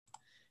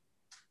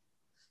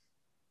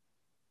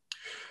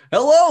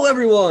Hello,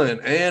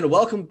 everyone, and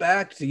welcome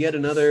back to yet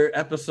another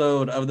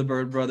episode of the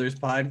Bird Brothers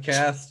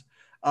podcast.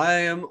 I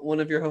am one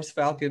of your hosts,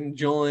 Falcon,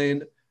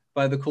 joined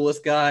by the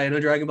coolest guy in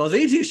a Dragon Ball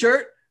Z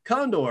t-shirt,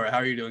 Condor. How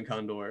are you doing,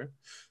 Condor?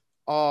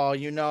 Oh,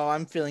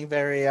 I'm feeling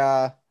very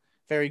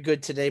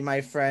good today,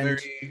 my friend.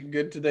 Very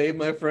good today,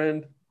 my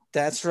friend.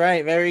 That's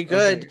right, very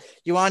good. Okay.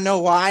 You want to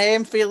know why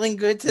I'm feeling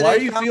good today? Why are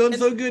you Falcon? feeling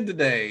so good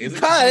today?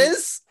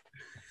 Because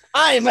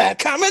I'm a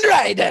Kamen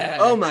Rider.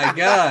 Oh my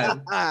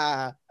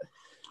god.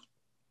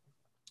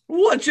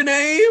 What's your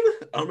name?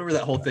 I don't remember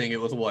that whole thing. It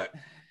was what?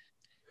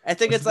 I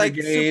think it's like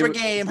Super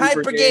Game,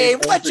 Hyper Hyper Game.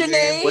 What's your Game,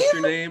 name? What's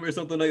your name? Or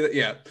something like that.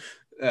 Yeah.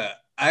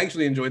 I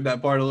actually enjoyed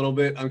that part a little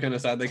bit. I'm kind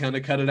of sad they kind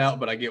of cut it out,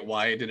 but I get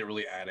why it didn't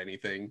really add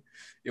anything.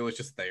 It was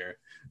just there.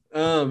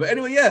 But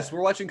anyway, yes, we're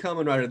watching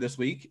Kamen Rider this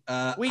week.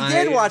 We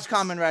did watch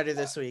Kamen Rider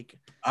this week.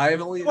 I've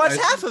only watched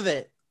half of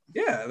it.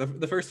 Yeah,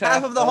 the first half.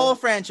 Half of the whole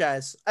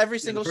franchise. Every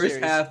single series.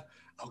 First half.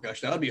 Oh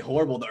gosh, that would be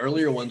horrible. The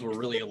earlier ones were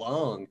really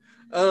long.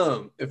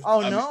 If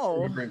I'm no,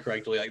 remembering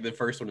correctly, like the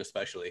first one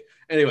especially.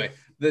 Anyway,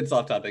 that's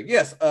off topic.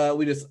 Yes, I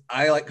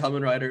like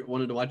Kamen Rider.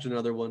 Wanted to watch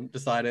another one.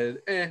 Decided,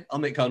 I'll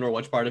make Condor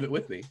watch part of it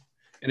with me.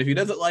 And if he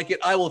doesn't like it,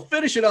 I will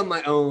finish it on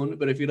my own.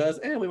 But if he does,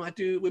 we might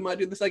do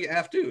the second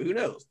half too. Who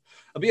knows?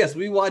 But yes,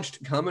 we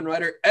watched Kamen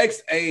Rider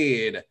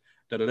Ex-Aid.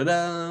 And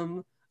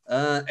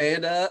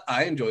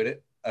I enjoyed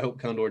it. I hope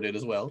Condor did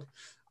as well.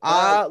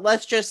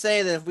 Let's just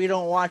say that if we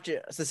don't watch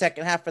it, it's the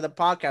second half for the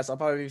podcast. I'll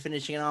probably be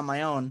finishing it on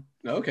my own.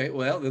 Okay,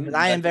 well then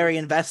I am very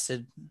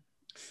invested.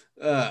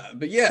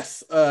 But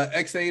yes,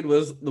 Ex-Aid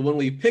was the one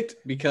we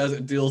picked because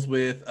it deals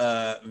with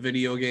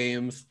video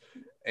games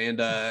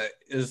and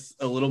is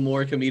a little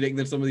more comedic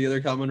than some of the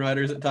other Kamen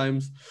Riders at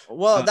times.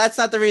 Well, that's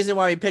not the reason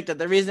why we picked it.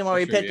 The reason why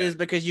we picked it is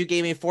because you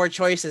gave me 4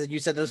 choices and you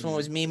said this one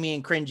was memey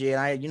and cringy,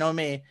 and you know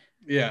me.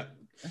 Yeah.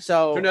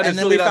 So and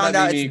then we found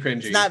out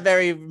it's not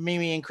very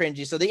memey and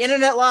cringy. So the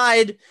internet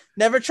lied.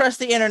 Never trust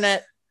the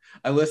internet.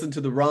 I listened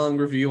to the wrong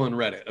review on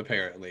Reddit,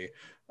 apparently.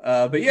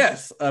 But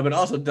yes, but it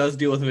also does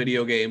deal with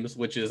video games,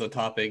 which is a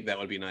topic that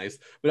would be nice.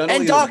 But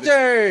and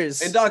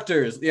doctors! And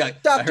doctors, yeah.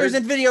 Doctors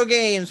and video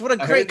games. What a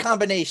great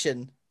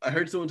combination. I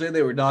heard someone say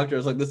they were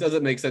doctors. Like, this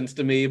doesn't make sense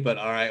to me, but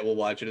all right, we'll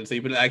watch it and see.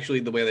 But actually,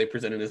 the way they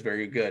present it is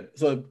very good.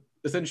 So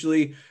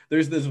essentially,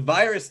 there's this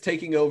virus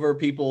taking over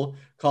people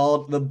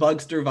called the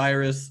Bugster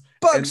virus.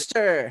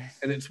 Bugster!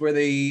 And it's where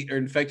they are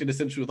infected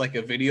essentially with like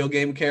a video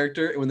game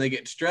character. And when they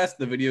get stressed,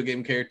 the video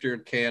game character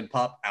can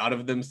pop out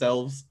of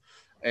themselves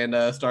and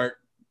start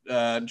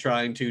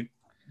trying to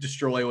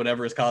destroy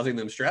whatever is causing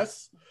them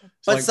stress.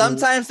 So but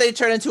sometimes they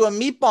turn into a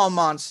meatball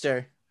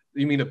monster.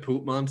 You mean a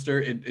poop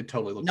monster? It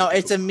totally looks. No, like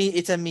it's a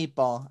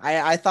meatball.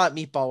 I thought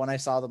meatball when I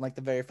saw them like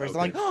the very first. Okay.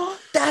 I'm like, oh,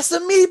 that's a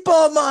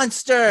meatball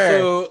monster.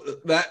 So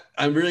that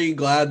I'm really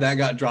glad that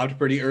got dropped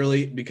pretty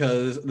early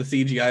because the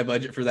CGI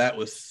budget for that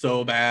was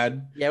so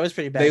bad. Yeah, it was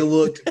pretty bad. They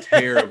looked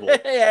terrible.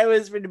 Yeah, it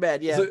was pretty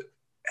bad. Yeah. So,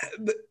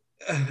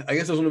 I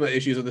guess that was one of my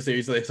issues with the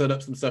series. So they set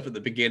up some stuff at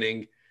the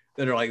beginning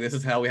that are like, this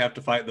is how we have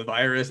to fight the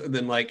virus, and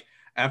then like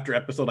after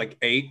episode like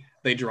 8,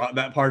 they drop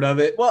that part of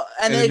it. Well,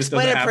 and they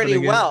explain it pretty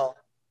well.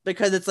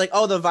 Because it's like,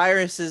 oh, the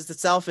virus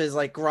itself is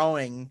like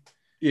growing.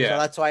 Yeah. So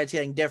that's why it's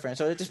getting different.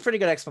 So it's a pretty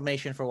good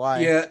explanation for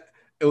why. Yeah.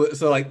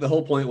 So like the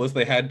whole point was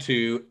they had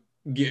to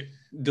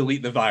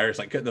delete the virus,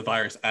 like cut the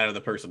virus out of the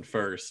person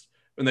first.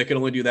 And they could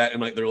only do that in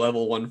like their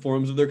level 1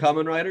 forms of their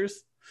Kamen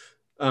Riders.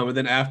 And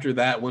then after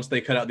that, once they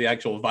cut out the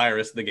actual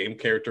virus, the game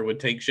character would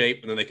take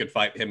shape and then they could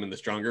fight him in the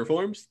stronger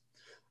forms.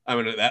 I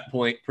mean, at that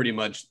point, pretty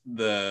much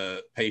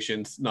the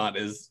patient's not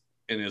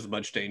in as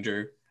much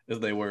danger as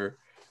they were.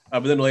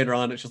 But then later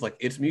on, it's just like,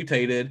 it's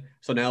mutated.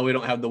 So now we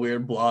don't have the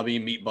weird blobby,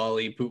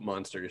 meatball-y poop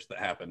monsters that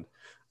happened.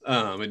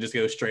 It just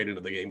goes straight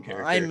into the game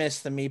character. I miss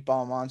the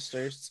meatball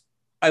monsters.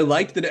 I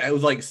liked that it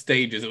was like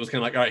stages. It was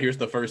kind of like, all right, here's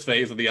the first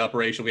phase of the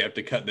operation. We have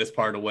to cut this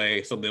part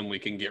away so then we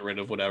can get rid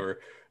of whatever.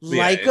 So,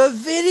 like a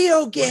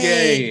video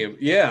game.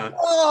 Yeah.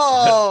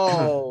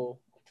 Oh.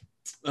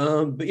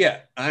 But yeah,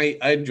 I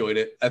enjoyed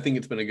it. I think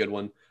it's been a good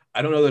one.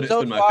 I don't know that it's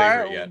been my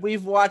favorite yet.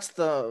 We've watched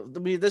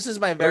this is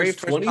my very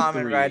first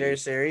Kamen Rider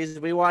series.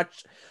 We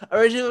watched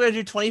originally we were gonna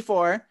do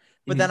 24,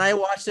 but then I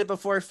watched it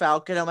before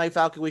Falcon. I'm like,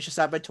 Falcon, we should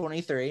stop at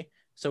 23.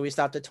 So we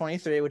stopped at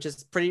 23, which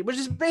is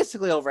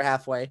basically over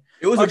halfway.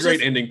 It was a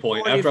great ending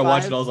point. 45. After I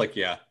watched it, I was like,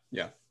 yeah,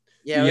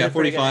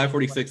 45,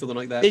 46, something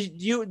like that. It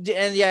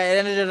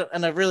ended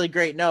on a really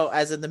great note,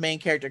 as in the main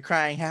character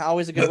crying.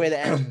 Always a good way to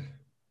end.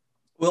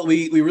 Well,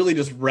 we really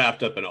just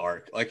wrapped up an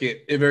arc. Like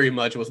it very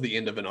much was the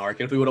end of an arc.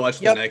 And if we would have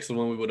watched the next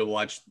one, we would have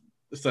watched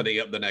setting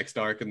up the next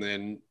arc and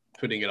then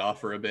putting it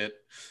off for a bit.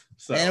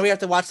 So and we have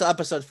to watch the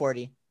episode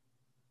 40.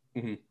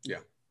 Mm-hmm.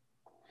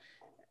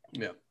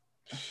 Yeah.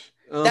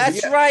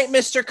 That's right,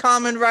 Mr.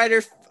 Kamen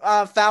Rider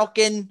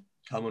Falcon.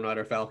 Kamen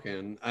Rider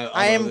Falcon.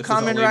 I am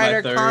Kamen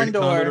Rider Condor.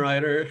 Kamen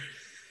Rider.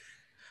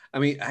 I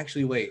mean,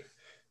 actually, wait.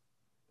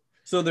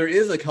 So there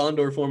is a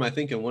Condor form, I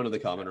think, in one of the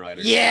Kamen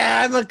Riders.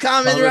 Yeah, I'm a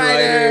Kamen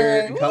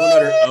Rider. Kamen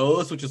Rider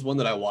O's, which is one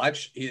that I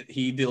watch.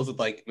 He deals with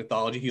like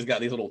mythology. He's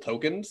got these little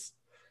tokens,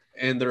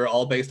 and they're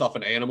all based off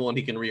an animal, and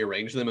he can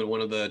rearrange them. And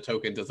one of the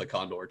tokens is a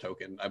condor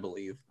token, I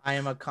believe. I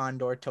am a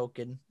condor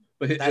token.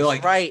 But that's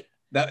like, right.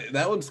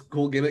 That one's a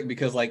cool gimmick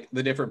because like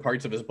the different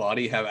parts of his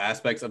body have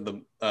aspects of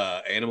the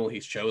animal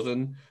he's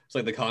chosen. So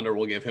like the condor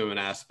will give him an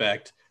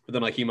aspect, but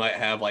then like he might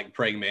have like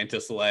praying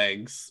mantis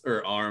legs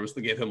or arms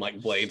that give him like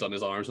blades on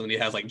his arms, and then he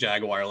has like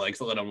jaguar legs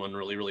that let him run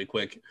really, really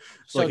quick.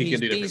 So like he can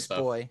do different Beast stuff.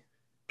 Boy.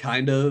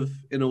 Kind of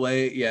in a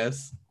way,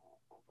 yes.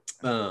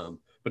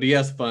 But he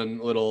has fun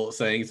little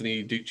sayings, and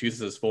he chooses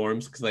his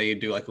forms because they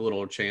do like a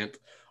little chant.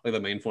 Like the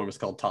main form is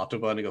called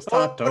Tatoba, and he goes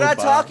Tatoba. We're not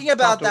talking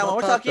about that one.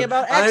 We're talking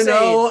about X8. I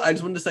know. I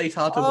just wanted to say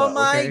Tatoba. Oh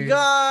my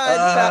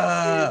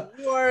god,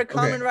 you are a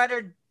Kamen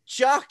Rider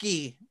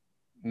jockey.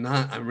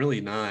 I'm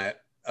really not.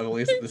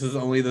 This is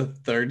only the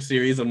third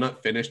series. I'm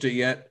not finished it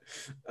yet.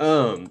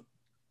 But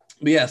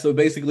yeah, so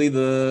basically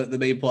the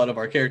main plot of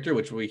our character,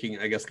 which we can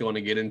I guess go on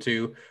and get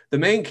into, the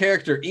main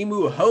character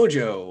Imu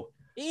Hojo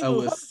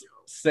was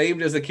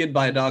saved as a kid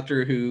by a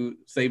doctor who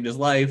saved his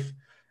life,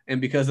 and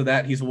because of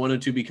that he's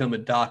wanted to become a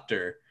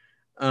doctor.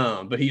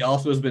 But he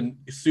also has been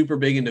super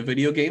big into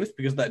video games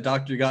because that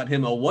doctor got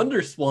him a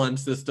Wonder Swan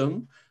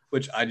system,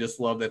 which I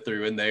just love that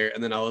threw in there.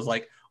 And then I was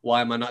like,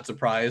 why am I not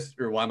surprised,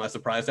 or why am I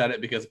surprised at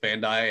it? Because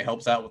Bandai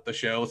helps out with the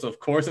show. So of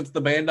course it's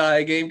the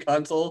Bandai game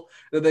console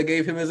that they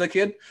gave him as a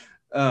kid.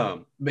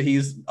 But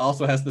he's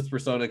also has this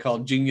persona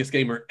called Genius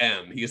Gamer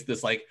M. He's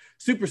this like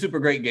super, super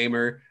great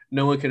gamer.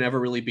 No one can ever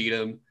really beat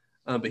him.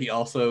 But he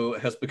also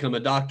has become a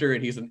doctor,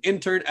 and he's an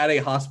intern at a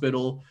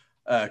hospital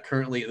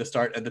currently at the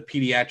start of the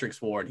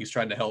pediatrics ward. He's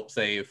trying to help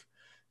save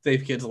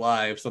kids'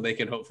 lives so they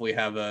can hopefully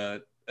have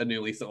a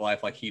new lease of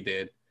life like he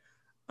did.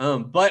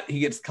 But he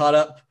gets caught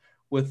up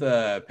with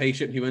a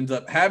patient who ends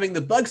up having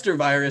the Bugster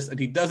virus, and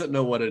he doesn't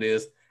know what it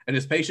is. And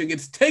his patient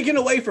gets taken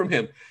away from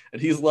him.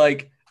 And he's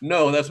like,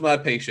 no, that's my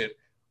patient.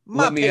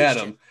 Let me at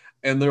him.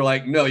 And they're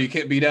like, no, you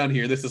can't be down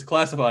here. This is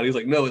classified. He's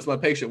like, no, it's my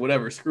patient.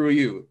 Whatever. Screw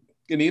you.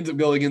 And he ends up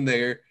going in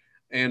there.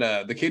 And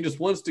the kid just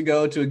wants to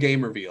go to a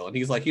game reveal. And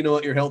he's like, you know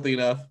what? You're healthy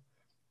enough.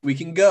 We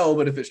can go.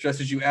 But if it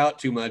stresses you out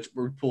too much,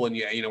 we're pulling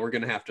you. We're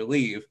going to have to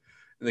leave.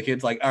 And the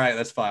kid's like, all right,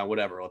 that's fine.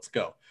 Whatever. Let's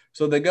go.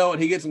 So they go, and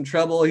he gets in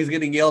trouble. He's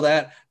getting yelled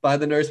at by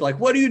the nurse. Like,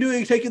 what are you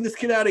doing taking this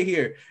kid out of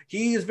here?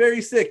 He is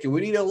very sick, and we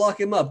need to lock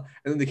him up.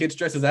 And then the kid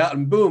stresses out,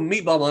 and boom,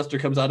 Meatball Monster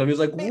comes out of him. He's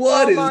like,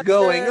 what is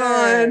going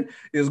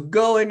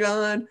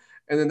on?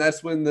 And then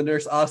that's when the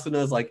nurse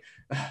Asuna is like,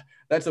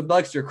 that's a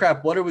Bugster.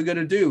 Crap, what are we going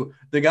to do?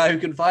 The guy who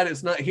can fight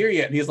it's not here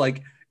yet. And he's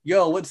like,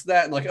 yo, what's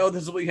that? And like, oh,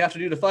 this is what you have to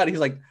do to fight it. He's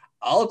like,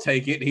 I'll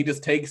take it. And he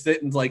just takes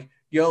it and is like,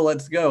 yo,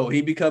 let's go.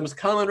 He becomes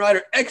Kamen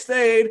Rider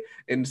X8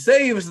 and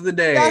saves the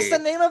day. That's the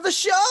name of the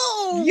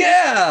show.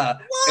 Yeah.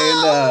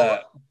 Whoa. And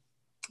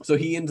so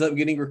he ends up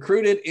getting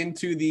recruited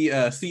into the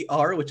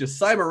CR, which is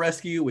Cyber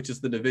Rescue, which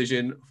is the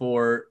division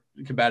for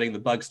combating the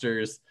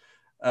Bugsters.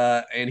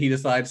 And he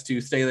decides to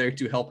stay there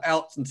to help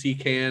out since he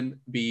can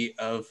be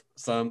of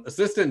some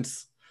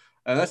assistance.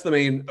 That's the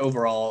main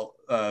overall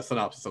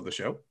synopsis of the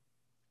show.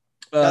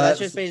 No, that's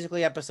just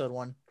basically episode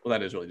 1. Well,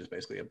 that is really just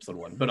basically episode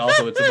 1. But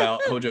also it's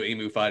about Hojo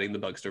Imu fighting the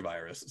Bugster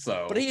virus.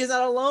 So, but he is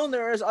not alone.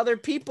 There is other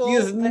people. He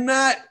is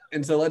not.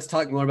 And so let's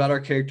talk more about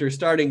our character,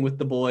 starting with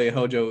the boy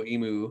Hojo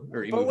Imu,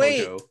 or Imu but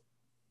wait.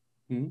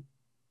 Hojo.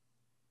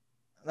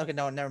 Okay,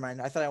 no, never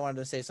mind. I thought I wanted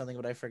to say something,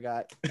 but I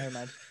forgot. Never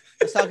mind.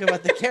 Let's talk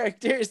about the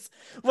characters.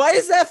 Why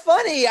is that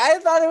funny? I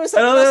thought it was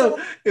something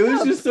else. It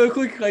was just so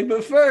quick. Like,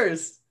 but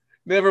first,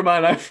 never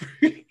mind. I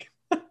freak.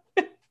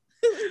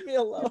 Leave me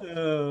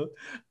alone.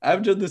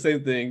 I've done the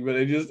same thing, but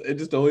it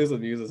just always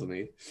amuses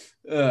me.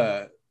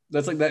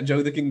 That's like that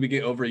joke that can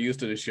get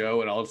overused in a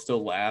show, and I'll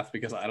still laugh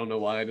because I don't know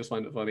why. I just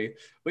find it funny.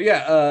 But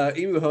yeah,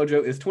 Imu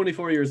Hojo is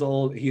 24 years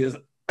old. He is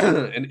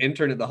an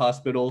intern at the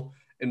hospital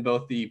in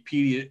both the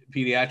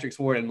pediatrics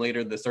ward and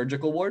later the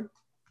surgical ward.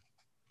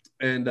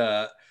 And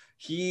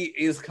he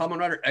is Kamen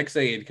Rider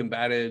X8,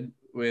 combated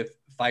with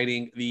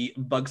fighting the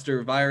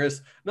Bugster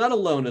virus. Not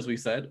alone, as we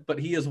said, but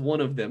he is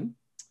one of them.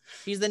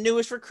 He's the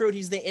newest recruit.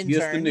 He's the intern. He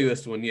is the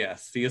newest one,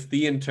 yes. He is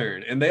the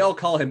intern. And they all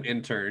call him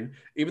intern.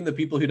 Even the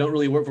people who don't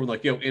really work for him,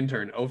 like, yo,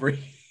 intern, over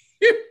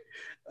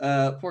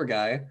here. Poor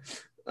guy.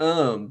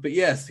 But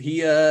yes,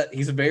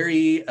 he's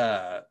very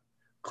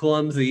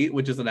clumsy,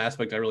 which is an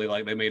aspect I really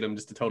like. They made him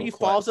just a total He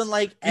falls in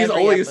like he's every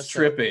always episode.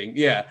 Tripping.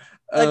 Yeah.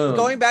 Like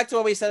going back to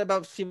what we said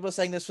about people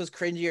saying this was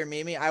cringy or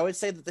memey, I would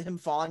say that him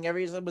falling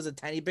every episode was a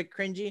tiny bit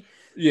cringy.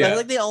 Yeah, that's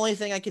like the only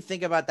thing I could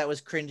think about that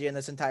was cringy in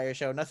this entire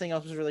show. Nothing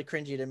else was really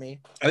cringy to me.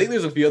 I think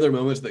there's a few other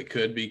moments that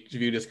could be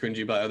viewed as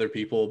cringy by other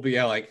people, but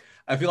yeah, like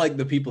I feel like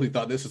the people who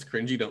thought this was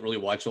cringy don't really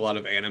watch a lot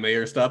of anime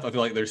or stuff. I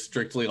feel like they're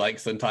strictly like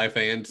Sentai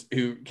fans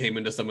who came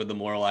into some of the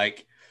more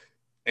like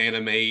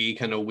anime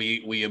kind of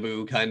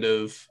weeaboo kind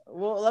of.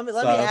 Well, let me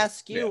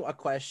ask you a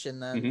question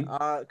then.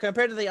 Mm-hmm.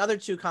 Compared to the other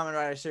two Kamen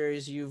Rider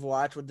series you've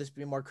watched, would this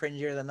be more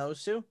cringier than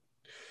those two?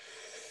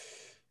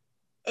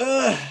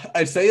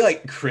 I'd say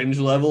like cringe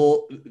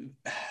level,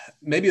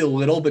 maybe a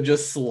little, but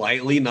just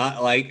slightly,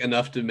 not like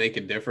enough to make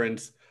a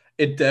difference.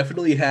 It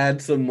definitely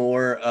had some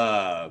more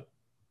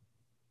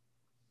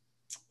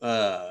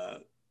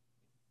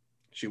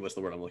shoot, what's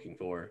the word I'm looking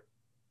for?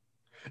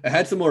 It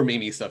had some more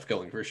Mimi stuff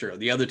going for sure.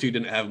 The other two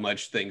didn't have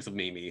much things of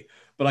Mimi,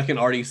 but I can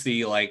already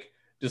see, like,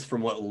 just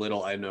from what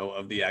little I know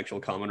of the actual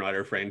Kamen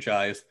Rider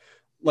franchise,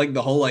 like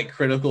the whole like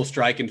critical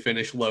strike and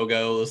finish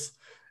logos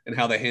and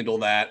how they handle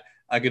that.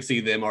 I could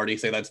see them already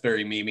say that's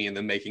very Mimi and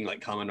then making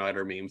like Kamen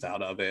Rider memes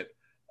out of it.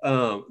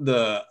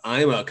 The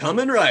I'm a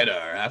Kamen Rider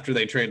after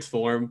they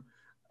transform.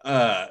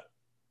 I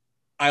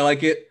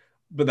like it,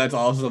 but that's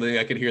also something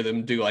I could hear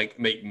them do, like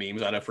make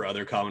memes out of for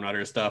other Kamen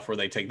Rider stuff where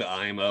they take the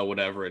IMO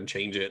whatever and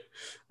change it.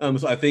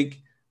 So I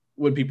think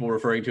when people were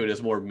referring to it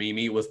as more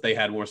Mimi was they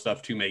had more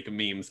stuff to make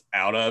memes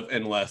out of,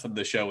 and less of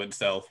the show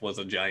itself was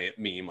a giant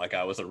meme like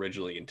I was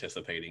originally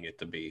anticipating it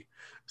to be.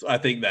 So I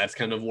think that's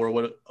kind of more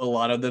what a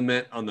lot of them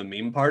meant on the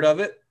meme part of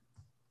it.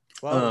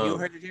 Well, you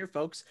heard it here,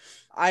 folks.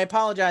 I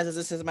apologize as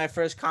this is my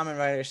first Kamen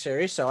Rider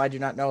series, so I do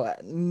not know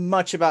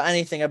much about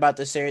anything about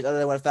the series other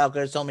than what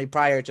Falcon has told me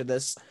prior to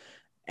this.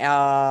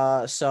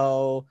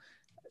 So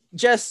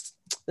just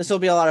this will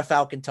be a lot of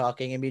Falcon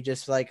talking and be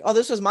just like, oh,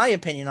 this was my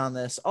opinion on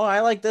this. Oh,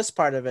 I like this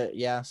part of it.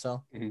 Yeah,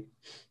 so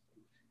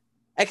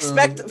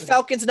expect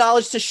Falcon's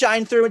knowledge to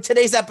shine through in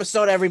today's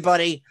episode,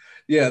 everybody.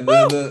 Yeah,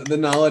 the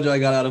knowledge I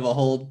got out of a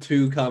whole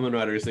 2 Kamen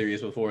Rider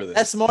series before this.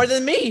 That's more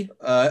than me.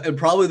 And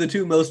probably the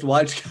 2 most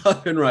watched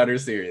Kamen Rider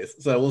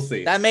series. So we'll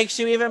see. That makes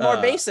you even more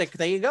basic.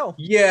 There you go.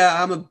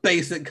 Yeah, I'm a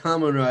basic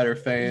Kamen Rider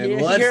fan.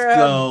 Let's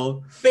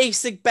go.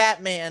 Basic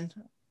Batman.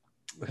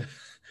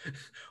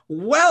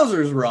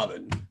 Wowzers,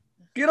 Robin.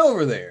 Get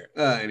over there.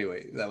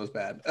 Anyway, that was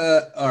bad.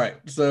 All right.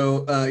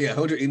 So, yeah,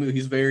 Hojo Imu,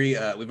 he's very,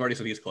 we've already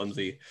said he's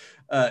clumsy.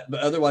 But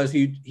otherwise,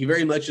 he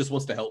very much just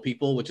wants to help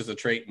people, which is a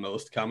trait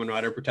most Kamen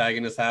Rider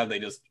protagonists have. They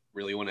just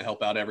really want to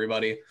help out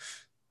everybody.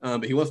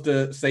 But he wants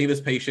to save his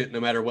patient no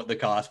matter what the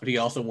cost, but he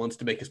also wants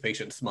to make his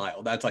patient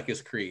smile. That's like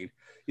his creed.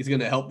 He's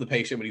going to help the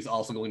patient, but he's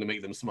also going to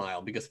make them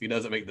smile, because if he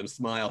doesn't make them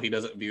smile, he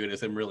doesn't view it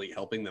as him really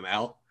helping them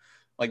out.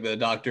 Like the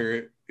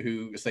doctor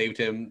who saved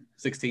him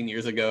 16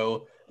 years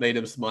ago made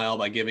him smile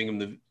by giving him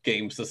the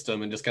game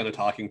system and just kind of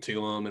talking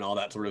to him and all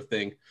that sort of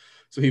thing.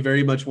 So he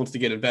very much wants to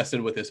get invested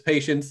with his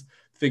patients,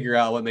 figure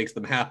out what makes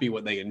them happy,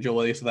 what they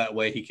enjoy, so that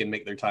way he can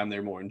make their time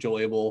there more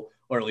enjoyable,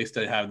 or at least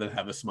to have them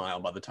have a smile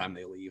by the time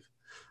they leave.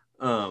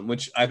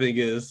 Which I think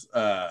is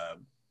what's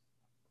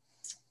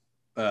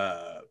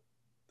the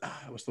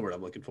word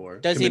I'm looking for?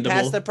 Does he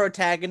pass the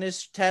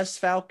protagonist test,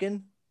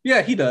 Falcon?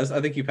 Yeah, he does.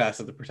 I think he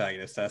passes the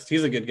protagonist test.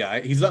 He's a good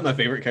guy. He's not my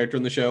favorite character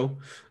in the show,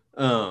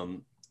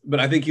 but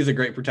I think he's a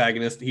great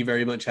protagonist. He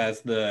very much has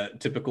the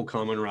typical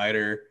Kamen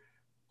Rider,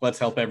 let's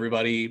help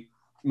everybody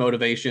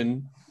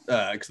motivation.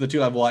 Because the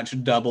 2 I've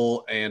watched,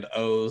 Double and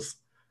O's,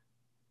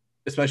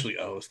 especially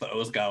O's. The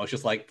O's guy was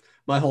just like,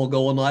 my whole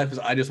goal in life is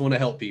I just want to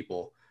help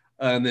people.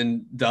 And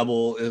then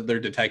Double, they're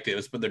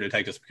detectives, but they're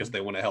detectives because they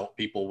want to help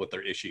people with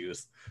their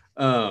issues.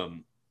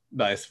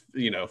 By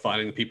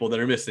finding the people that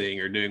are missing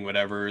or doing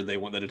whatever they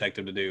want the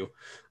detective to do.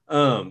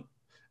 And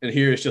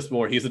here it's just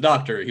more, he's a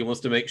doctor. He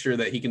wants to make sure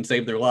that he can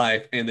save their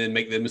life and then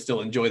make them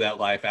still enjoy that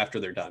life after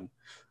they're done.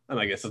 And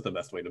I guess that's the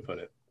best way to put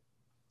it.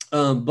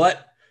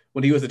 But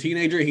when he was a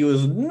teenager, he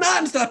was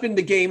nonstop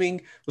into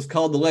gaming, was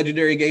called the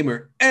legendary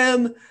gamer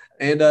M.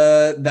 And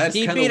that's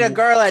he beat a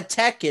girl at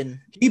Tekken.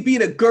 He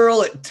beat a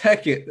girl at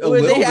Tekken.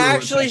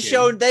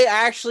 They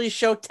actually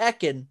showed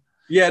Tekken.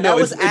 Yeah, no, that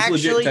was it's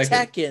actually legit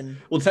Tekken.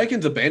 Well,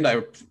 Tekken's a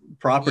Bandai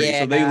property,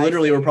 yeah, so they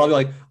literally were probably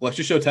like, let's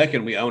just show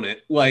Tekken, we own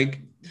it. Like,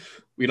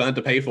 we don't have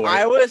to pay for it.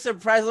 I was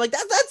surprised. Like,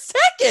 that's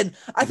Tekken.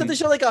 I thought they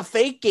showed like a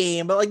fake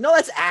game, but like, no,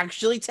 that's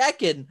actually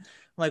Tekken. I'm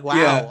like, wow.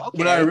 Yeah, okay.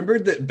 When I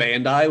remembered that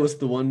Bandai was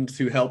the ones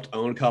who helped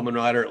own Kamen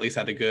Rider, at least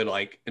had a good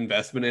like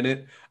investment in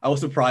it, I was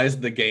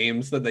surprised the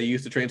games that they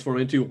used to transform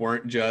into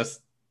weren't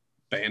just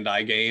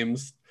Bandai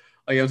games.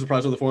 Like, I was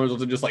surprised when the forums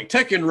wasn't just like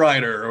Tekken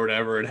Rider or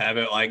whatever, and have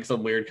it like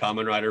some weird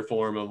Kamen Rider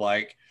form of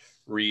like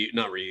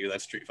not Ryu,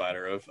 that's Street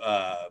Fighter, of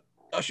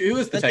who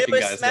is the Tekken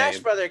guy's Smash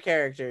name? Brother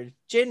character,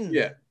 Jin.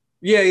 Yeah.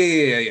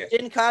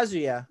 Jin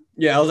Kazuya.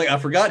 Yeah, I was like, I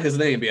forgot his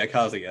name, but yeah,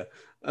 Kazuya.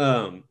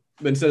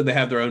 But instead they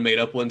have their own made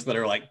up ones that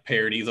are like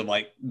parodies of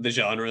like the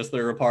genres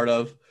they're a part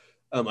of,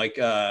 like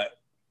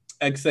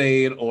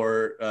X-Aid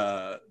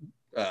or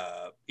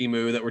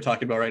Emu that we're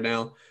talking about right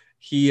now.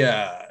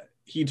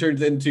 He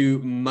turns into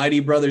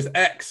Mighty Brothers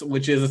X,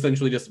 which is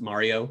essentially just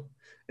Mario.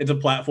 It's a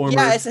platformer.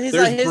 Yeah,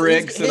 there's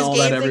bricks and all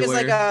that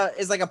everywhere.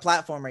 Is like a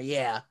platformer.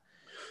 Yeah,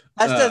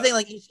 that's the thing.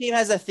 Like, each game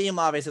has a theme.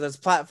 Obviously, there's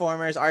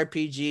platformers,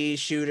 RPG,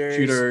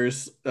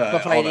 shooters,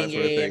 fighting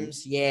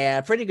games.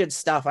 Yeah, pretty good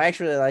stuff. I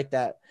actually really like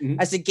that.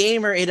 Mm-hmm. As a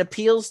gamer, it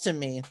appeals to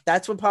me.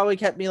 That's what probably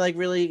kept me like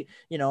really,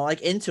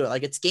 like into it.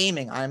 Like, it's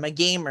gaming. I'm a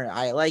gamer.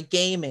 I like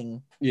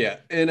gaming. Yeah,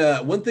 and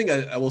one thing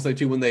I will say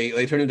too, when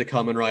they turn into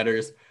Kamen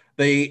Riders,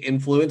 they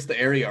influence the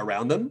area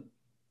around them.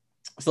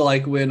 So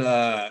like when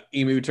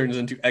Emu turns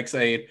into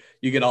X-Aid,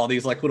 you get all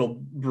these like little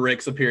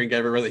bricks appearing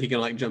everywhere that he can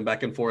like jump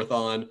back and forth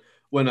on.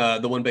 When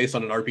the one based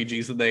on an RPG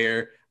is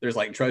there's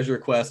like treasure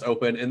quests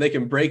open, and they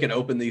can break and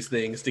open these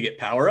things to get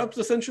power-ups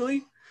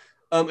essentially.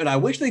 And I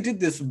wish they did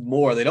this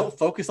more. They don't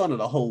focus on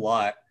it a whole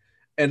lot.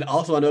 And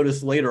also I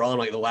noticed later on,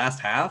 like the last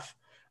half,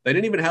 They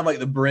didn't even have like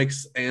the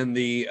bricks and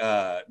the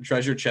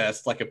treasure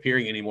chests like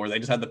appearing anymore. They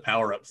just had the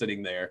power up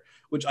sitting there,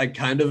 which I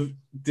kind of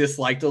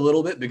disliked a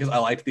little bit because I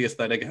liked the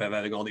aesthetic of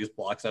having all these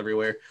blocks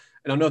everywhere.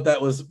 And I don't know if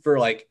that was for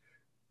like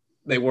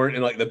they weren't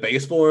in like the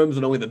base forms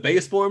and only the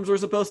base forms were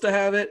supposed to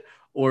have it,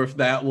 or if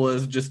that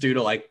was just due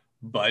to like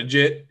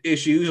budget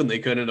issues and they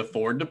couldn't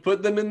afford to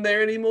put them in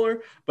there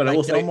anymore. But like I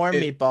will say more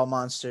meatball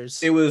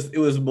monsters. It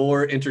was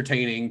more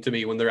entertaining to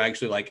me when they're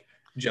actually like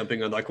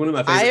jumping on. Like one of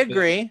my favorite. I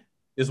agree.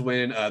 Is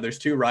when there's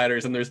two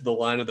riders and there's the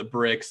line of the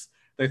bricks.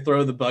 They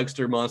throw the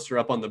Bugster monster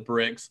up on the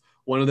bricks.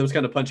 One of them's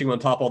kind of punching on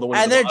top all the way.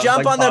 And they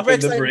jump on the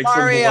bricks like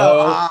Mario.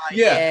 Oh,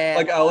 yeah.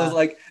 Like I was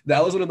like,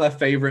 that was one of my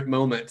favorite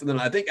moments. And then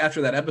I think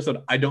after that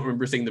episode, I don't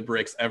remember seeing the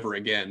bricks ever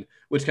again,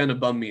 which kind of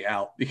bummed me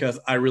out because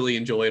I really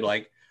enjoyed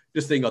like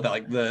just thinking about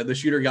that. Like the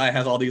shooter guy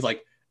has all these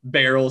like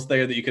barrels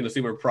there that you can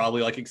assume are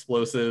probably like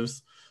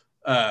explosives.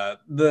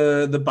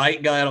 The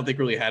bike guy I don't think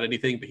really had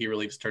anything, but he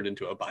really just turned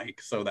into a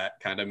bike, so that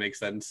kind of makes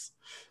sense.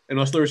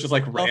 Unless there was just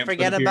like don't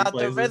forget about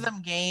the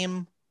rhythm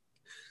game.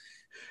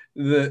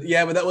 But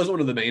that was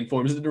one of the main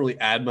forms. It didn't really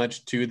add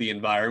much to the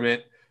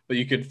environment, but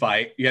you could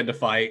fight. You had to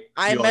fight.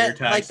 I meant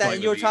like that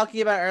you were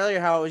talking about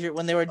earlier how it was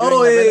when they were doing the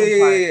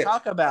rhythm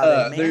part. Talk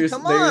about it, man.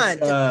 Come on,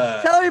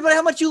 tell everybody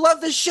how much you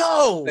love the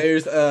show.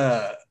 There's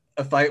a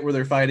fight where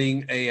they're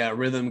fighting a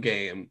rhythm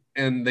game,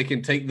 and they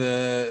can take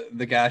the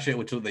Gashet,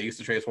 which they used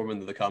to transform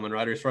into the Kamen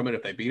Riders from it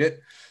if they beat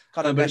it.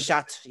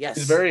 Shot. Yes,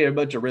 it's very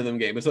much a rhythm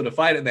game, and so to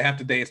fight it, they have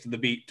to dance to the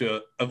beat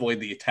to avoid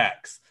the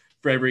attacks.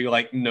 For every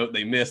like note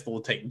they miss,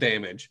 they'll take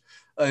damage,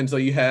 and so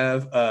you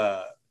have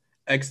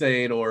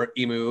Ex-Aid or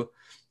Emu.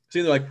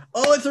 So they're like,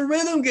 "Oh, it's a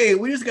rhythm game.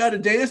 We just got to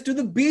dance to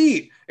the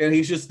beat," and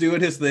he's just doing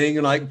his thing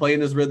and like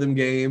playing his rhythm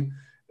game,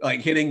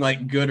 like hitting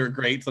like good or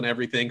greats on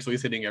everything. So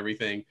he's hitting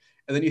everything.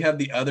 And then you have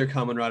the other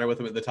Kamen Rider with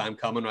him at the time,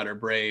 Kamen Rider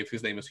Brave,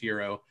 whose name is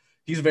Hero.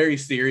 He's very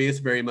serious,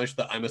 very much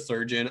the I'm a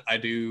surgeon. I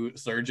do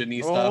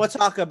surgeon-y stuff. We'll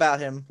talk about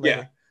him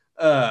later.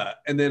 Yeah.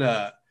 And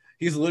then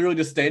he's literally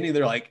just standing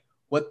there like,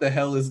 what the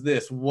hell is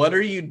this? What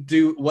are you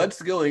do?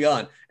 What's going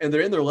on? And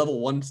they're in their level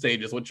 1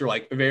 stages, which are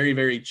like very,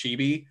 very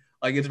chibi.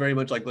 Like it's very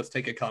much like, let's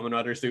take a Kamen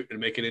Rider suit and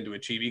make it into a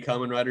chibi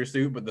Kamen Rider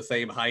suit, but the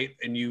same height.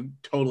 And you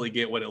totally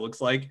get what it looks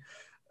like.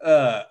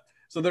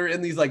 So they're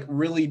in these like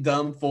really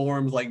dumb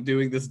forms, like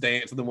doing this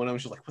dance. And then one of them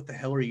was just like, what the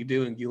hell are you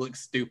doing? You look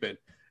stupid.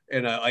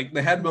 And like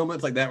they had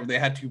moments like that where they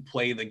had to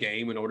play the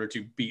game in order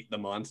to beat the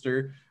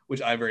monster,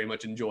 which I very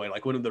much enjoy.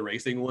 Like one of the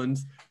racing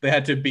ones, they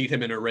had to beat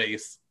him in a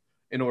race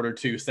in order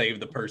to save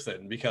the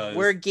person because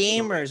we're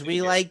gamers.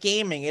 We like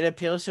gaming. It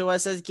appeals to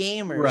us as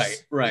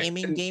gamers. Right.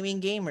 Gaming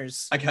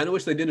gamers. I kind of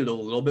wish they did it a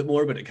little bit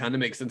more, but it kind of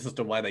makes sense as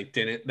to why they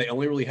didn't. They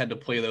only really had to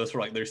play those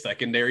for like their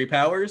secondary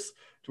powers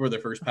to where their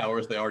first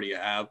powers they already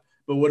have.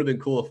 But it would have been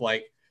cool if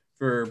like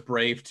for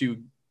Brave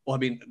to, well, I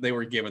mean, they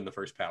were given the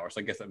first power, so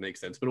I guess that makes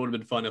sense. But it would have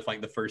been fun if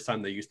like the first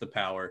time they used the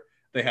power,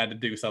 they had to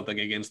do something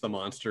against the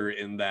monster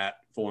in that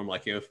form.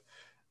 Like if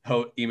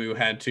Emu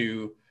had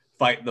to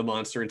fight the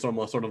monster in some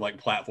sort of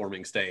like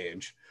platforming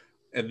stage.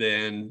 And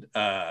then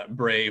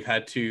Brave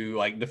had to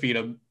like defeat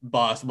a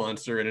boss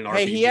monster in an RPG.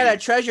 Hey, he had a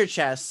treasure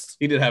chest.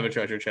 He did have a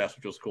treasure chest,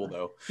 which was cool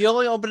though. He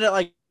only opened it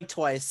like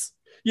twice.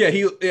 Yeah,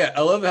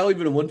 I love how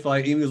even in one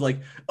fight, he was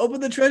like,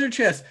 open the treasure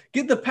chest,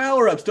 get the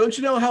power-ups. Don't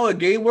you know how a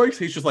game works?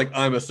 He's just like,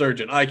 I'm a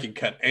surgeon. I can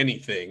cut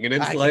anything. And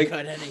it's I can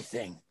cut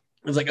anything.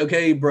 It's like,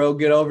 okay, bro,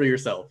 get over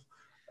yourself.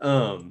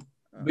 But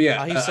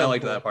yeah, I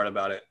liked that part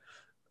about it.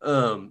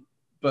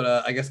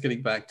 But I guess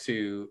getting back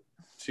to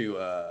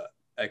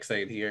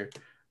Ex-Aid here.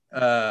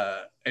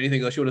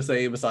 Anything else you want to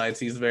say besides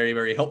he's very,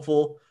 very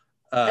helpful?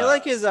 I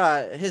like his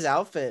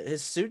outfit,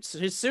 his suits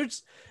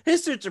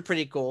are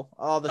pretty cool.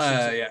 All the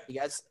suits, you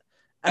guys.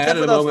 Except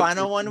for the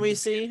final one we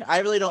see.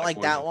 I really don't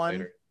like that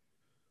one.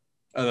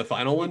 The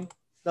final one?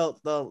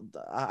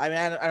 I mean,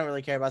 I don't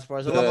really care about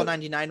sports. The level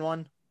 99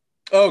 one.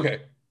 Oh,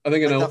 okay. I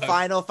think I know. The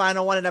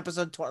final one in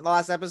the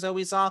last episode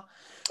we saw.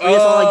 We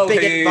saw like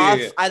big and buff.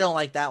 Yeah. I don't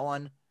like that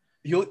one.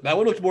 That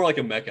one looked more like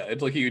a mecha.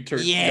 It's like he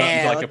turned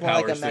into like a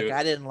power suit. Mecha.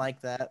 I didn't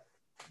like that.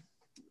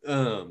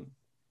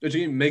 Which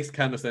makes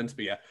kind of sense,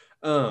 but yeah.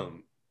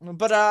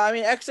 But I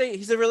mean, Ex-Aid,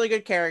 he's a really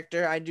good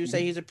character. I do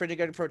say he's a pretty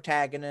good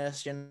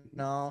protagonist. You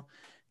know,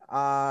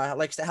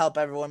 likes to help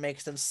everyone,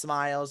 makes them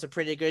smile. He's a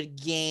pretty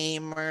good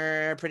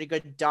gamer, pretty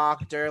good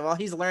doctor. Well,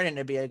 he's learning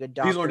to be a good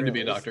doctor. He's learning to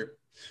be a doctor.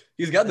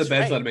 He's got the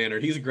bedside manner.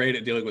 He's great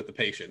at dealing with the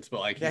patients, but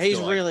like he's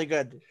really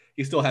good.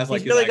 He still has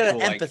like he's really good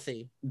at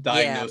empathy,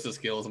 diagnosis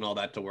skills, and all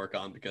that to work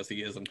on because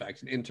he is in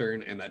fact an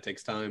intern, and that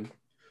takes time.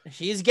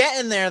 He's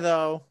getting there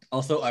though.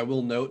 Also, I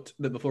will note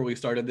that before we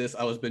started this,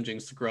 I was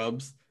binging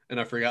Scrubs, and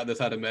I forgot this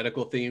had a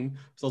medical theme.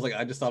 So I was like,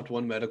 I just stopped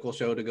one medical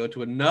show to go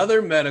to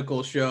another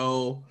medical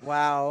show.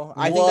 Wow,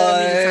 I think that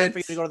means it's time for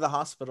you to go to the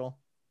hospital.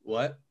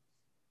 What?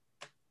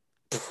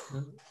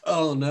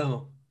 Oh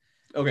no.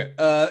 Okay.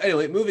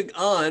 Anyway, moving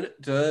on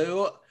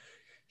to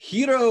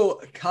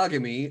Hiro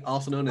Kagami,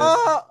 also known as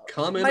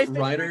Kamen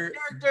Rider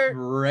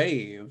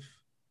Brave.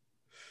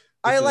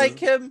 I like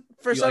him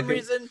for some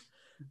reason.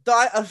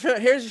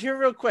 Here's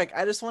real quick.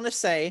 I just want to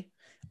say,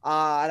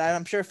 And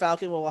I'm sure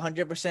Falcon will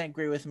 100%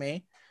 agree with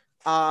me,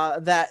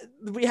 that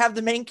we have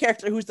the main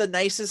character who's the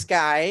nicest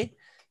guy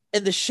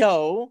in the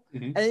show,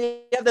 and then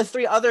you have the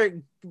 3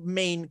 other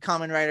main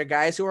Kamen Rider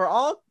guys who are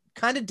all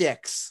kind of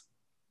dicks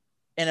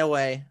in a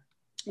way.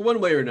 One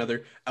way or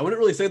another. I wouldn't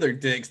really say they're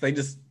dicks. They're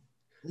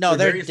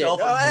they're dicks.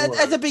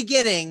 At the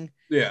beginning.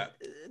 Yeah.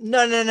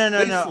 No.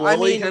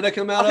 Slowly kind of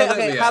come out of it.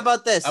 Okay, how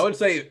about this? I would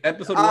say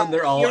episode 1,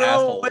 they're all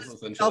assholes,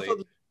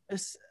 essentially.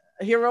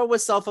 Hero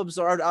was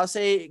self-absorbed. I'll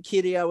say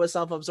Kiria was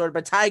self-absorbed,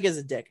 but Taiga's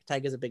a dick.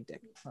 Taiga's a big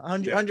dick.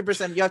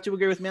 100%. You have to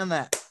agree with me on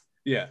that.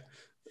 Yeah.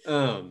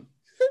 Hiro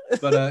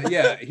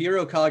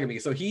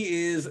Kagami. So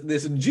he is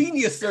this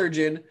genius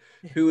surgeon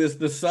who is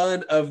the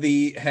son of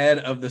the head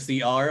of the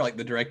CR, like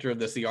the director of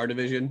the CR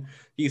division.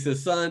 He's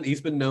his son.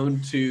 He's been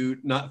known to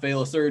not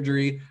fail a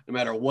surgery. No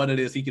matter what it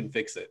is, he can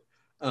fix it.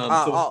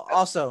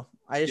 Also,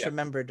 I just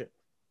remembered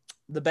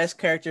the best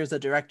character is the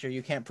director.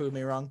 You can't prove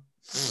me wrong.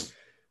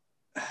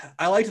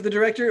 I liked the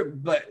director,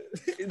 but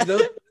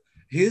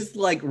his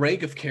like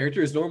rank of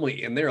character is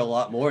normally in there a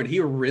lot more, and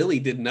he really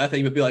did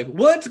nothing but be like,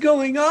 "What's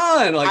going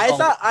on?" Like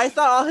I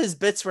thought all his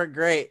bits were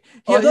great.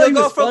 He'll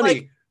go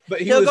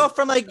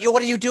from like,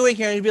 "What are you doing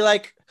here?" And he'd be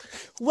like,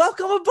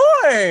 "Welcome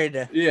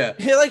aboard." Yeah.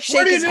 He'll like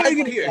shake his head.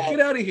 Get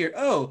out of here!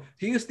 Oh,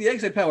 he used the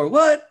exit power.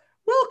 What?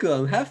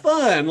 Welcome, have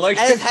fun. Like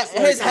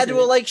his head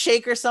will like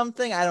shake or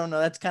something. I don't know.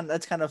 That's kind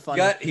of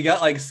funny. He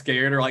got like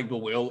scared or like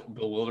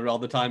bewildered all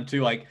the time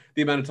too. Like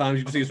the amount of times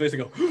you just see his face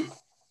and go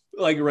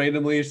like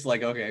randomly. It's just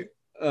like, okay.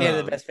 Yeah,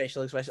 the best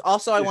facial expression.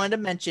 Also, I wanted to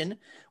mention,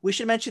 we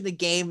should mention the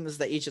games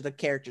that each of the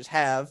characters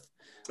have.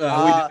 We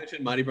did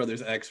mention Mighty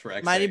Brothers X for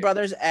X. Mighty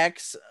Brothers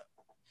X.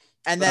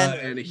 And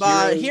then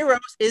Heroes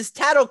is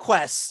Tattle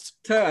Quest.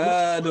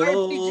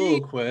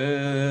 Tattle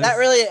Quest. That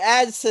really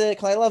adds to it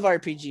because I love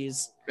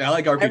RPGs. Yeah, I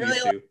like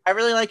RPGs too. I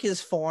really like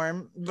his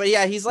form. But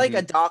yeah, he's like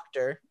a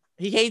doctor.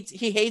 He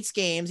hates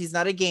games. He's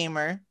not a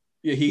gamer.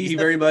 Yeah, he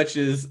very much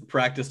is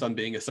practiced on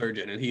being a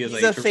surgeon, and he's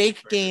a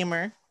fake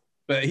gamer.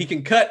 But he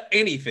can cut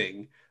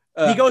anything.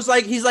 He's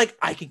like,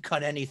 I can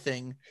cut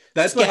anything.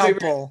 That's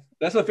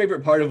my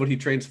favorite part of when he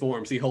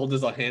transforms. He holds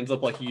his hands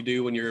up like you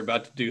do when you're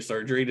about to do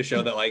surgery to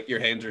show that like your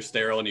hands are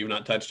sterile and you've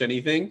not touched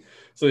anything.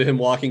 So him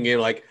walking in,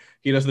 like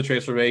he does the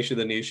transformation,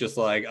 then he's just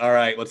like, all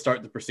right, let's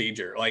start the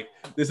procedure. Like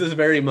this is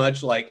very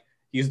much like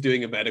he's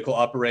doing a medical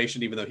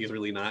operation, even though he's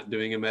really not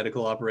doing a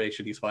medical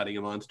operation. He's fighting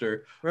a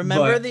monster.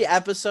 Remember the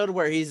episode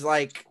where he's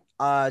like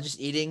just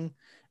eating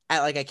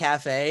at like a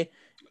cafe?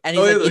 And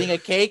he's eating a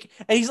cake,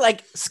 and he's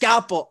like,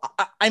 scalpel.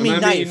 I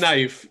mean,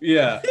 knife.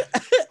 Yeah.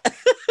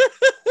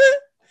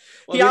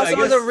 He also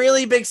has a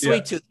really big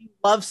sweet tooth. He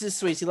loves his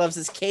sweets. He loves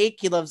his cake.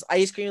 He loves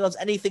ice cream. He loves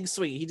anything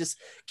sweet. He just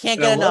can't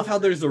get enough. I love how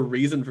there's a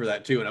reason for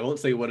that too, and I won't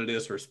say what it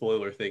is for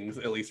spoiler things,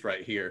 at least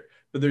right here.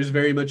 But there's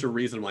very much a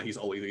reason why he's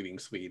always eating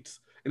sweets,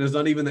 and it's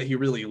not even that he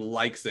really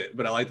likes it,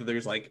 but I like that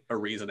there's like a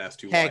reason as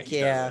to why he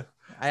does it.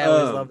 I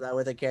always love that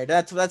with a character.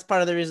 That's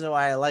part of the reason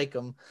why I like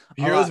him.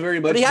 Heroes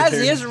very much. But he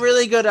has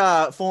really good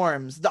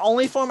forms. The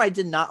only form I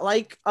did not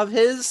like of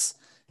his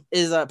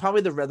is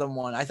probably the rhythm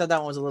one. I thought that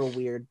one was a little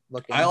weird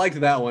looking. I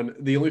liked that one.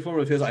 The only form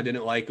of his I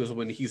didn't like was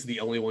when he's the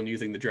only one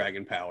using the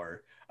dragon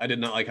power. I did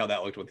not like how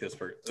that looked with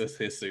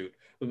his suit.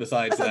 But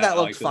besides that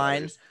looked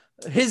fine.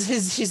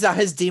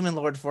 His Demon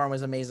Lord form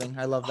was amazing.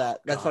 I love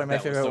that. That's probably my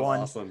favorite one.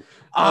 Awesome.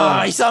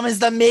 He summons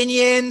the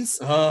minions.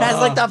 Has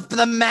like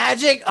the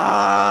magic.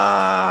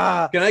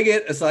 Can I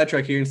get a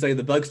sidetrack here and say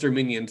the Bugster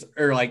minions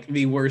are like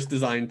the worst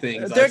designed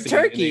things They're I've seen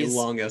turkeys. in the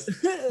longest.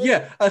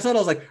 Yeah, I thought, I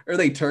was like, are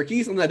they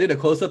turkeys? And I did a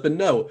close up, and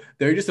no,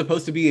 they're just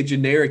supposed to be a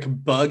generic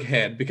bug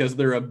head because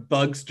they're a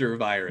Bugster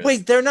virus.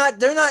 Wait, they're not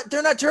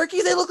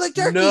turkey. They look like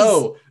turkeys.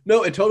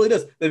 No, it totally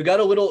does. They've got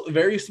a little,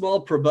 very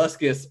small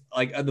proboscis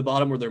like at the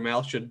bottom where their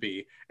mouth should be.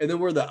 And then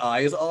where the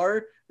eyes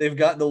are, they've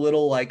got the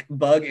little like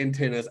bug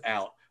antennas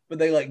out, but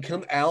they like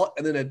come out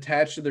and then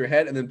attach to their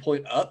head and then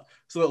point up.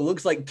 So it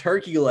looks like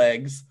turkey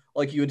legs,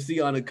 like you would see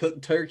on a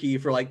cooked turkey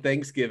for like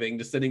Thanksgiving,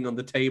 just sitting on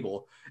the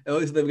table. It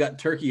looks like they've got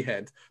turkey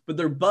heads, but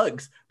they're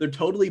bugs. They're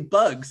totally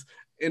bugs.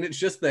 And it's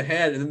just the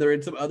head, and then they're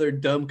in some other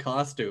dumb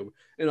costume.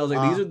 And I was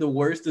like, these are the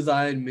worst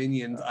designed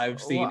minions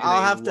I've seen.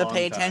 I'll have to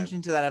pay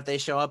attention to that if they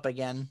show up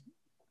again.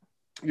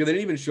 Yeah, they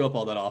didn't even show up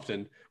all that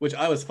often, which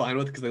I was fine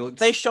with because they looked.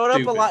 They showed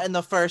up a lot in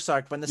the first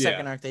arc, but in the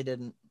second arc they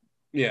didn't.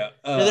 Yeah,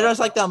 they're just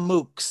like the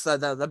mooks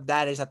that the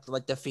baddies have to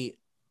like defeat.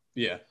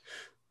 Yeah,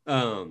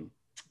 but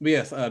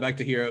yes, back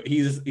to Hiro.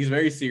 He's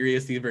very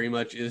serious. He very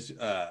much is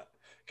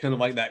kind of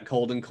like that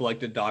cold and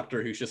collected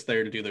doctor who's just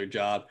there to do their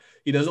job.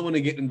 He doesn't want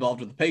to get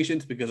involved with the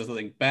patients because if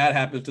something bad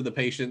happens to the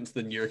patients,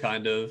 then you're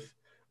kind of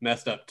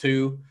messed up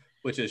too.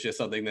 Which is just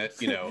something that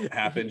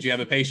happens. You have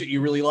a patient you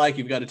really like,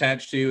 you've got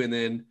attached to, and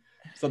then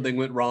something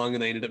went wrong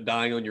and they ended up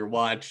dying on your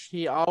watch.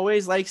 He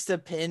always likes to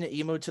pin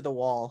Emu to the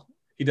wall.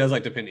 He does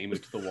like to pin Emu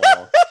to the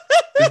wall.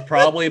 There's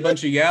probably a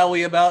bunch of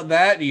yaoi about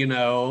that,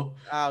 Oh,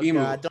 Emu,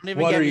 God. Don't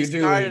even get me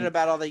started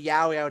about all the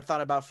yaoi I would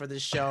thought about for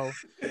this show.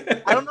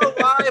 I don't know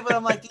why, but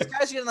I'm like, these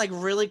guys are getting like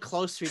really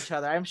close to each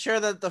other. I'm sure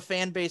that the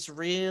fan base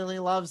really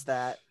loves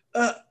that.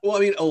 Well, I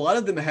mean, a lot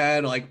of them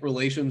had like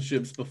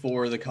relationships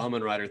before the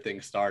Kamen Rider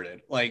thing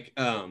started. Like,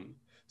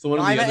 so one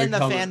of the I meant other in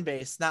the fan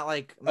base, not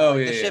like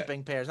the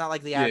shipping pairs, not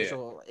like the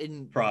actual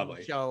in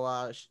probably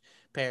show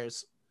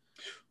pairs.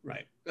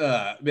 Right.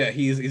 Yeah,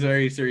 he's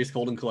very serious,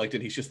 cold and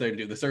collected. He's just there to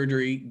do the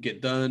surgery,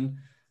 get done.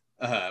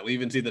 We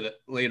even see that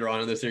later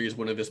on in the series,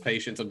 one of his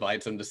patients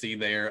invites him to see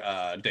their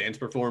dance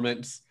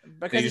performance.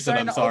 Because he's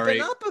starting to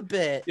open up a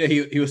bit. Yeah,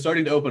 he was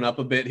starting to open up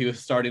a bit. He was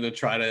starting to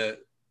try to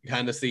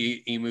kind of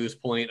see Imu's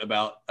point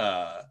about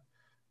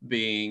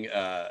being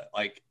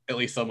like at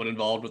least someone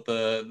involved with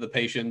the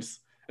patients.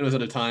 It was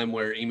at a time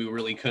where Imu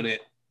really couldn't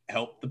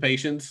help the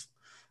patients.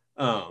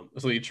 So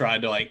he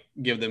tried to like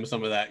give them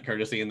some of that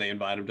courtesy, and they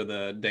invite him to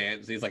the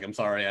dance. He's like, "I'm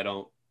sorry, I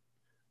don't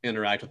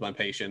interact with my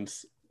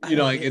patients." You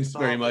know, like it's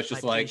very much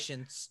just like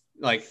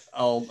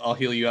I'll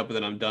heal you up, and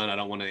then I'm done. I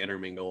don't want to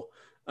intermingle.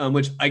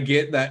 Which I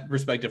get that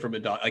perspective from a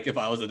doc. Like if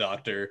I was a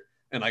doctor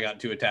and I got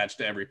too attached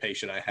to every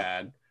patient I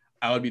had,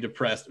 I would be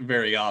depressed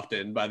very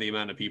often by the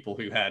amount of people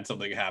who had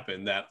something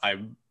happen that I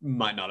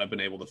might not have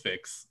been able to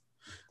fix,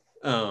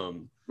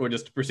 or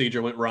just a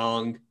procedure went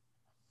wrong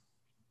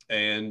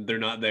and they're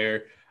not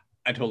there.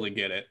 I totally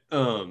get it.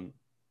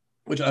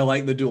 Which I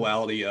like the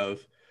duality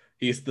of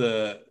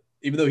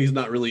even though he's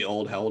not really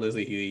old, how old is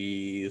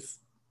he?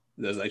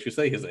 Does I should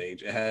say his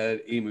age. It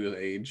had Imu's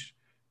age.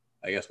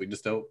 I guess we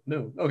just don't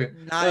know. Okay.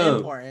 Not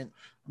important.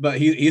 But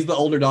he's the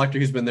older doctor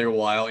who's been there a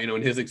while. You know,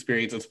 in his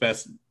experience, it's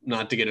best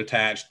not to get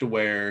attached to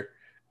where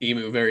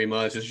Imu very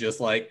much is just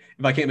like,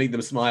 if I can't make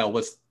them smile,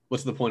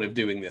 what's the point of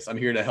doing this? I'm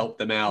here to help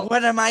them out.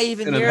 What am I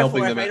even here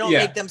for if I don't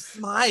make them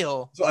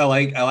smile? So I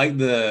like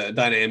the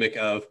dynamic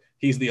of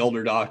he's the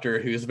older doctor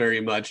who's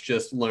very much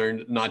just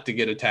learned not to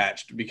get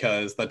attached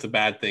because that's a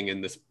bad thing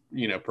in this,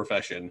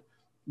 profession.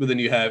 But then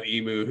you have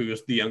Imu,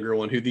 who's the younger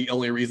one, who the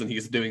only reason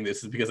he's doing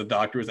this is because a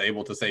doctor was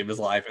able to save his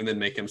life and then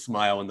make him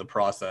smile in the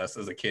process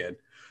as a kid.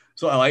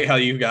 So I like how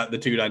you've got the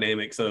two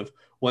dynamics of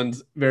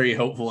one's very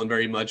hopeful and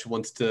very much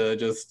wants to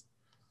just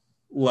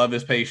love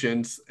his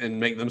patients and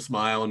make them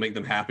smile and make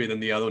them happy, than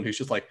the other one who's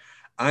just like,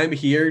 I'm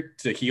here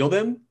to heal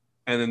them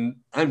and then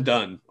I'm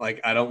done. Like,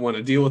 I don't want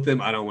to deal with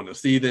them. I don't want to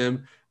see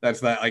them.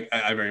 That's that. Like,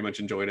 I very much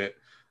enjoyed it.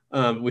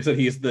 We said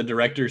he's the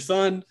director's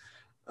son,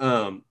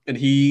 and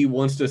he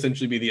wants to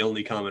essentially be the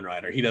only Kamen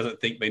Rider. He doesn't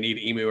think they need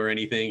Imu or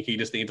anything. He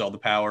just needs all the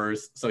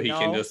powers so he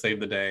can just save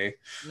the day.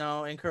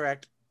 No,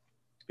 incorrect.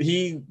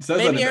 He says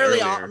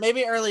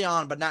maybe early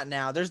on, but not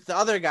now. There's the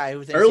other guy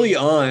who thinks early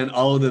on,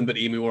 all of them but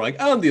Imu were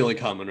like, I'm the only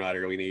Kamen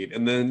Rider we need.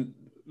 And then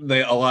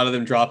a lot of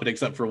them drop it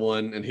except for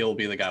one, and he'll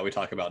be the guy we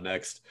talk about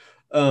next.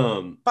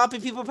 Poppy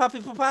people.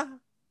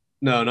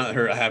 No, not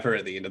her. I have her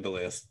at the end of the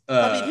list.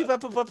 Poppy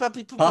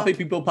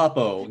people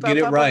Popo. Get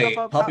it right.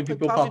 Poppy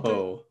people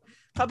Popo.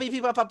 Poppy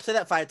people Popo. Say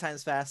that 5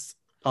 times fast.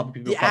 Poppy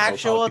people the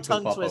actual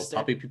tongue twister.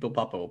 Poppy people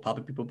Popo.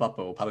 Poppy people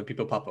Popo. Poppy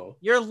people Popo.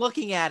 You're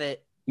looking at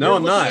it. No,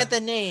 I'm not. At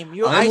the name.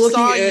 I'm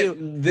looking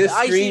at this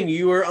screen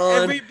you were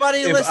on.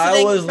 Everybody listening,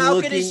 I was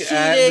looking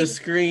at the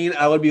screen,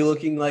 I would be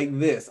looking like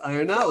this. I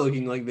am not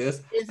looking like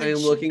this. I am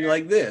looking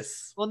like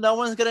this. Well, no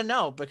one's gonna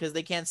know because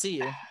they can't see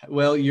you.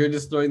 Well, you're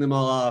just throwing them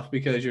all off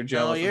because you're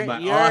jealous of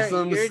my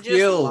awesome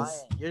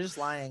skills. You're just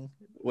lying.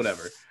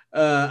 Whatever.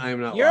 I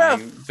am not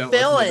lying. Don't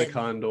listen to the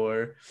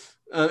Condor.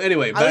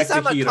 Anyway, back to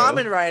Hiro. I'm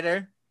a Kamen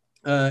Rider.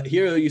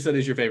 Hiro, you said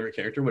is your favorite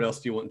character. What else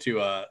do you want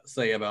to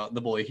say about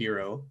the boy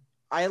Hiro?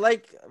 I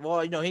like,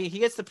 he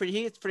gets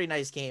pretty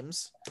nice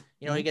games.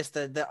 He gets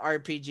the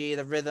RPG,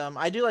 the rhythm.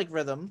 I do like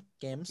rhythm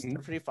games. They're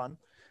pretty fun.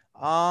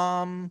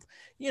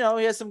 He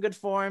has some good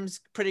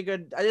forms, pretty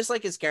good. I just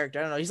like his character.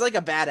 I don't know. He's like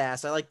a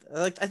badass.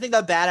 I think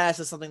that badass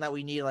is something that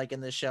we need like in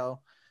this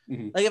show.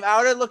 Mm-hmm. Like if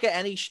I were to look at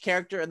any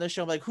character in this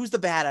show, I'm like, who's the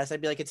badass?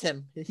 I'd be like, it's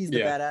him. He's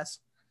the badass.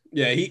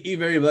 Yeah, he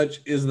very much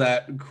is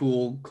that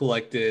cool,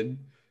 collected.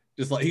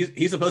 Just like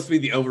he's supposed to be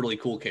the overly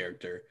cool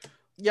character.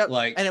 Yep.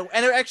 And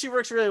it actually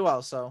works really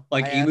well. So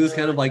like Imu's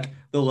kind of like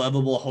the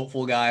lovable,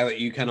 hopeful guy that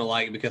you kind of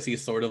like because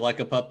he's sort of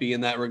like a puppy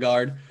in that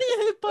regard.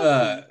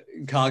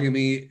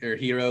 Kagami or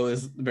Hiro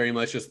is very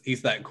much just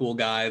he's that cool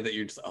guy that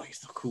you're just he's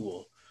so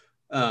cool.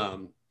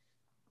 And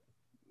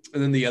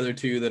then the other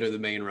two that are the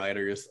main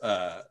writers,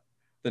 the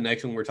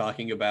next one we're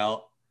talking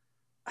about,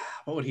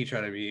 what would he try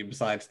to be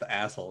besides the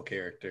asshole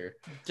character?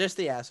 Just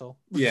the asshole.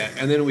 Yeah,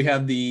 and then we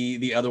have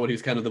the other one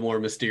who's kind of the more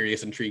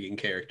mysterious, intriguing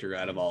character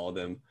out of all of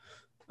them.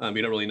 You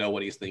don't really know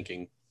what he's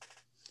thinking.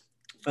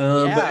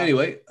 But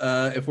anyway,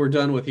 if we're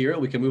done with Hiro,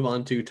 we can move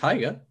on to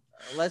Taiga.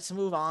 Let's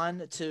move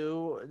on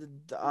to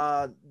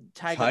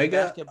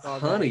Taiga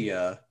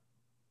Haniya.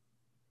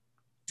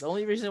 The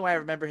only reason why I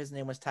remember his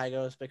name was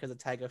Taiga is because of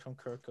Taiga from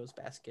Kuroko's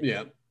Basket.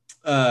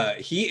 Yeah.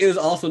 He is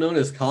also known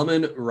as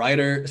Kamen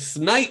Rider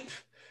Snipe.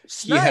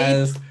 He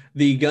has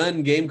the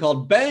gun game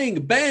called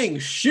Bang Bang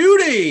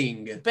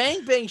Shooting.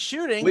 Bang Bang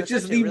Shooting, which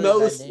is the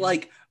most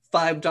like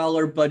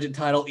 $5 budget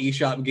title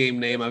eShop game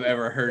name I've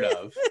ever heard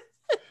of.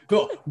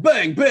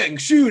 Bang Bang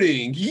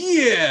Shooting,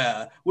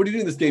 yeah! What do you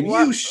do in this game?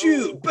 You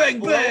shoot, bang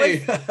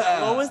bang.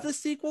 What was the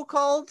sequel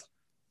called?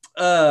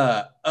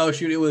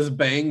 It was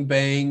Bang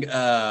Bang.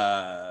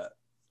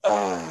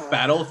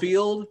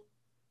 Battlefield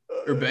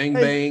or Bang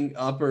Bang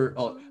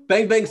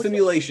Bang Bang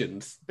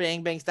Simulations.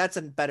 Bang Bangs. That's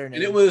a better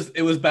name. And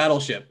it was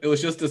Battleship. It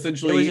was just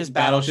essentially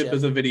Battleship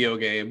as a video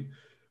game.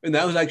 And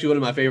that was actually one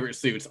of my favorite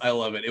suits. I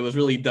love it. It was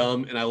really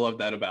dumb, and I love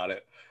that about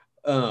it.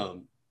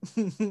 But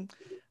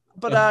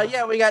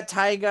yeah, we got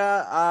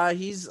Taiga.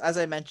 He's, as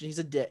I mentioned,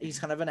 he's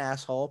kind of an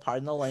asshole,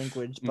 pardon the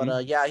language.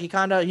 But yeah, he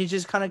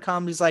just kind of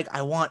comes. He's like,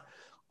 I want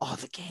all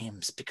the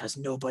games because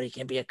nobody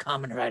can be a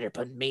Kamen Rider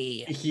but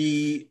me.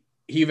 He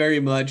very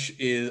much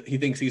is. He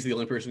thinks he's the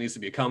only person who needs to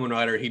be a Kamen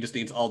Rider. He just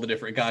needs all the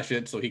different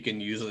gadgets so he can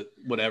use it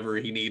whatever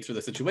he needs for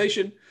the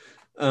situation.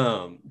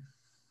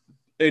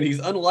 And he's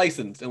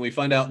unlicensed, and we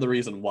find out the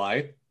reason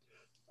why.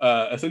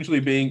 Essentially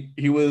being,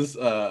 he was,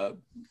 so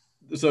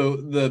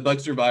the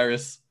Bugster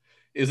virus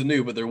is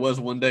new, but there was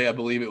one day, I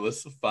believe it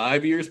was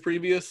 5 years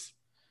previous,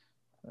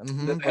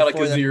 that had like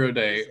a 0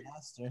 day.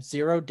 Disaster.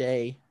 0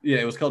 day. Yeah,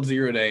 it was called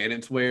 0 day, and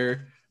it's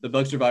where the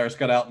Bugster virus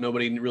got out.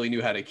 Nobody really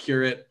knew how to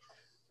cure it.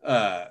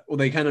 Well,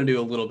 they kind of knew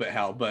a little bit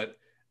how, but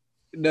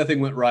nothing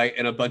went right,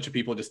 and a bunch of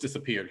people just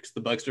disappeared because the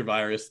Bugster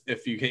virus,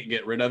 if you can't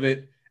get rid of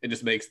it, it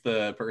just makes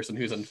the person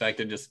who's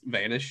infected just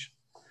vanish.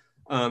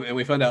 And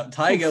we found out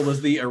Taiga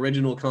was the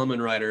original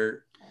Kamen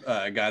Rider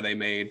guy they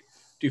made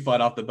to fight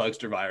off the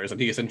Bugster virus,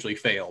 and he essentially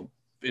failed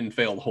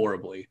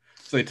horribly.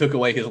 So they took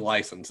away his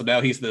license. So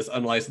now he's this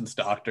unlicensed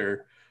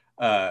doctor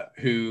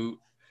who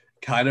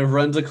kind of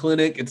runs a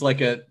clinic. It's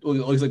like it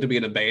looks like to be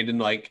an abandoned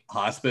like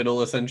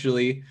hospital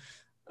essentially.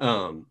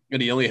 And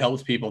he only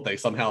helps people if they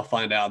somehow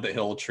find out that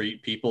he'll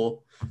treat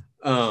people.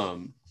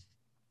 But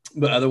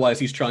otherwise,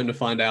 he's trying to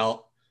find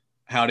out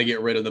how to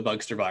get rid of the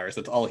Bugster virus.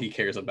 That's all he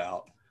cares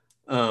about.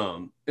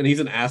 And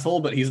he's an asshole,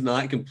 but he's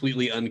not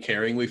completely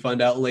uncaring. We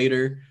find out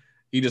later.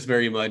 He just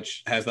very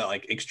much has that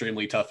like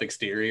extremely tough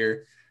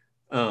exterior.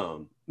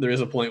 There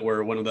is a point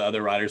where one of the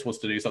other riders wants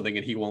to do something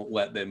and he won't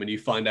let them. And you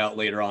find out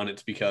later on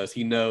it's because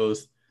he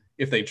knows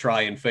if they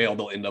try and fail,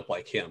 they'll end up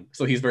like him.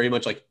 So he's very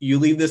much like, you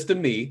leave this to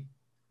me.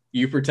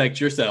 You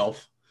protect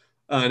yourself.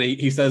 And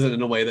he says it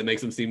in a way that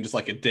makes him seem just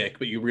like a dick,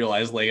 but you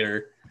realize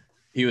later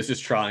he was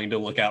just trying to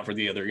look out for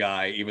the other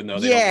guy, even though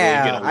they don't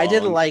really get along.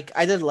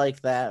 I did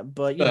like that,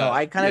 but you know,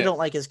 I kind of don't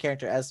like his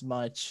character as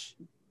much.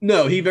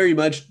 No, he very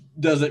much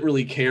doesn't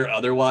really care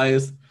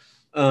otherwise.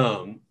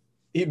 But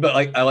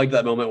like I like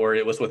that moment where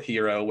it was with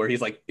Hiro, where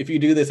he's like, if you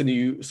do this and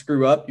you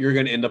screw up, you're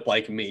going to end up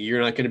like me.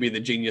 You're not going to be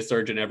the genius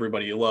surgeon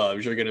everybody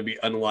loves. You're going to be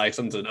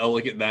unlicensed and oh,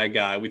 look at that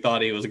guy. We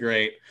thought he was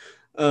great.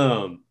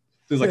 So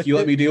he's like, you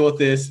let me deal with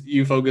this.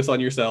 You focus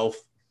on yourself,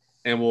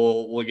 and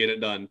we'll get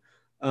it done.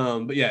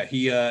 But yeah,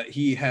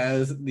 he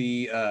has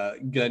the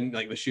gun,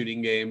 like the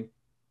shooting game.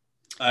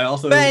 I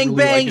also bang really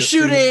bang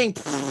shooting.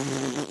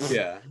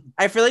 Yeah,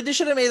 I feel like they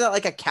should have made that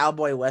like a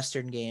cowboy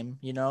western game.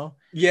 You know?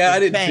 Yeah, like I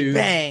did bang, too.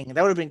 Bang,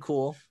 that would have been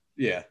cool.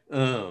 Yeah.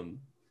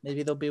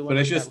 Maybe there'll be one. But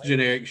it's just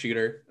generic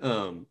shooter.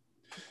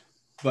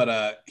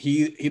 But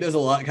he does a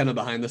lot kind of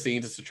behind the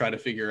scenes just to try to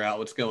figure out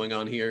what's going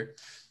on here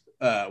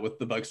with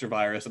the Bugster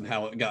virus and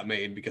how it got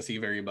made, because he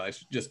very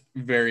much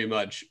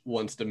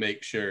wants to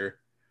make sure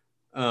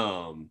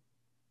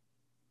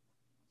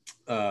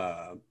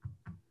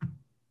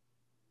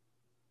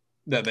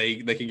that they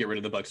can get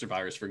rid of the Bugster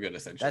virus for good,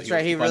 essentially. That's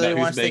right. He really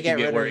wants to get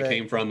rid of where it. It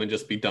came from and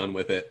just be done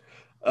with it.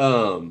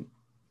 But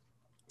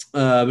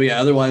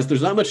yeah, otherwise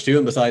there's not much to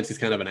him besides he's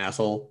kind of an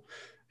asshole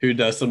who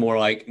does some more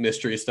like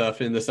mystery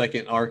stuff in the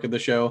second arc of the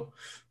show.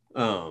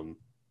 Yeah,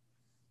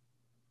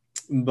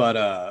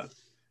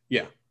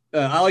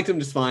 I liked him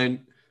just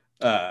fine.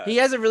 He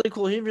has really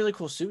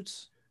cool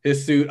suits.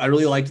 His suit, I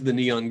really liked the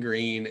neon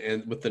green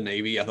and with the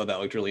navy. I thought that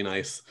looked really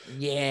nice.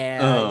 Yeah,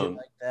 I did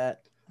like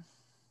that.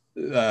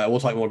 We'll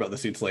talk more about the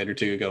suits later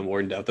too, go more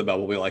in depth about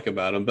what we like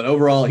about him. But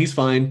overall, he's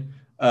fine.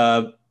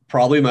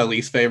 Probably my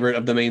least favorite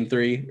of the main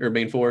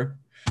four.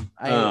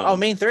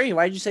 Main three.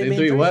 Why did you say main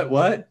three?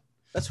 What?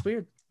 That's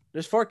weird.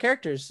 There's 4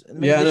 characters.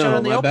 Yeah,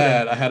 no, my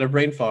bad. I had a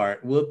brain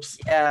fart. Whoops.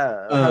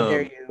 Yeah, how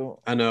dare you?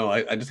 I know.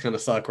 I just kind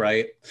of suck,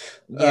 right?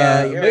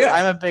 Yeah,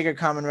 I'm a bigger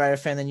Kamen Rider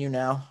fan than you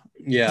now.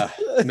 Yeah,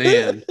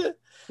 man.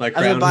 My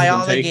crown I'm gonna buy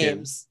all taken. the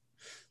games.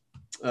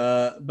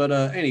 But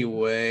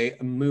anyway,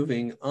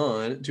 moving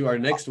on to our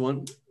next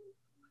one.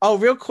 Oh,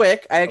 real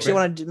quick, I actually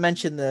wanted to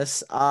mention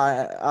this.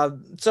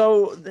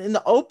 So in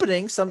the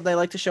opening, they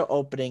like to show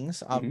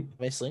openings.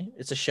 Obviously,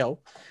 it's a show.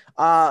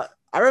 I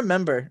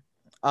remember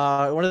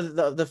one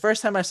of the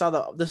first time I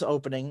saw this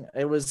opening,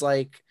 it was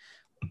like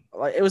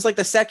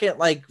the second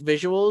like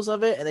visuals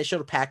of it, and they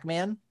showed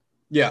Pac-Man.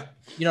 Yeah,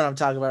 you know what I'm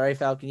talking about, right,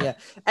 Falcon? Yeah,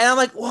 and I'm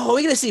like, whoa,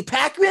 we gonna see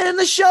Pac-Man in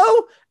the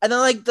show? And then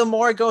like the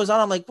more it goes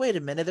on, I'm like, wait a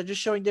minute, they're just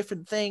showing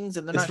different things,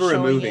 and they're not showing a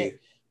movie.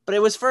 It. But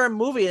it was for a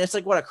movie, and it's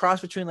like what, a cross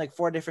between like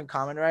 4 different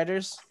Kamen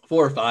Riders?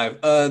 4 or 5.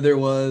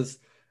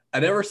 I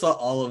never saw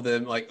all of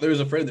them. Like there was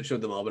a friend that showed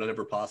them all, but I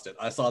never paused it.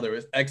 I saw there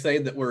was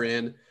Ex-Aid that we're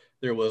in.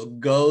 There was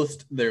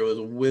Ghost. There was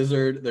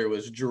Wizard. There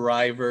was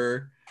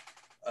Driver.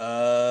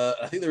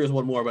 I think there was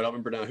one more, but I don't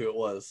remember now who it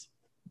was.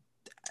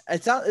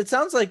 It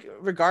sounds like,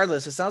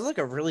 regardless, it sounds like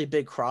a really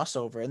big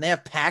crossover, and they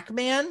have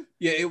Pac-Man.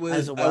 Yeah, it was.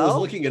 As well? I was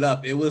looking it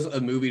up. It was a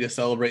movie to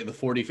celebrate the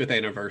 45th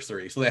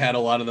anniversary. So they had a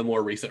lot of the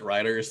more recent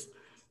writers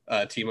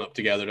team up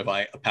together to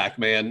fight a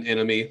Pac-Man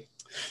enemy.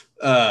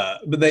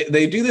 But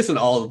they do this in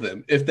all of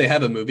them. If they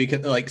have a movie,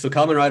 like, so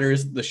Kamen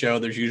Riders, the show,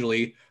 there's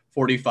usually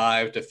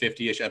 45 to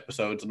 50-ish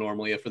episodes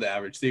normally for the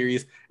average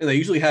series, and they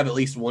usually have at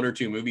least 1 or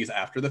 2 movies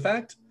after the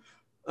fact.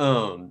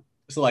 So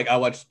like I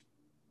watched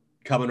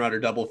Kamen Rider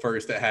Double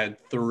first. It had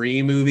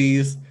 3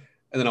 movies,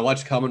 and then I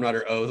watched Kamen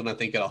Rider O's, and I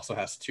think it also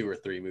has 2 or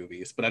 3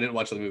 movies, but I didn't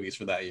watch the movies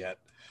for that yet.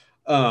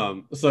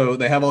 So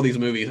they have all these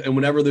movies, and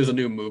whenever there's a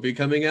new movie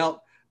coming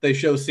out, they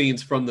show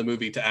scenes from the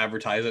movie to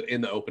advertise it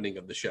in the opening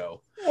of the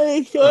show. And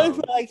they show it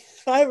for like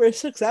 5 or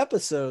 6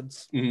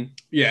 episodes. Mm-hmm.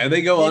 Yeah,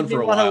 they go on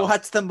for a while. I want to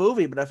watch the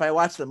movie, but if I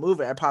watch the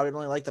movie, I probably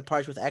only like the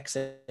parts with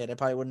Exit. I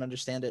probably wouldn't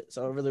understand it,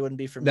 so it really wouldn't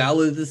be for me. That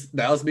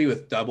was me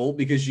with Double,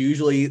 because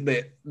usually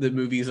the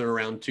movies are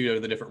around 2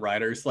 of the different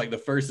writers. Like the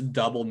first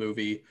Double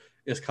movie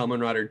is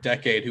Kamen Rider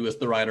Decade, who was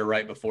the writer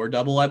right before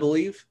Double, I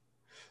believe.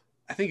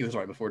 I think he was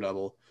right before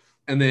Double.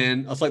 And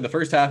then it's like the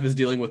first half is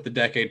dealing with the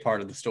Decade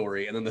part of the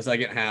story, and then the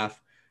second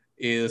half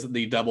is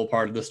the Double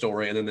part of the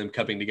story, and then them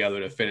coming together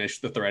to finish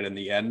the thread in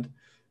the end.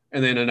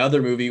 And then another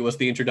movie was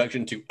the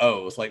introduction to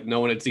O's. Like, no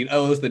one had seen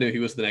O's. They knew he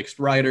was the next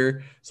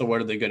writer. So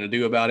what are they going to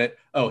do about it?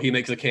 Oh, he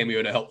makes a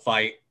cameo to help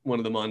fight one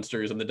of the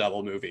monsters in the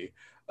Double movie.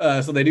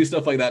 So they do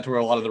stuff like that to where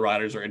a lot of the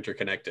writers are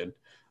interconnected.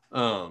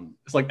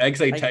 It's like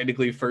X8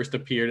 technically first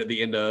appeared at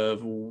the end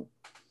of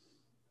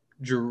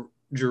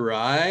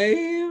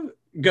Drive?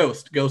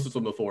 Ghost is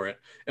one before it.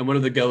 And one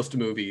of the Ghost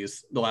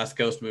movies, the last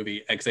Ghost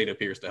movie, X8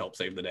 appears to help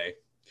save the day.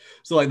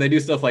 So like they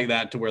do stuff like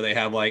that to where they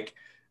have like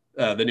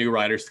the new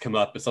writers come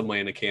up in some way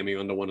in a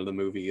cameo into one of the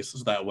movies.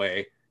 So that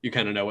way you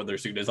kind of know what their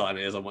suit design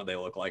is and what they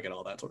look like and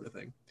all that sort of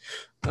thing.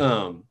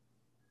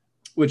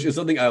 Which is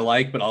something I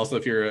like, but also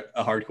if you're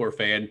a hardcore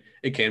fan,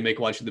 it can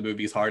make watching the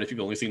movies hard if you've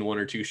only seen 1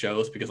 or 2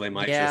 shows, because they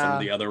might show some of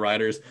the other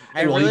writers.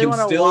 And I really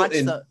want to watch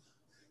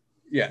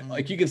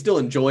like you can still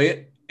enjoy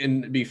it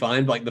and be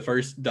fine. But like the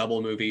first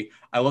Double movie,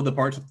 I love the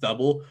parts with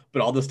Double,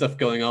 but all the stuff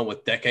going on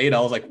with Decade, I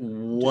was like,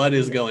 what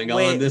is going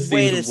on? This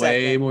seems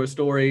way more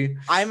story.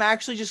 I'm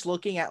actually just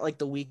looking at like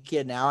the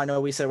wiki now. I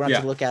know we said we're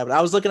not to look at it, but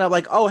I was looking up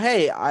like, oh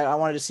hey, I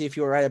wanted to see if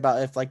you were right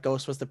about if like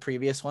Ghost was the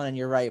previous one, and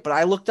you're right. But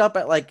I looked up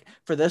at like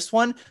for this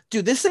one,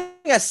 dude, this thing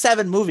has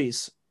 7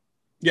 movies.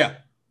 Yeah.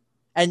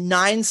 And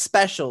 9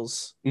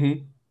 specials.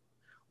 Mm-hmm.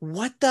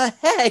 What the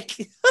heck?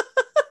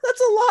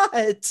 That's a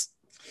lot.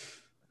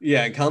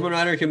 Yeah, Kamen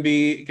Rider can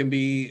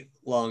be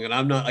long, and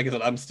I'm not, like I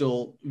said, I'm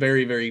still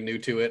very, very new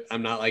to it.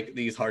 I'm not like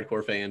these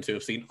hardcore fans who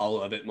have seen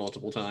all of it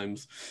multiple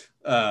times.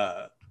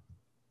 And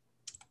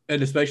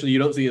especially you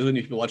don't see as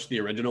many people watch the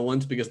original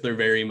ones, because they're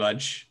very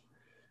much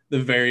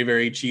the very,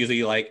 very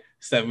cheesy like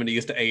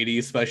 70s to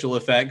 80s special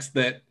effects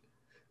that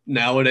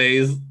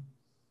nowadays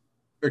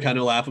are kind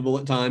of laughable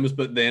at times,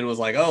 but then was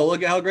like, oh,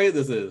 look at how great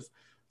this is.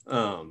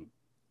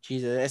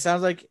 Jesus, it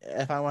sounds like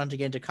if I wanted to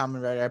get into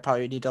Kamen Rider, I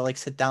probably need to like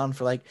sit down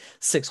for like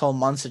 6 whole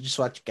months to just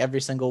watch every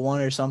single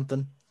one or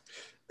something.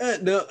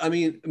 No, I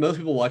mean, most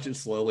people watch it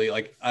slowly.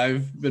 Like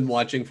I've been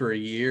watching for a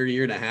year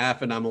and a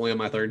half, and I'm only on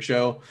my 3rd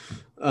show.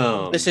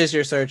 This is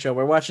your 3rd show.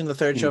 We're watching the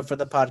 3rd show for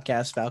the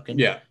podcast, Falcon.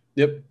 Yeah.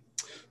 Yep.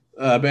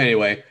 But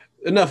anyway,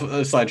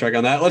 enough sidetrack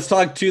on that. Let's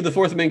talk to the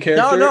 4th main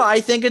character. No,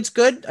 I think it's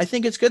good. I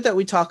think it's good that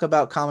we talk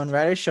about Kamen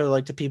Rider show,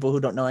 like to people who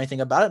don't know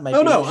anything about it.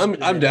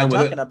 I'm down with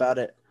talking about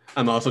it.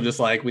 I'm also just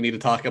like, we need to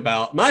talk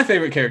about my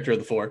favorite character of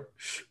the 4,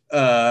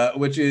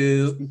 which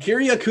is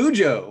Kirya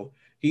Kujo.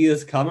 He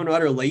is Kamen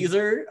Rider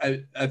Laser.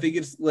 I think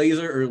it's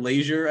Laser or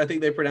Leisure. I think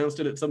they pronounced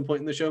it at some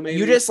point in the show. Maybe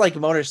you just like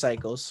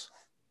motorcycles.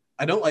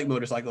 I don't like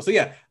motorcycles. So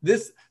yeah,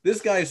 this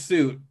guy's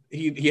suit.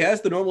 He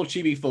has the normal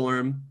chibi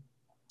form,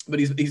 but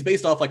he's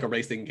based off like a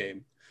racing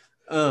game.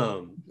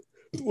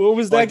 What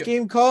was that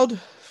game called?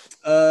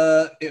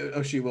 What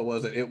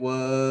was it? It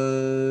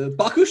was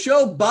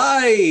Bakusho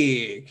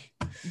Bike.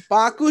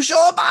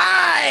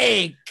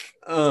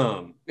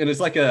 And it's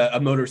like a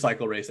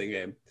motorcycle racing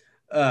game.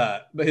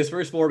 But his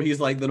first form, he's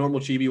like the normal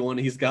chibi one.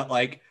 He's got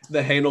like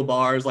the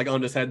handlebars like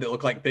on his head that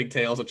look like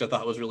pigtails, which I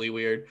thought was really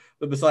weird.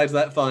 But besides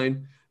that,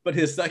 fine. But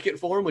his second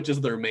form, which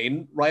is their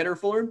main rider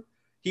form,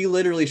 he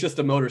literally is just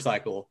a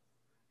motorcycle.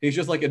 He's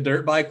just like a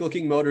dirt bike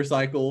looking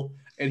motorcycle,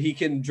 and he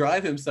can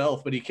drive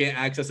himself, but he can't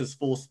access his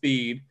full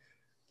speed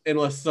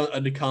unless a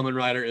Kamen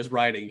Rider is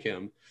riding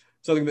him.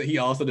 Something that he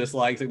also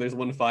dislikes. Like there's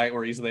one fight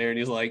where he's there and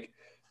he's like,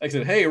 I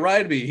said, hey,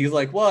 ride me. He's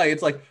like, why?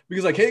 It's like,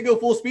 because I can't go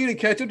full speed and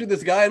catch up to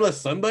this guy unless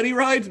somebody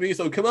rides me.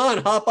 So come on,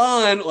 hop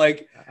on.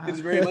 Like it's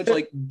very much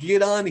like,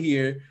 get on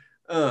here.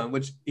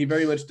 Which he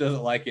very much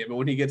doesn't like it. But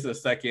when he gets a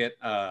second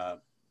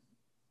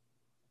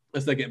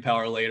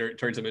power later, it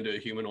turns him into a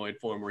humanoid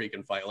form where he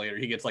can fight later.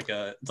 He gets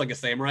it's like a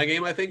samurai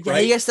game, I think, right?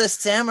 Yeah, he gets the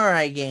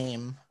samurai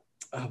game.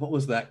 What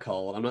was that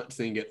called? I'm not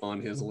seeing it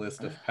on his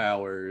list of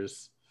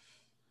powers.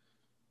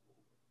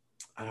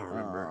 I don't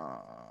remember.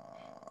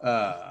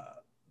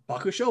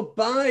 Bakusho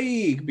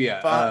Bike.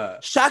 Yeah.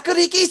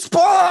 Shakuriki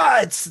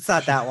Sports. It's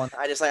not that one.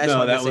 I just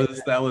no,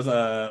 that was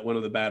one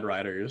of the bad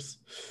writers.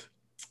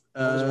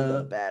 That was one of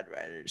the bad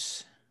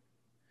writers.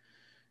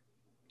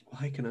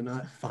 Why can I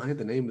not find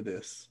the name of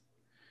this?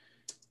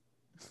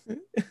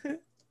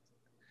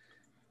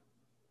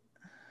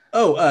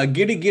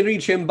 Giri Giri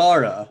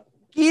Chimbara.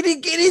 Giri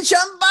Giri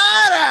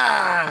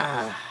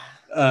Chimbara.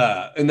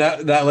 And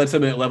that lets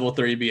him at level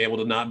 3 be able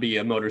to not be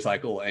a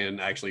motorcycle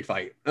and actually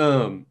fight.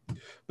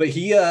 But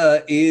he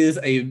is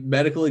a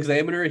medical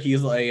examiner.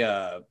 He's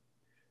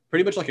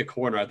pretty much like a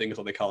coroner, I think is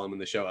what they call him in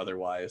the show.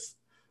 Otherwise,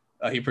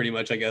 he pretty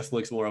much, I guess,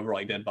 looks more over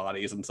like dead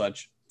bodies and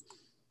such.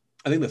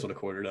 I think that's what a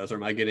coroner does. Or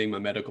am I getting my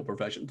medical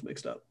professions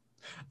mixed up?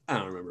 I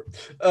don't remember.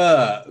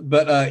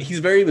 But he's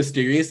very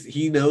mysterious.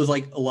 He knows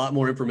like a lot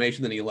more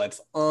information than he lets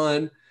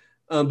on.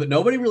 But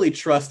nobody really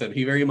trusts him.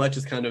 He very much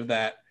is kind of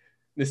that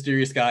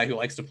mysterious guy who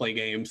likes to play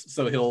games.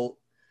 So he'll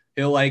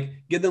like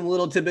give them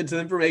little tidbits of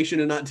information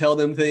and not tell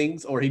them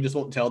things, or he just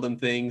won't tell them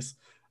things.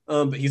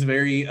 But he's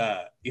very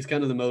he's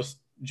kind of the most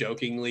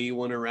jokingly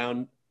one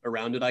around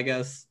it, I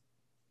guess.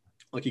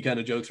 Like he kind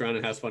of jokes around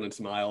and has fun and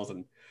smiles,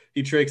 and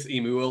he tricks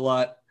Imu a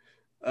lot.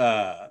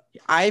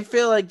 I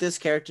feel like this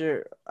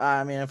character,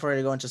 I mean, if we're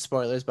gonna go into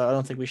spoilers, but I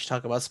don't think we should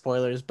talk about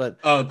spoilers. But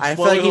I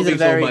feel like he's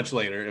so much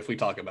later if we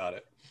talk about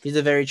it. He's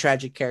a very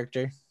tragic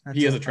character.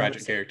 He is a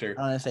tragic character.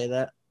 I want to say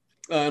that.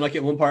 And like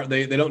at one part,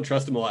 they don't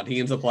trust him a lot. He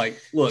ends up like,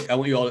 look, I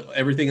want you all,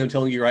 everything I'm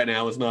telling you right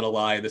now is not a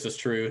lie. This is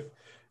truth.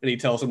 And he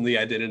tells them the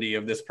identity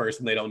of this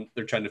person.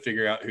 They're trying to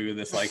figure out who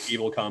this like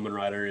evil Kamen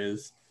Rider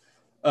is.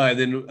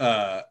 Then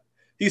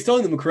he's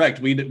telling them correct.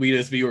 We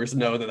as viewers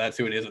know that that's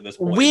who it is at this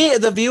point. We,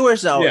 the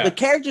viewers, though. Yeah. The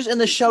characters in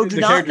the show do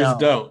not know. The characters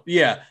don't.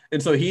 Yeah.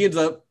 And so he ends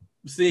up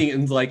seeing it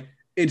and is like,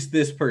 it's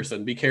this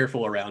person. Be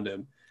careful around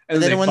him.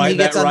 And then when he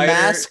gets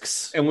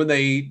unmasked, and when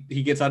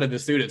he gets out of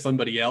his suit, it's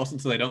somebody else, and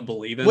so they don't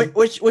believe him.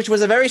 Which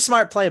was a very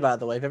smart play, by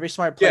the way. Very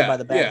smart play by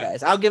the bad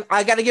guys.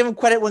 I got to give him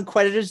credit when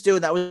credit is due.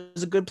 That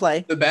was a good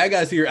play. The bad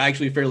guys here are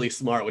actually fairly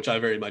smart, which I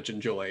very much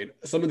enjoyed.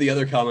 Some of the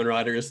other Kamen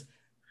Riders,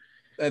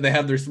 they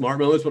have their smart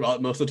moments,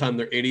 but most of the time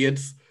they're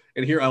idiots.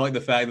 And here I like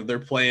the fact that their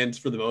plans,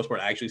 for the most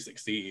part, actually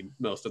succeed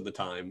most of the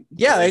time.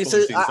 Yeah,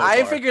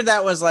 I figured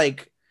that was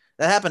like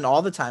that happened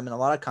all the time in a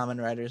lot of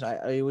Kamen Riders.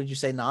 Would you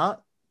say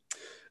not?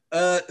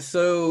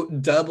 So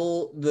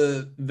double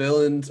the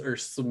villains are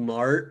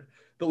smart,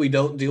 but we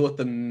don't deal with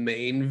the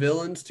main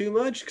villains too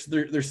much because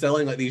they're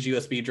selling like these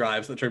USB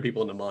drives that turn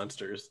people into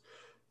monsters.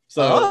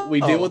 So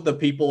we deal with the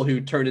people who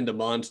turn into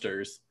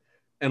monsters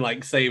and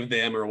like save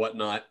them or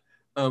whatnot.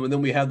 And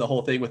then we have the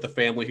whole thing with the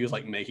family who's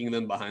like making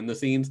them behind the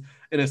scenes.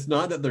 And it's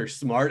not that they're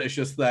smart, it's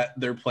just that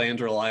their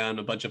plans rely on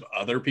a bunch of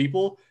other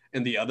people,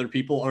 and the other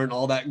people aren't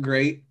all that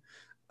great.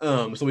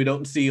 So we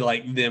don't see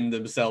like them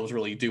themselves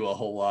really do a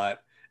whole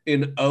lot.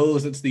 In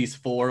O's, it's these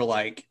 4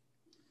 like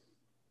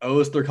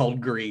O's, they're called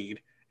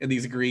Greed. And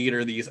these Greed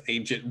are these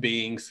ancient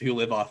beings who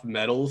live off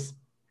metals.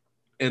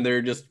 And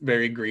they're just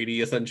very greedy,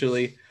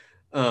 essentially.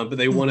 But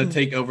they want to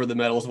take over the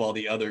metals of all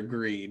the other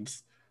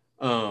Greeds.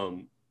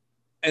 And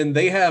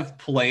they have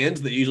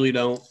plans that usually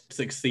don't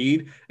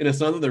succeed. And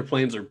it's not that their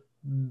plans are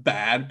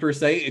bad per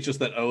se. It's just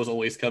that O's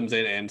always comes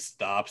in and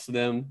stops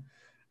them.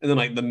 And then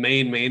like the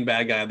main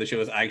bad guy of the show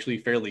is actually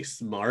fairly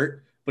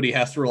smart, but he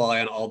has to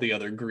rely on all the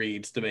other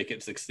Greeds to make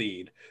it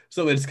succeed.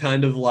 So it's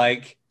kind of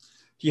like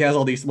he has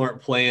all these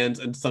smart plans,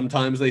 and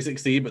sometimes they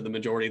succeed, but the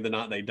majority of the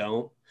not, they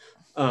don't.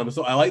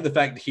 So I like the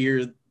fact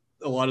here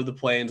a lot of the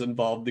plans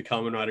involve the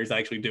Kamen Riders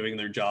actually doing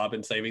their job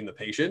and saving the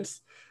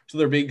patients. So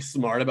they're being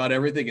smart about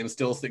everything and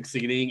still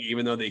succeeding,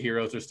 even though the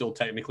heroes are still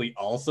technically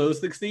also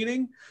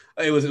succeeding.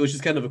 It was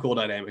just kind of a cool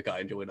dynamic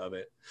I enjoyed of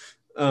it.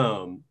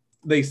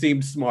 They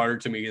seemed smarter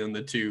to me than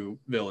the 2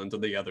 villains of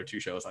the other 2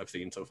 shows I've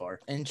seen so far.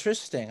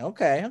 Interesting.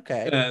 Okay.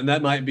 And there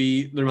might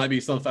be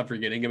stuff I'm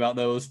forgetting about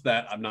those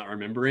that I'm not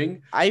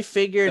remembering. I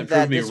figured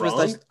that this was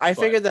like, I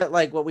figured that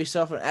like what we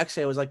saw from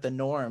X-A was like the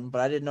norm,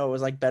 but I didn't know it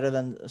was like better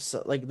than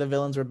like the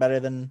villains were better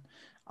than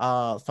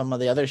some of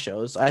the other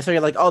shows. I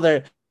figured like, oh,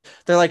 they're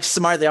like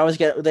smart. They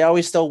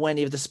always still win,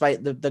 even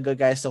despite the good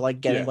guys still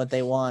like getting what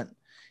they want.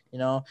 You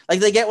know, like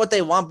they get what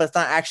they want, but it's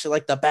not actually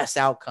like the best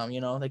outcome.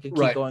 You know, they could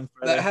keep going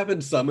further. That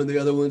happens some in the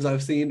other ones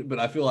I've seen, but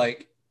I feel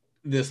like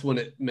this one,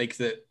 it makes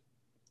it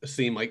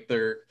seem like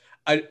to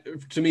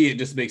me, it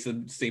just makes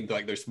it seem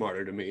like they're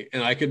smarter to me.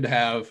 And I could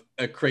have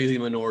a crazy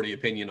minority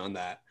opinion on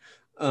that.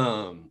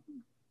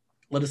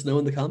 Let us know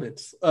in the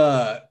comments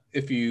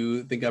if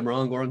you think I'm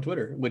wrong, or on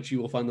Twitter, which you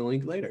will find the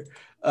link later.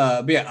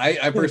 But yeah,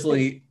 I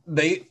personally,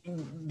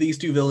 these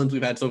 2 villains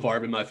we've had so far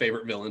have been my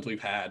favorite villains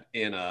we've had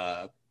in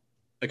a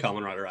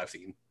Kamen Rider I've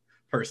seen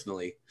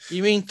personally.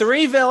 You mean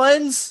 3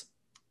 villains?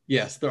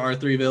 Yes, there are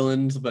 3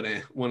 villains, but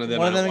one of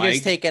them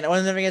gets taken. One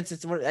of them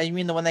gets. You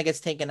mean the one that gets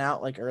taken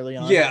out like early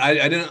on? Yeah,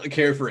 I didn't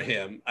care for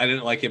him. I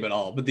didn't like him at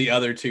all. But the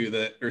other 2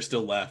 that are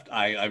still left,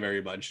 I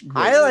very much.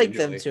 I like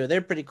them too.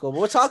 They're pretty cool. But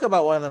we'll talk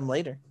about one of them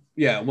later.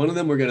 Yeah, one of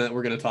them we're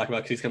gonna talk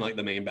about because he's kind of like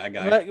the main bad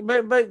guy. But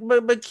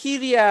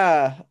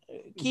Kiria.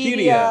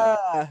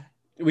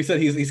 We said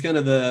he's kind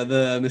of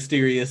the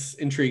mysterious,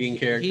 intriguing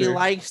character. He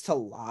likes to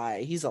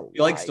lie. He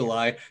likes to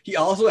lie. He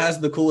also has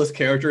the coolest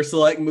character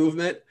select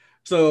movement.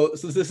 So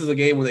since this is a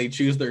game where they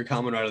choose their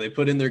Kamen Rider, they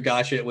put in their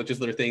Gashit, which is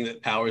their thing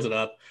that powers it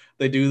up.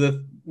 They do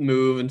the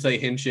move and say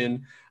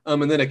Henshin.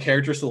 And then a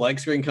character select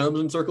screen comes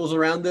and circles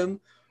around them.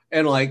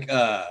 And like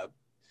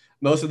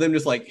most of them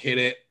just like hit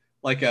it.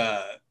 Like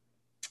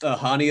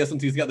Hania,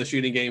 since he's got the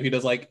shooting game, he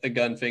does like a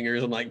gun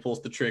fingers and like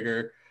pulls the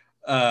trigger.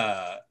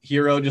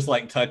 Hero just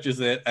like touches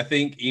it. I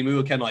think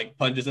Emu kind of like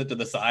punches it to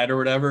the side or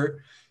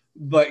whatever.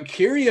 But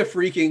Kiria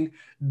freaking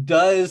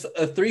does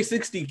a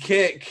 360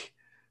 kick.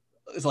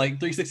 It's like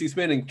 360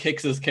 spin and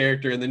kicks his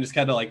character and then just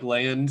kind of like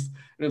lands.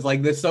 And it's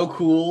like, that's so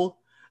cool.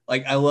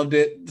 Like, I loved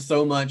it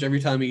so much every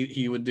time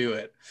he would do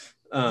it.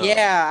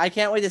 Yeah, I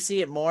can't wait to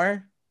see it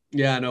more.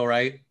 Yeah, I know,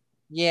 right?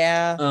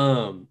 Yeah.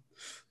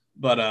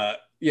 But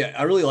yeah,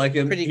 I really like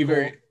him. Pretty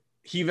cool.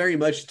 He very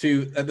much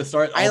too at the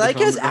start. I like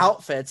his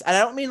outfits. I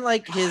don't mean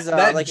like his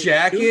that like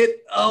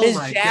jacket. His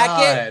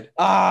jacket.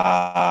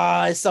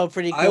 It's so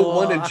pretty cool. I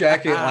want a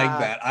jacket like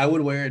that. I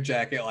would wear a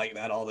jacket like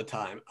that all the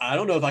time. I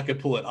don't know if I could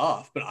pull it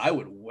off, but I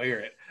would wear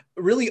it.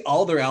 Really,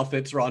 all their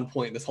outfits are on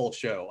point this whole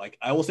show. Like,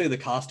 I will say the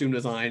costume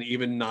design,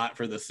 even not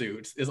for the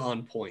suits, is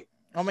on point.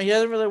 I mean, he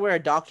doesn't really wear a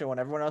doctor one.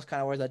 Everyone else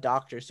kind of wears a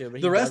doctor suit.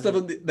 But the rest of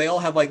them, they all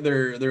have like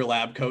their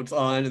lab coats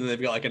on, and then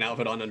they've got like an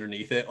outfit on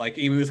underneath it. Like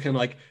Emu's kind of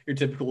like your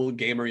typical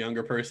gamer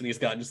younger person. He's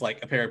got just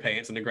like a pair of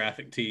pants and a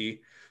graphic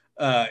tee.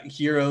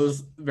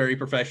 Hero's very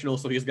professional,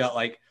 so he's got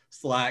like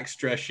slacks,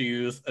 dress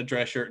shoes, a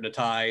dress shirt, and a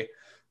tie.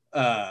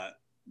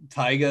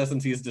 Taiga,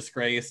 since he's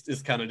disgraced,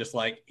 is kind of just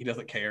like he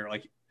doesn't care.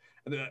 Like,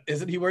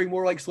 isn't he wearing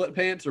more like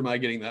sweatpants, or am I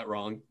getting that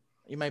wrong?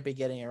 You might be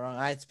getting it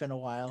wrong. It's been a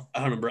while. I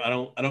don't remember. I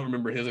don't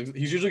remember his.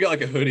 He's usually got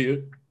like a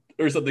hoodie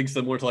or something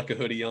similar to like a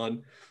hoodie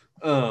on,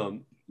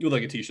 with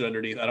like a t-shirt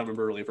underneath. I don't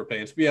remember really for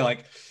pants. But yeah,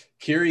 like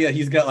Kiria,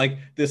 he's got like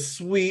this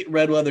sweet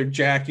red leather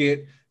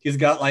jacket. He's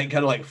got like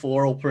kind of like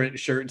floral print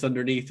shirts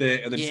underneath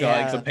it, and then she's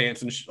got like some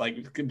pants and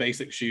like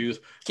basic shoes.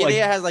 Kiria like,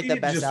 has like the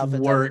best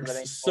outfits.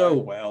 Works so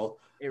well.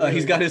 Really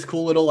he's got his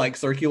cool little like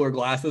circular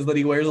glasses that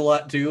he wears a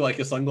lot too, like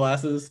his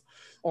sunglasses.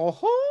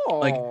 Oh,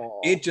 like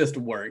it just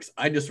works.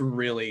 I just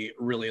really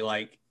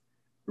like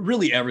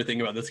everything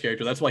about this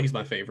character. That's why he's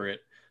my favorite.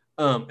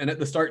 And at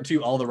the start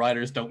too, all the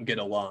riders don't get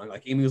along.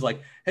 Like Emu's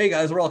like, "Hey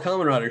guys, we're all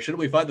Kamen Riders. Shouldn't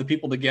we fight the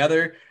people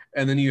together?"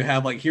 And then you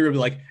have like Hero be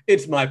like,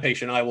 "It's my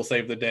patient. I will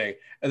save the day."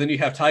 And then you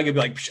have Taiga be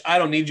like, "I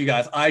don't need you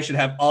guys. I should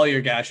have all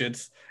your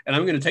Gashits, and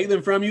I'm going to take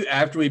them from you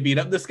after we beat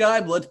up this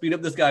guy. But let's beat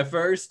up this guy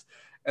first."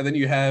 And then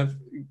you have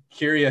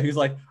Kiria who's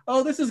like,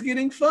 "Oh, this is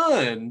getting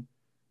fun.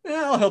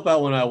 Yeah, I'll help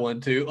out when I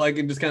want to." Like,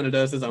 and just kind of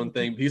does his own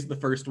thing. He's the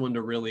first one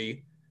to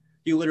really,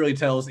 he literally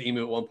tells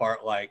Emu at one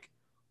part, like,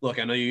 "Look,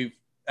 I know you,"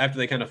 after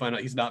they kind of find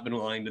out he's not been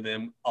lying to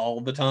them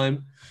all the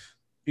time.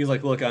 He's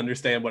like, "Look, I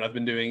understand what I've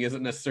been doing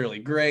isn't necessarily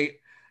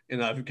great.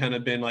 And I've kind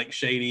of been like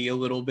shady a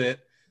little bit,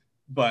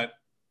 but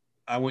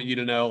I want you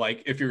to know,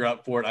 like, if you're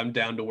up for it, I'm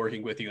down to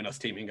working with you and us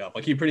teaming up."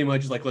 Like, he pretty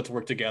much is like, "Let's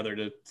work together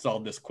to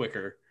solve this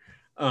quicker."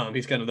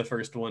 He's kind of the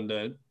first one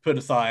to put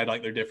aside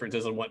like their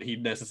differences and what he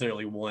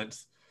necessarily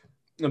wants.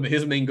 But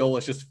his main goal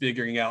is just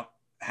figuring out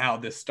how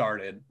this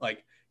started.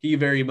 Like, he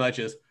very much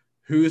is,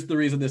 who's the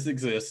reason this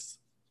exists?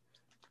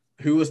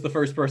 Who was the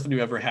first person who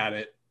ever had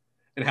it?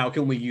 And how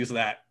can we use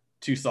that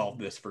to solve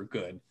this for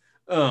good?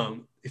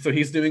 So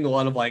he's doing a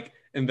lot of like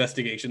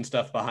investigation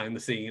stuff behind the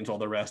scenes while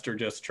the rest are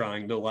just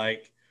trying to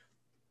like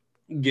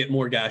get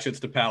more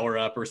Gashits to power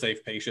up or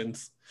save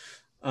patients,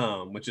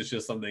 which is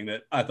just something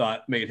that I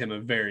thought made him a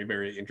very,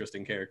 very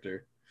interesting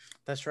character.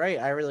 That's right.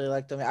 I really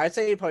liked him. I'd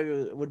say he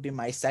probably would be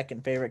my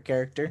second favorite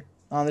character,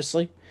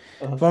 honestly.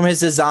 From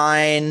his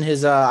design,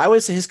 I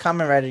would say his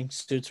Kamen Riding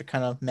suits are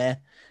kind of meh.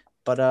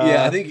 But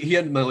yeah, I think he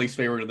had my least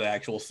favorite of the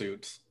actual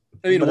suits.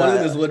 I mean, one of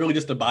them is literally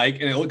just a bike,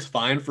 and it looks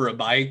fine for a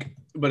bike,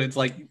 but it's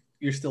like,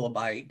 you're still a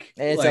bike.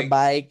 It's like, a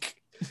bike.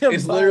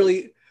 It's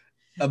literally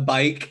a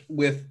bike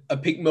with a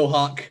pink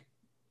mohawk,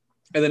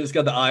 and then it's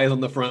got the eyes on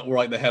the front where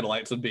like the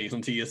headlights would be,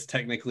 since he is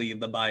technically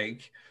the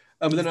bike.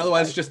 But then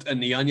otherwise it's just a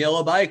neon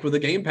yellow bike with a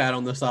gamepad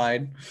on the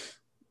side.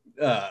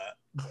 Yeah.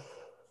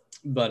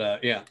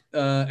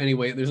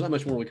 Anyway, there's not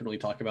much more we can really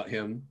talk about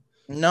him.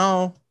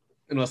 No.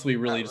 Unless we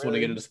really just want to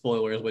get into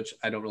spoilers, which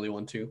I don't really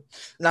want to.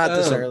 Not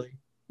this early.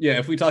 Yeah,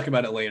 if we talk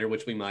about it later,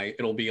 which we might,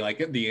 it'll be like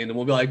at the end, and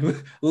we'll be like,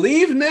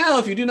 "Leave now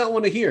if you do not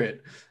want to hear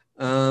it."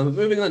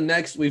 Moving on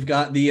next, we've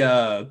got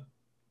the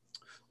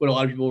what a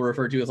lot of people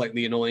refer to as like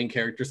the annoying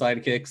character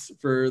sidekicks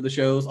for the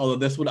shows. Although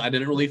this one I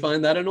didn't really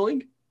find that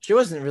annoying. She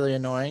wasn't really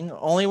annoying.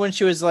 Only when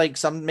she was like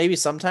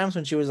sometimes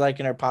when she was like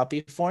in her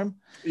Poppy form.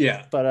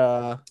 Yeah.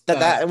 But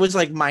that it was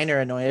like minor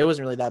annoying. It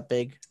wasn't really that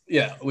big.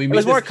 Yeah, it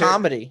was more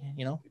comedy,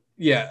 you know.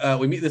 Yeah,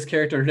 we meet this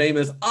character. Her name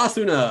is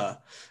Asuna.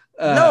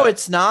 No,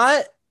 it's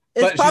not.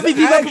 It's Poppy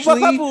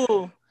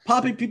Pipapu.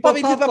 Poppy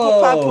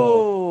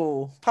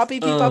Pipapu. Poppy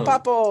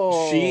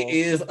Pipapu. She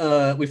is.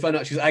 We find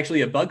out she's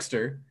actually a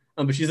bugster.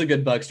 But she's a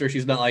good bugster.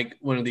 She's not like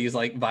one of these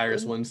like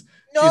virus ones.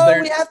 No,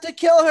 we have to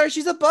kill her.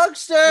 She's a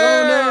bugster.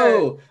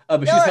 No.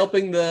 But she's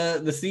helping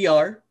the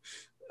CR.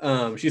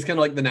 She's kind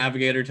of like the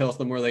navigator, tells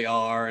them where they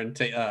are, and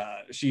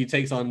she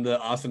takes on the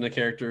Asuna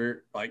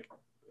character like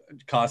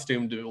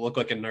costume to look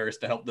like a nurse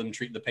to help them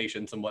treat the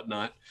patients and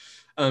whatnot.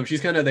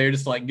 She's kind of there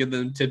just to like give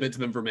them tidbits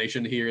of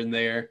information here and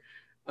there.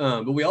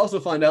 But we also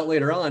find out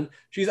later on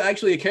she's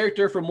actually a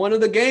character from one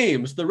of the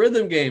games, the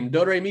rhythm game,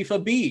 Do Re Mi Fa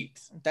Beat.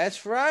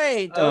 That's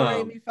right, Do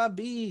Re Mi Fa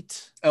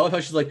Beat. I love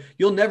how she's like,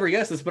 you'll never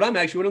guess this, but I'm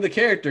actually one of the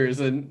characters.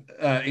 And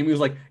Amy was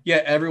like,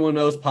 yeah, everyone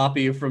knows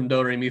Poppy from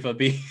Do Re Mi Fa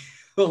Beat.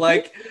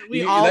 Like,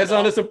 that's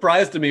not a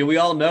surprise to me. We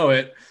all know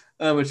it.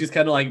 And she's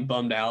kind of like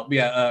bummed out. But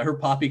yeah, her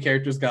Poppy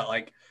character's got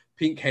like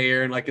pink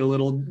hair and like a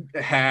little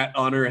hat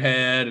on her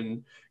head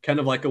and kind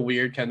of like a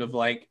weird kind of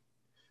like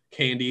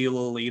Candy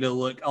Lolita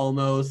look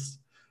almost.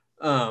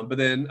 But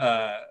then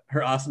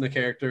her Asuna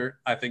character,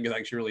 I think, is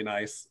actually really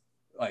nice.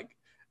 Like,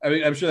 I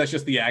mean, I'm sure that's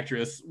just the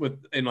actress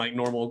in like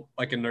normal,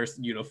 like a nurse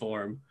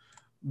uniform.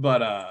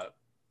 But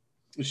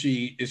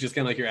she is just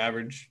kind of like your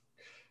average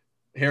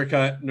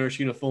haircut, nurse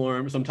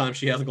uniform. Sometimes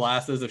she has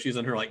glasses if she's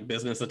in her like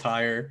business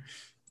attire.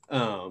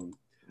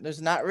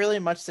 There's not really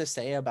much to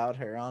say about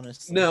her,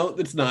 honestly. No,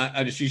 it's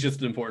not. She's just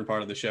an important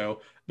part of the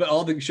show. But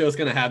all the shows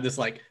kind of have this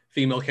like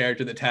female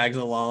character that tags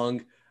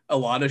along. A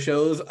lot of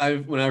shows,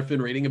 when I've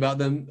been reading about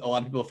them, a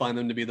lot of people find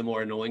them to be the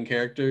more annoying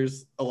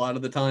characters a lot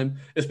of the time,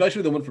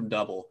 especially the one from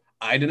Double.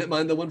 I didn't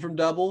mind the one from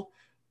Double.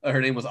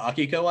 Her name was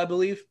Akiko, I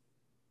believe.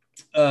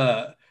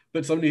 But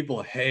some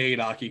people hate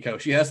Akiko.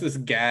 She has this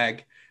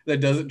gag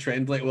that doesn't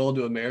translate well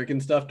to American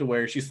stuff, to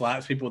where she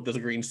slaps people with this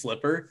green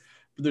slipper,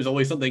 but there's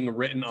always something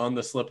written on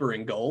the slipper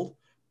in gold,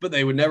 but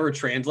they would never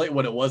translate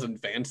what it was in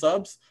fan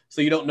subs.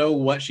 So you don't know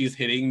what she's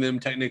hitting them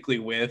technically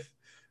with.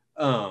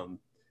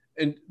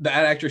 And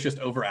that actress just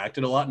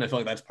overacted a lot. And I feel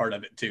like that's part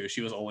of it too.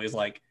 She was always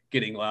like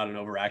getting loud and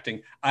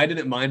overacting. I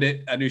didn't mind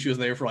it. I knew she was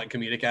there for like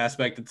comedic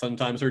aspect, and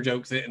sometimes her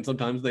jokes hit and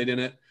sometimes they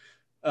didn't.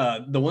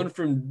 The one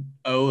from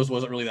O's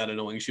wasn't really that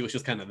annoying. She was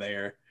just kind of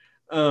there.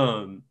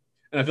 And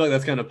I feel like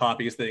that's kind of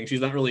Poppy's thing.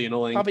 She's not really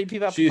annoying.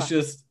 She's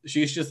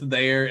just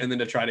there, and then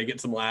to try to get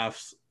some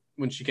laughs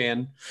when she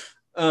can.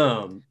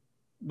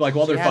 Like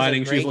while they're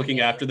fighting, she's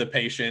looking after the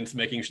patients,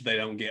 making sure they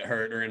don't get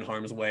hurt or in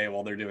harm's way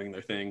while they're doing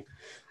their thing.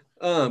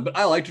 But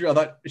I liked her. I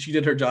thought she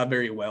did her job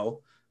very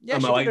well. Yeah,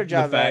 she did her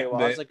job very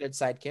well. It was a good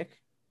sidekick.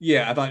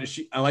 Yeah,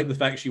 I liked the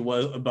fact she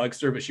was a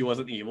bugster, but she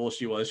wasn't evil.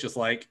 She was just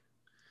like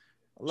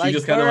she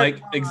just kind of like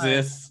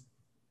exists.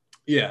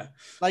 Yeah.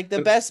 Like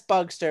the best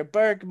bugster,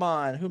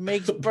 Bergman, who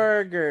makes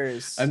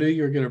burgers. I knew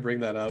you were going to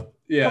bring that up.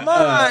 Yeah. Come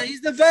on.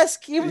 He's the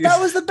best. That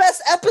was the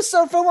best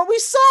episode from what we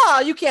saw.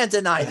 You can't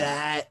deny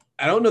that.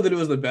 I don't know that it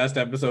was the best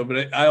episode,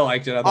 but I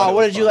liked it.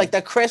 What did you like?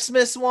 The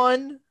Christmas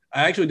one?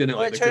 I actually didn't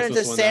like the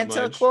Christmas one that much.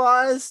 Santa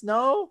Claus?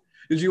 No?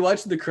 Did you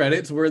watch the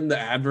credits where in the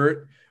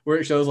advert where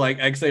it shows like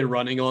XA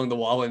running along the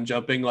wall and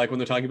jumping, like when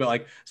they're talking about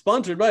like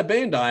sponsored by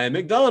Bandai and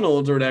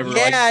McDonald's or whatever?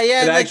 Yeah.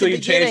 It actually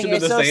changed into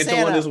the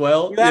Santa one as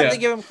well. You have to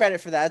give him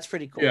credit for that. It's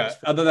pretty cool. Yeah,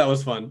 I thought that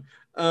was fun.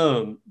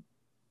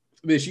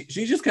 But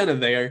she's just kind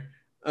of there.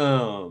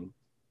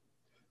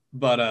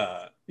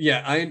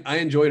 Yeah, I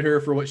enjoyed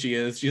her for what she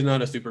is. She's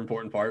not a super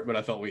important part, but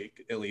I felt we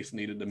at least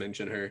needed to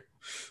mention her.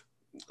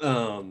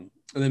 And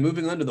then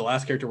moving on to the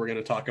last character we're going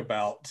to talk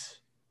about,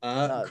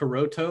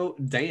 Kuroto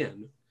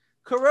Dan.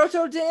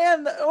 Kuroto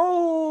Dan.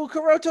 Oh,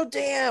 Kuroto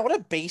Dan. What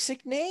a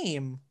basic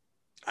name.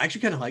 I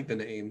actually kind of like the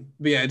name.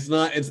 But yeah,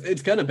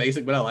 it's kind of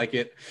basic, but I like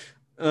it.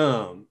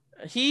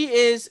 He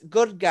is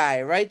good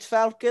guy, right,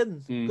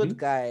 Falcon? Mm-hmm. Good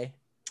guy.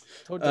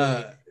 Totally.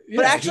 Yeah,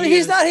 but actually,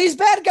 he's not. He's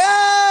bad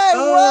guy.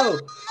 Oh,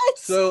 what?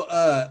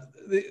 So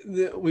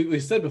we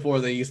said before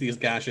they use these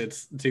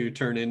gadgets to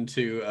turn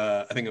into.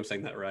 I think I'm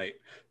saying that right.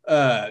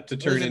 To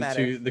turn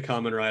into the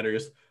Kamen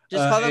Riders.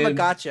 Just call them a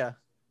gotcha.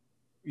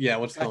 Yeah,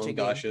 what's called them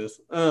gotchas.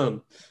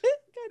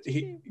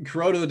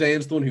 Kuroto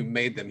Dan's the one who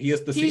made them.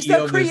 He's the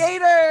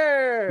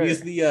creator.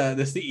 He's the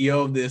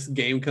CEO of this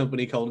game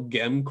company called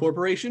Gem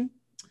Corporation.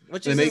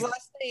 Which is his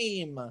last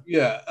name.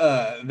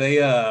 Yeah,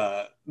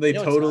 they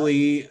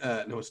totally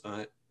no, it's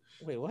not.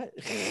 Wait, what?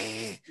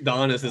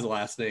 Don is his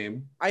last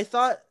name. I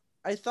thought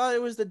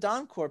it was the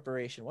Don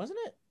Corporation, wasn't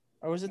it?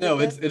 Or was it? No,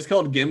 it's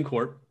called Gem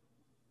Corp.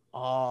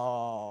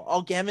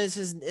 Oh, Gem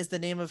is the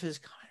name of his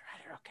Kamen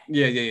Rider.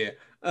 Okay.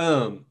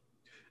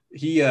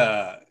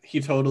 Yeah.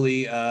 He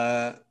totally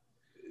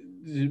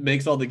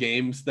makes all the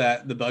games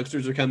that the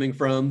Bugsters are coming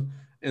from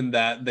and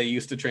that they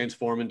used to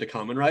transform into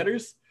Kamen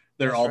Riders.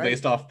 They're all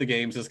based off the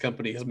games this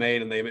company has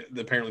made, and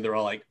apparently they're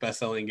all like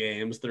best-selling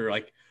games. They're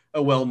like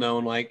a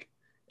well-known like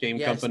game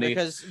company.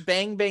 Because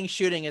Bang Bang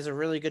Shooting is a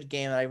really good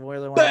game that I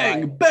really want to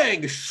buy.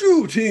 Bang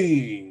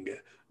Shooting.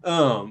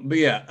 But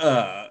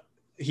yeah,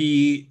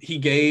 he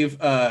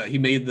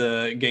made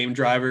the game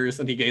drivers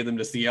and he gave them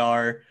to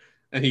CR,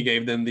 and he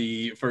gave them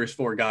the first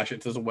 4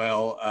 Gashets as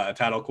well: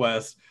 Tattle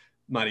Quest,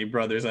 Mighty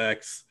Brothers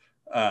X,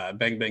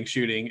 Bang Bang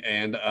Shooting,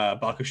 and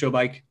Bakusho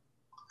Bike.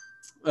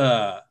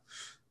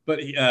 But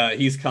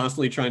he's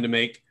constantly trying to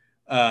make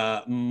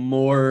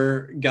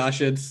more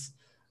Gashets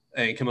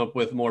and come up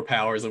with more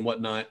powers and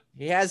whatnot.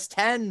 He has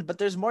 10, but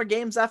there's more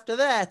games after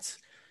that.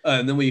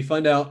 And then we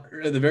find out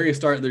at the very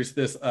start there's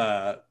this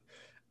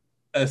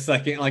a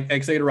second like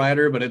Xaid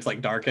rider, but it's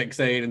like dark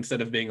Xaid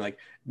instead of being like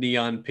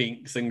neon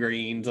pinks and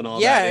greens and all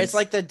that. It's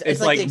like it's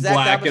like like the exact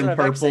black opposite and of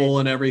purple Xaid.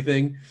 and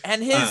everything.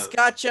 And his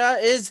gotcha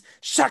is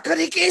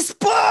Shakuriki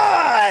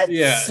Sports.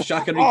 Yeah,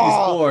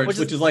 Shakuriki Sports,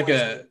 which is like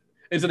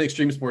it's an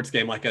extreme sports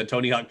game, like a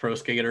Tony Hawk Pro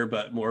Skater,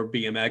 but more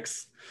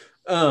BMX.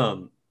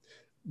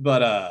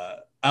 But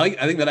I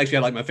think that actually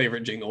had like my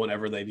favorite jingle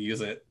whenever they'd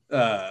use it.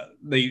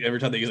 They every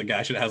time they use a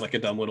gash, it has like a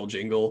dumb little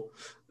jingle.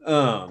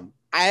 I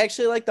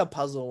actually like the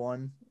puzzle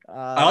one.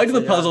 I liked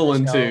the puzzle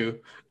one too.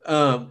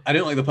 I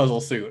didn't like the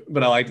puzzle suit,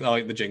 but I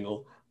like the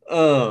jingle.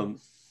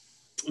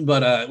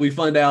 But we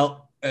find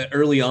out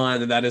early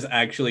on that is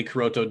actually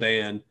Kuroto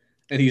Dan,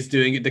 and he's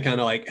doing it to kind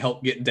of like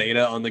help get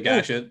data on the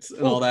gadgets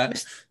and all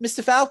that.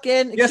 Mr.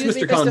 Falcon, yes,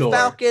 Mr. Condor. Mr.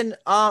 Falcon.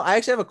 I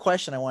actually have a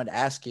question I wanted to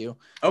ask you.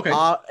 Okay.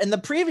 In the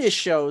previous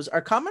shows,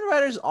 are Kamen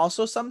Riders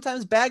also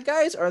sometimes bad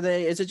guys, or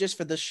is it just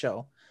for this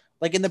show?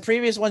 Like in the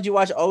previous ones you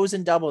watch O's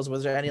and doubles,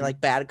 was there any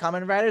like bad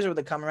Kamen Riders, or were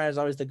the Kamen Riders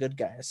always the good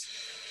guys?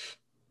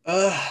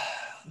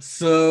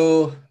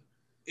 So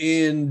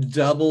in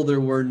double there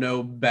were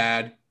no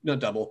bad, not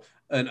double.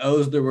 In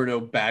O's there were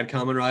no bad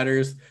Kamen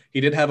Riders. He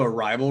did have a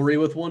rivalry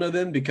with one of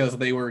them because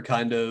they were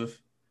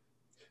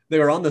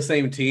on the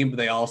same team, but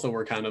they also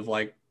were kind of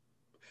like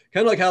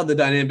how the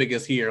dynamic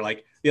is here.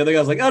 Like the other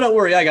guy's like, oh, don't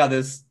worry, I got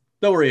this.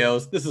 Don't worry,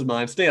 O's. This is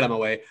mine. Stay out of my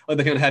way. Like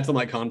they kind of had some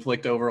like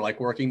conflict over like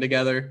working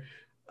together.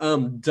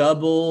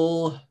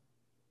 Double,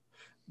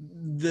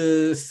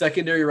 the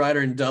secondary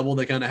rider in double,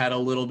 they kind of had a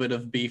little bit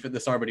of beef at the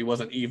start, but he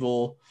wasn't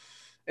evil.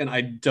 And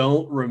I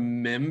don't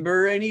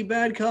remember any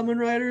bad Kamen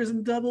Riders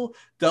in double.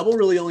 Double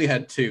really only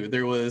had two.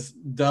 There was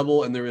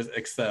double and there was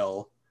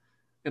Excel.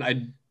 And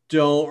I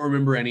don't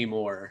remember any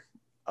more.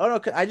 Oh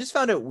no, I just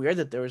found it weird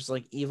that there was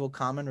like evil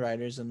Kamen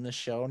Riders in this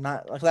show.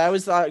 Not like I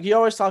always thought you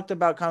always talked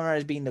about Kamen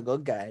Riders being the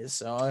good guys.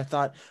 So I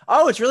thought,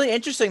 oh, it's really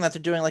interesting that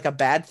they're doing like a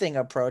bad thing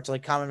approach,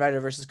 like Kamen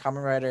Rider versus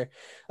Kamen Rider.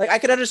 Like I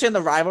could understand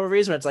the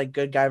rivalries when it's like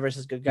good guy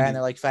versus good guy, and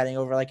they're like fighting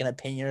over like an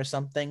opinion or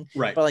something.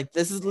 Right. But like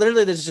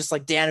there's just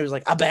like Dan who's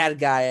like a bad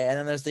guy, and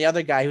then there's the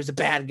other guy who's a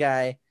bad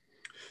guy.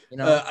 You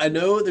know, I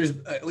know there's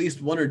at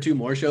least one or two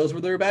more shows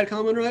where there are bad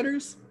Kamen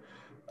Riders.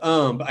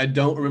 But I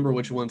don't remember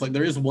which ones. Like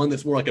there is one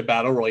that's more like a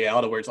battle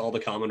royale where it's all the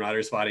Kamen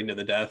Riders fighting to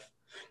the death.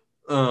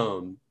 Is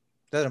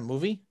that a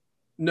movie?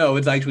 No,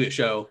 it's actually a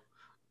show.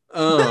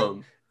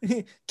 Total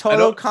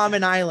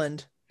Kamen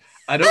Island.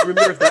 I don't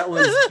remember if that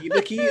one's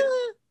Hibiki.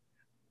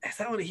 Is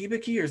that one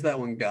Hibiki or is that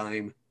one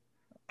Gaim?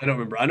 I don't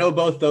remember. I know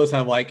both those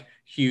have like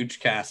huge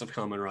casts of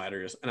Kamen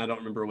Riders, and I don't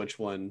remember which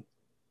one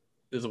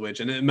is which,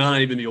 and it might not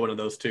even be one of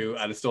those two.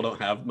 I still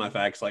don't have my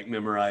facts like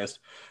memorized.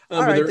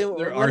 But right,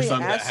 there are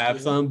some that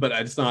have some, but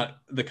it's not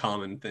the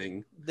common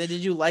thing. Did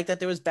you like that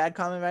there was bad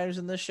Kamen Riders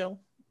in this show?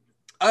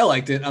 I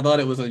liked it. I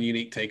thought it was a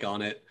unique take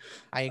on it.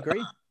 I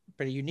agree.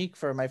 Pretty unique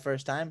for my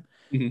first time.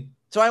 Mm-hmm.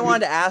 So I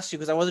wanted to ask you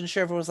because I wasn't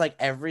sure if it was like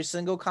every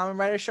single Kamen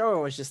Rider show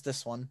or was just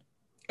this one.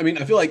 I mean,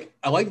 I feel like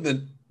I like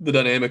the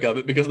dynamic of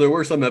it because there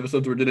were some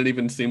episodes where it didn't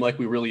even seem like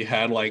we really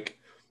had like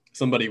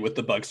somebody with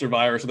the Bugster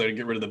virus, so they would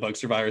get rid of the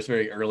Bugster virus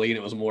very early, and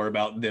it was more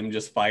about them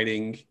just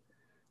fighting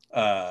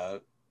the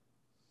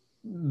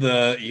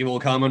evil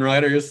Kamen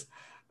Riders,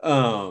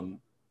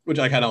 which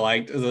I kind of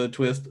liked as a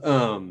twist.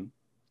 Yeah,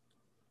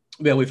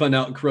 we find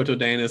out Kuroto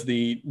Dan is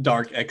the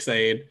Dark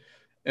Xaid,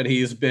 and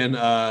he's been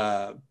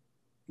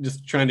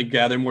just trying to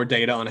gather more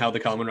data on how the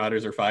Kamen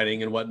Riders are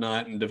fighting and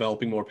whatnot, and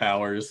developing more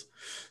powers,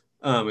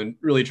 and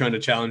really trying to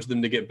challenge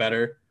them to get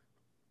better.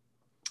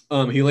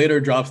 He later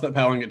drops that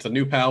power and gets a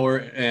new power,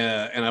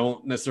 and I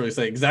won't necessarily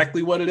say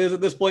exactly what it is at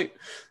this point.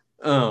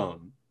 But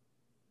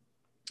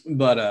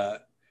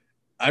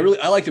I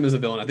liked him as a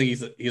villain. I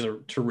think he's a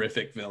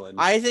terrific villain.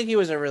 I think he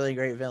was a really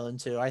great villain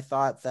too. I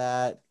thought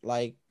that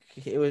like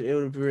it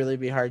would really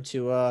be hard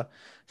to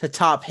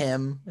top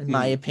him in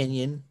my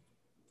opinion.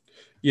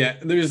 Yeah,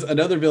 there's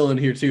another villain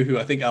here too who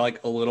I think I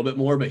like a little bit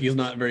more, but he's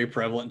not very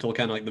prevalent until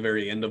kind of like the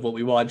very end of what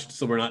we watched,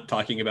 so we're not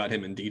talking about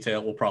him in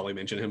detail. We'll probably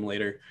mention him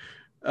later.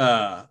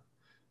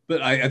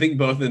 But I think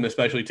both of them,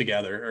 especially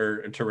together, are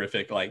a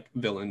terrific like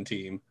villain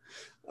team.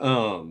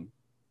 But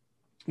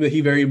he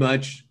very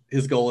much,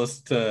 his goal is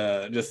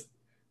to just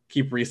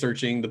keep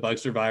researching the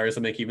Bugster virus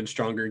and make even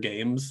stronger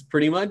games,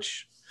 pretty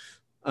much.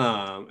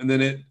 And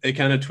then it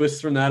kind of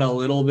twists from that a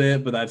little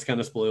bit, but that's kind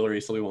of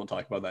spoilery, so we won't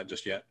talk about that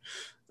just yet.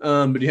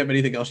 But do you have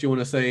anything else you want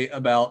to say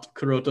about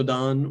Kuroto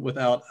Dan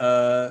without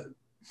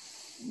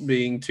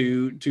being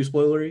too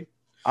spoilery?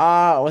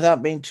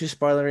 Without being too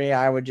spoilery,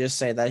 I would just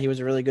say that he was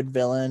a really good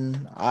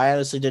villain. I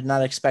honestly did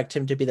not expect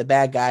him to be the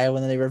bad guy.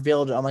 When they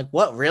revealed it, I'm like,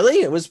 what,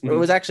 really? It was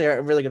actually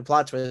a really good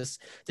plot twist.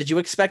 Did you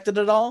expect it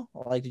at all?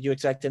 Like, did you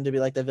expect him to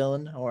be like the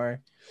villain, or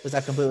was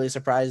that completely a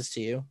surprise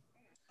to you?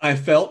 I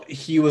felt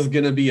he was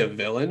going to be a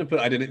villain, but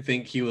I didn't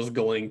think he was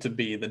going to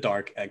be the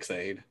Dark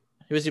Xaid.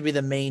 He was going to be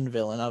the main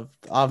villain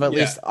of at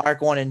least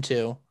arc 1 and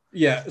 2.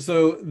 Yeah,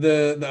 so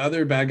the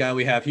other bad guy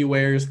we have, he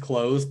wears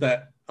clothes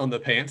that on the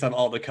pants have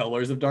all the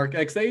colors of Dark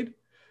Xaid.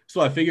 So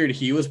I figured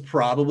he was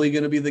probably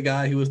going to be the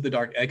guy who was the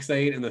Dark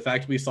Ex-Aid, and the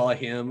fact we saw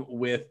him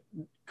with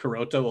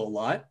Kuroto a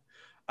lot,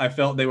 I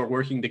felt they were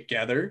working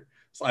together.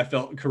 So I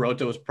felt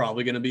Kuroto was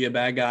probably going to be a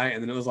bad guy,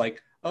 and then it was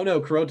like, oh no,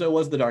 Kuroto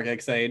was the Dark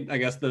Ex-Aid. I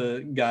guess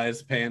the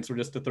guy's pants were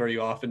just to throw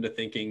you off into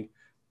thinking,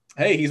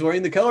 hey, he's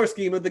wearing the color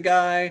scheme of the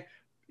guy.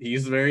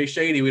 He's very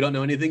shady. We don't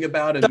know anything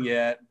about him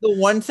yet. The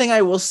one thing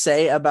I will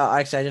say about,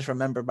 actually, I just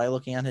remember by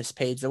looking on his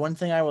page, the one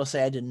thing I will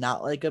say I did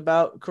not like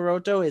about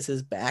Kuroto is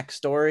his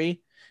backstory.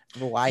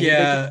 Why he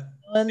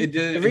it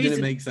didn't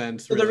make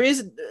sense. Really. The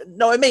reason,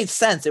 no, it made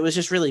sense. It was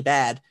just really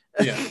bad.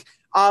 Yeah.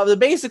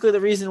 Basically,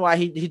 the reason why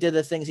he did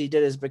the things he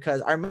did is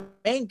because our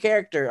main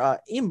character,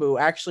 Imu,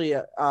 actually,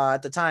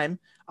 at the time,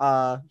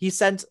 he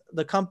sent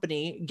the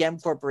company, Gem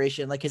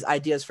Corporation, like his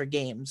ideas for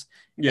games.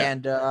 Yeah.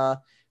 And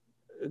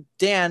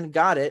Dan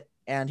got it.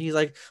 And he's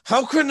like,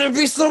 how can there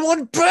be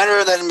someone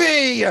better than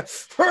me? And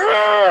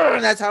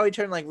that's how he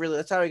turned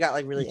that's how he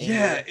got really angry.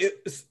 Yeah.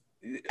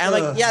 And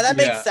that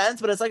makes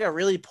sense, but it's like a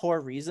really poor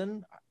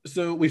reason.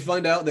 So we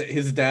find out that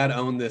his dad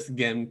owned this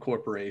Gem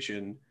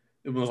Corporation.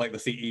 It was like the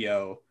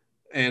CEO.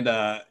 And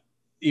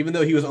even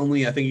though he was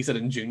only, I think he said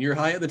in junior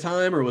high at the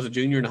time, or was a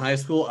junior in high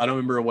school. I don't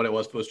remember what it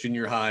was, but it was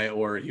junior high,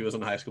 or he was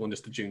in high school and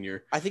just a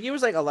junior. I think he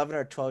was like 11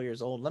 or 12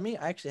 years old. I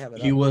actually have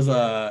it.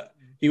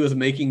 He was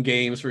making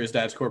games for his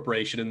dad's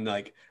corporation, and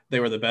like they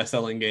were the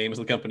best-selling games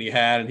the company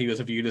had, and he was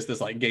viewed as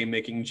this like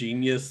game-making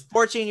genius.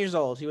 14 years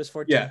old. He was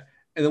 14. Yeah.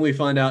 And then we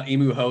find out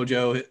Imu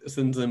Hojo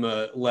sends him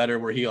a letter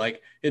where he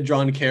like had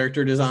drawn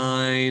character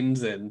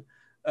designs and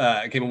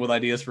came up with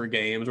ideas for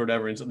games or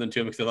whatever, and sent them to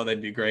him because he thought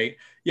they'd do great.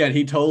 Yeah, and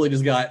he totally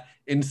just got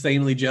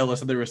insanely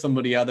jealous that there was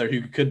somebody out there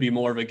who could be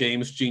more of a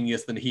games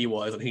genius than he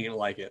was, and he didn't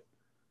like it.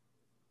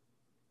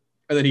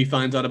 And then he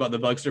finds out about the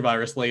Bugster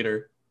virus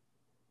later.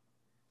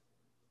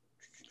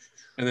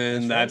 And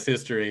then that's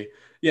history.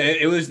 Yeah,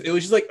 it was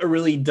just like a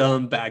really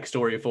dumb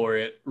backstory for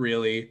it,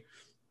 really.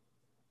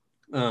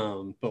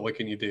 But what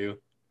can you do?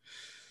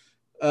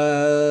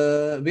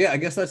 But yeah, I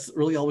guess that's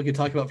really all we can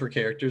talk about for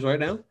characters right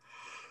now.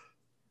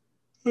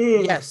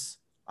 Yes.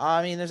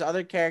 There's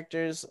other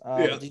characters.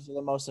 These are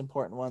the most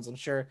important ones. I'm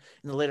sure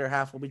in the later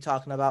half we'll be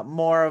talking about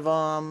more of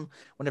them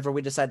whenever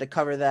we decide to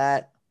cover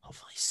that.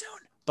 Hopefully soon.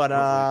 But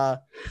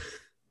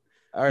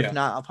or if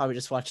not, I'll probably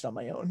just watch it on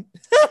my own.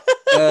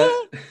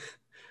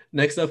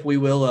 Next up, we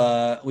will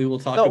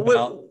talk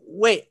about.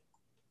 Wait.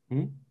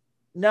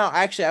 No,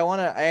 actually,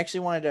 I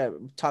actually wanted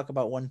to talk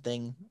about one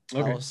thing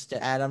else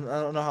to add. I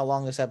don't know how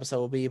long this episode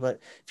will be,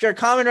 but if you're a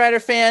Kamen Rider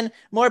fan,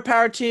 more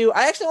power to you.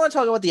 I actually want to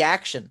talk about the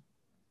action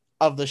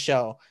of the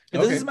show.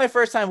 This is my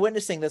first time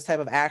witnessing this type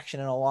of action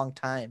in a long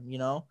time.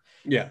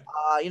 Yeah.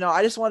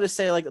 I just wanted to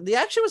say the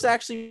action was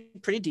actually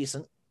pretty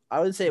decent. I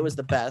would say it was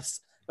the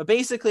best. But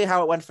basically,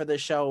 how it went for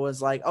this show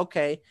was like,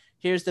 okay,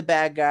 here's the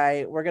bad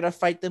guy. We're going to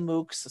fight the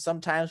mooks.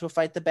 Sometimes we'll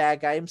fight the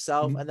bad guy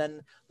himself. And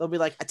then they'll be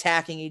like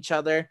attacking each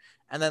other.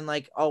 And then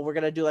we're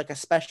going to do like a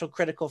special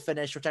critical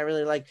finish, which I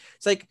really like.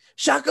 It's like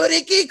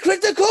Shakuriki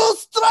critical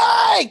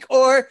strike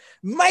or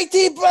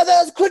Mighty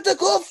Brothers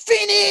critical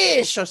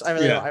finish. I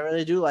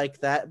really do like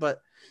that.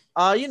 But,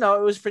 it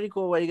was a pretty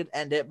cool way you could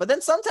end it. But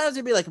then sometimes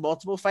there'd be like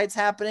multiple fights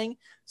happening.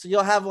 So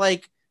you'll have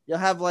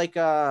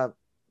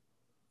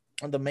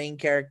the main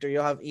character,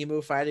 you'll have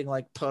Imu fighting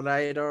like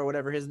Paraido or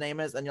whatever his name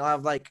is, and you'll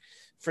have like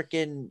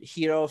freaking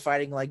Hiro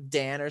fighting like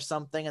Dan or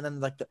something, and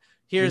then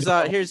here's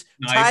Taiga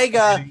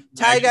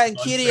and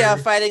Kiria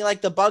fighting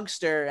like the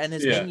Bugster and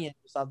his minion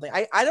or something.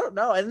 I don't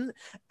know, and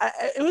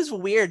it was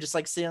weird just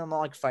like seeing them all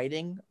like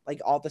fighting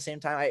like all at the same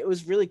time. It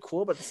was really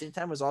cool, but at the same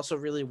time it was also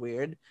really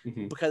weird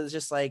because it's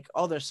just like,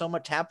 oh, there's so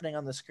much happening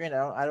on the screen.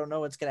 I don't know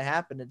what's gonna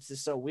happen. It's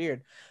just so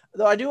weird.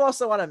 Though I do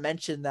also want to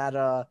mention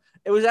that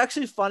it was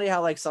actually funny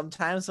how like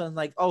sometimes when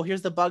like, oh,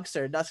 here's the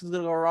Bugster, nothing's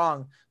gonna go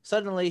wrong.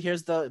 Suddenly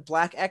here's the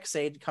Black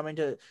Ex-Aid coming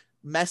to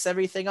mess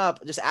everything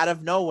up just out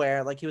of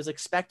nowhere, like he was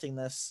expecting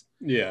this.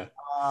 Yeah.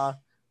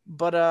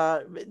 But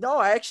no,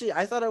 I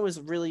thought it was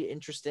really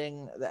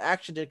interesting. The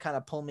action did kind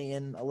of pull me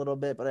in a little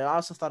bit, but I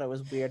also thought it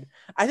was weird.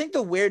 I think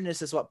the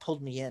weirdness is what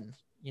pulled me in.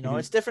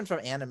 It's different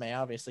from anime,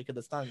 obviously, because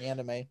it's not an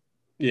anime.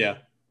 Yeah.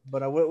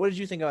 But what did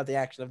you think about the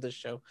action of this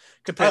show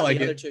compared to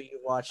the other two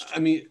you watched?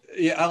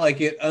 I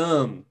like it.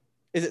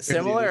 Is it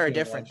similar or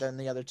different than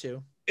the other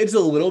two? It's a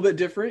little bit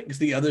different because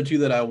the other two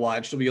that I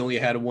watched, we only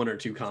had 1 or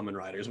 2 Kamen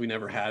Riders. We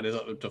never had it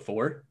up to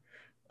 4.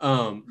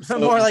 So,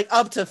 more like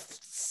up to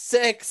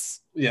 6.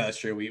 Yeah, that's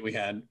true. We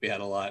had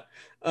a lot.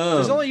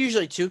 There's only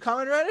usually 2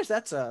 Kamen Riders.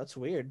 That's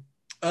weird.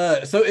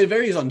 So it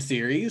varies on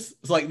series.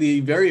 It's like the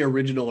very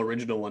original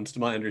ones, to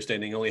my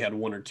understanding, only had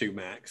 1 or 2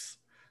 max.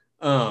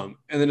 And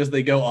then as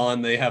they go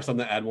on, they have some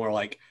that add more.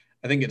 Like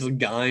I think it's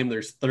Gaim.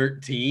 There's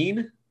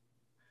 13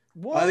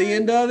 by the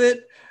end of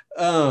it.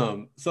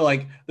 So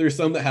like there's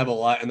some that have a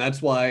lot, and that's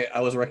why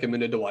I was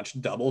recommended to watch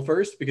Double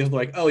first, because they're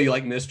like, oh, you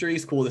like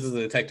mysteries? Cool, this is a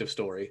detective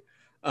story.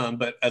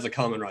 But as a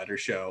Kamen Rider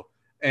show.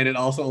 And it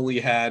also only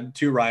had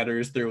 2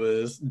 riders. There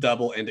was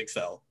Double and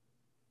Excel.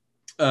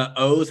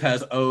 O's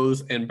has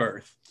O's and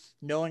Birth.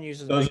 No one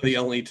uses those are the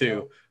only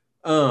 2.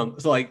 So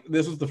like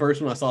this was the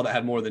first one I saw that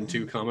had more than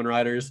 2 common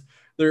riders.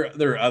 There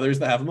are others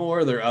that have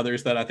more. There are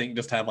others that I think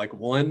just have like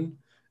 1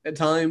 at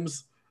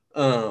times.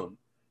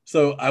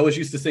 So I was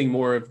used to seeing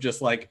more of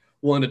just like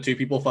 1 to 2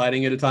 people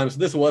fighting at a time. So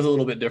this was a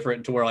little bit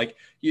different to where like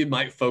you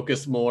might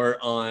focus more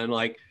on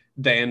like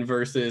Dan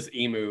versus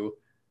Emu,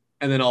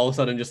 and then all of a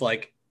sudden just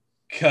like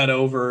cut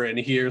over and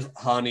here's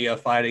Hania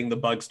fighting the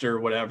Bugster or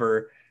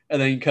whatever,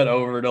 and then you cut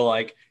over to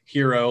like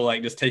Hero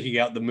like just taking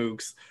out the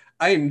Mooks.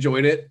 I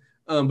enjoyed it,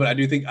 but I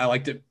do think I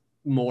liked it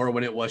more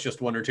when it was just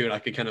 1 or 2 and I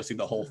could kind of see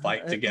the whole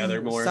fight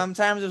together more.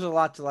 Sometimes there's a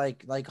lot to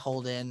like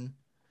hold in.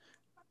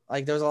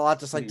 Like there's a lot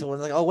just like to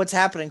like, oh, what's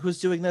happening? Who's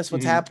doing this?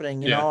 What's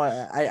happening? You know,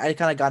 I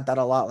kind of got that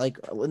a lot. Like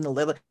in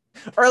the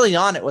early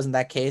on, it wasn't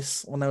that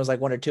case when there was like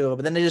 1 or 2,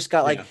 but then they just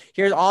got like,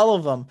 here's all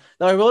of them.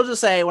 Though I will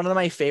just say one of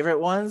my favorite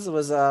ones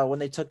was when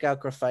they took out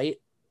Graphite.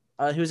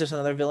 He was just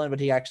another villain, but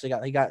he actually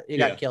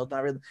got killed.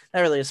 Not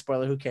really a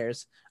spoiler. Who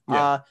cares?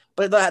 Yeah.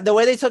 But the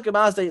way they took him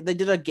out is they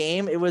did a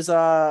game. It was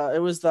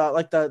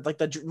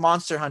the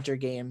Monster Hunter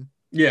game.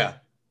 Yeah.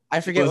 I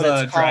forget what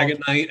it's called.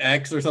 Dragon Knight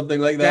X or something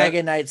like that.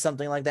 Dragon Knight,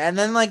 something like that. And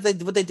then like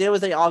what they did was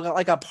they all got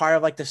like a part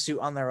of like the suit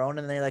on their own,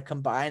 and they like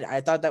combined.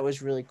 I thought that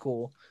was really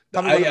cool.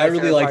 I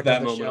really liked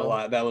that moment a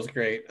lot. That was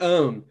great.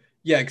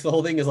 Yeah, because the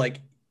whole thing is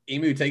like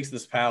Emu takes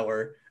this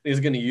power and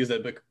he's going to use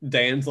it, but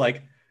Dan's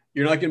like,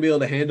 you're not going to be able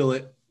to handle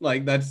it.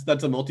 Like that's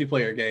a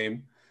multiplayer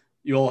game.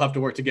 You all have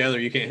to work together.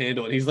 You can't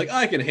handle it. And he's like,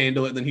 I can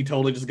handle it. And then he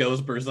totally just goes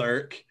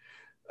berserk.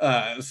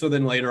 So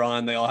then later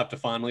on, they all have to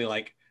finally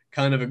like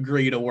kind of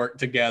agree to work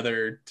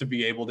together to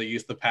be able to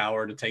use the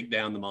power to take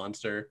down the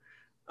monster.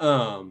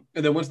 And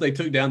then once they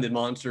took down the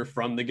monster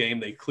from the game,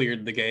 they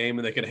cleared the game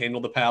and they could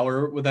handle the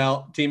power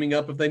without teaming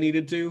up if they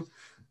needed to.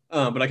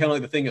 But I kind of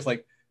like the thing is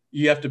like,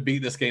 you have to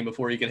beat this game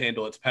before you can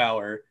handle its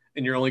power.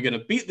 And you're only going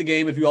to beat the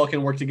game if you all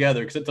can work together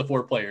because it's a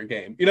 4-player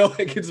game. You know,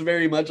 like it's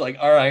very much like,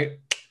 all right,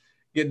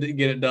 get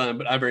it done.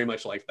 But I very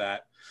much like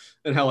that.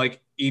 And how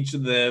like each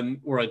of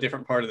them were a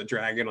different part of the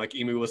dragon. Like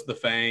Emu was the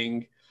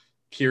fang.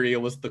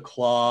 Kiria was the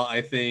claw,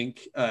 I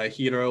think.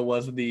 Hero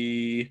was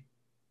the...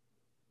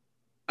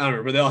 I don't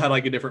remember. They all had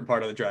like a different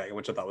part of the dragon,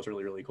 which I thought was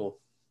really, really cool.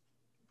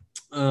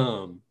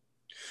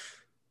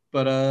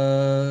 But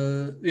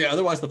yeah,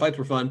 otherwise the fights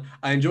were fun.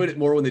 I enjoyed it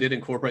more when they did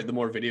incorporate the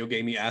more video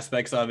gamey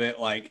aspects of it,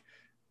 like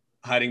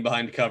hiding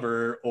behind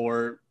cover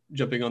or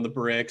jumping on the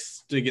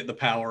bricks to get the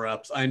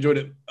power-ups. I enjoyed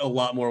it a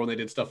lot more when they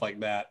did stuff like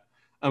that.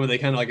 I mean, they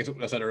kind of, like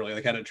I said earlier,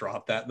 they kind of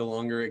drop that the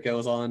longer it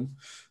goes on.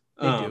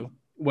 They do.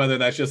 Whether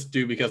that's just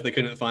due because they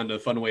couldn't find a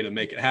fun way to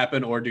make it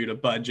happen or due to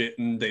budget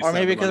and they or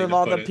maybe because of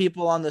all the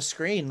people on the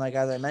screen, like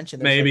as I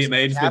mentioned. Maybe it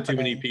may have been too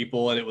many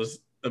people and it was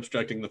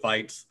obstructing the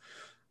fights.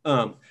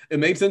 It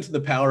made sense that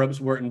the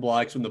power-ups weren't in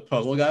blocks when the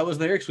puzzle guy was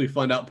there because we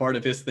find out part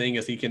of his thing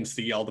is he can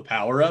see all the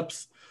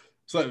power-ups.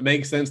 So it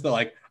makes sense that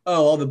like,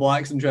 oh, all the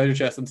blocks and treasure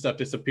chests and stuff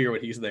disappear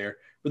when he's there.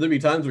 But there'd be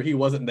times where he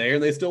wasn't there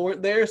and they still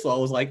weren't there. So I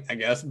was like, I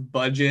guess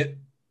budget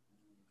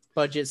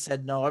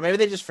said no, or maybe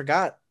they just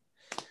forgot.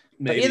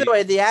 Maybe. But either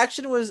way, the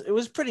action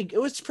was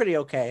pretty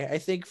okay. I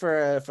think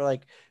for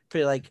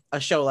a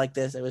show like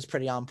this, it was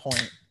pretty on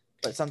point.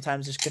 But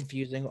sometimes it's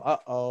confusing.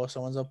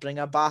 Someone's opening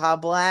up Baja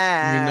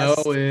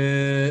Blast. You know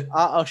it.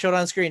 Show it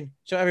on screen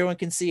so everyone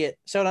can see it.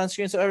 Show it on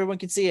screen so everyone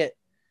can see it.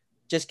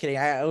 Just kidding.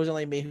 It was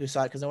only me who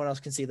saw it because no one else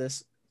can see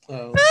this.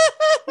 Oh. Okay.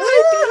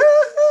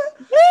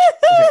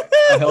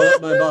 I held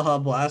up my Baja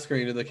Blast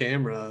screen to the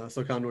camera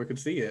so Condor could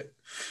see it.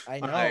 I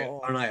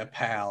know. Aren't I a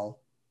pal?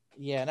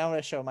 Yeah, now I'm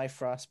gonna show my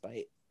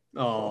frostbite.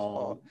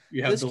 Oh,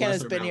 you have this can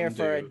has been here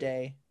for a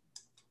day.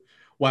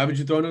 Why would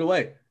you throw it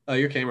away?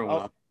 Your camera went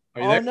off.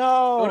 Are you there?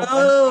 No! Oh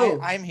no!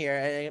 I'm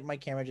here. My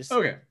camera just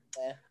okay.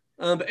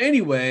 But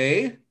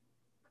anyway,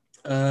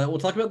 we'll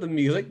talk about the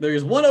music.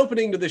 There's one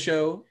opening to the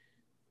show.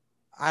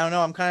 I don't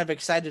know. I'm kind of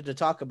excited to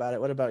talk about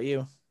it. What about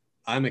you?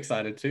 I'm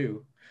excited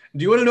too.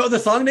 Do you want to know what the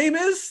song name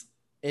is?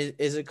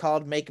 Is it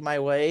called "Make My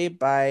Way"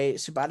 by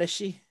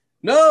Subadashi?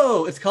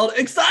 No, it's called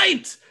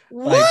 "Excite"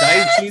 by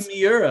Daichi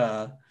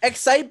Miura.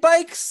 Excite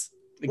bikes,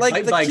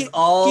 Excite bikes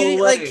all the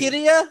way. Like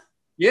Kiria.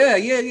 Yeah.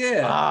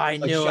 I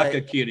like knew Shaka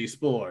it. Kiri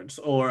Sports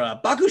or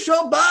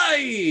Bakusho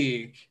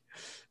Bike.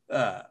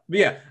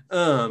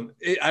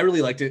 I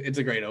really liked it. It's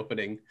a great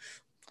opening.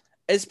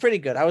 It's pretty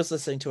good. I was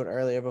listening to it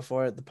earlier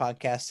before the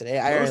podcast today.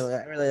 I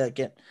really like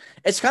it.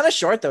 It's kind of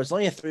short though. It's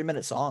only a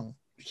 3-minute song.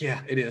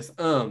 Yeah, it is.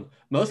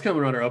 Most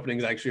Kamen Rider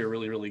openings actually are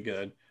really, really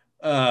good.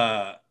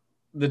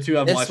 The two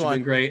I've watched have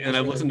been great, and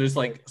I've listened to just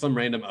like some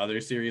random other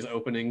series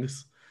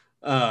openings.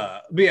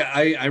 But yeah,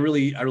 I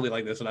really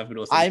like this, and I've been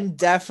listening. I'm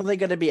definitely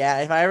gonna be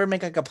if I ever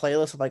make like a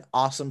playlist of like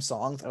awesome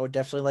songs, I would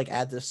definitely like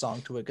add this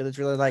song to it because it's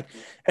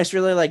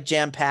really like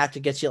jam packed. It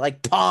gets you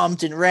like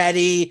pumped and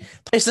ready.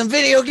 Play some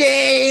video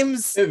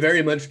games. It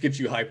very much gets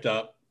you hyped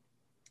up.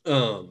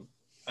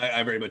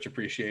 I very much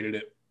appreciated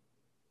it.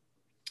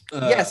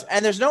 Yes,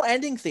 and there's no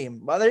ending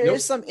theme. Well, there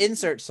is some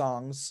insert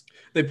songs.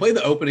 They play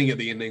the opening at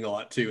the ending a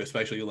lot too,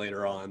 especially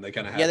later on. They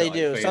kind of have they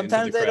do.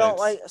 Sometimes they don't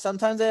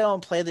Sometimes they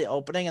don't play the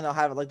opening, and they'll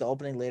have it like the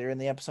opening later in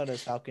the episode,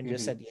 as Falcon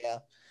just said. Yeah,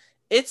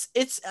 it's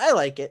I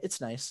like it. It's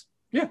nice.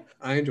 Yeah,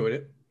 I enjoyed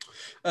it.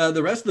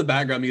 The rest of the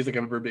background music I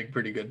remember being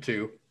pretty good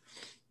too.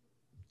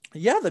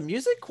 Yeah, the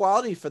music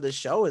quality for the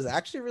show is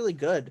actually really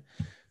good.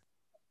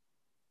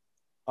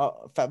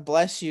 Oh,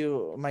 bless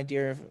you, my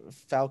dear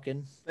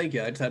Falcon. Thank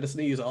you. I just had to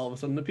sneeze. All of a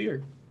sudden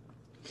appear.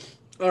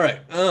 All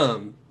right.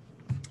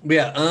 But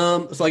yeah.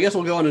 So I guess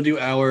we'll go on and do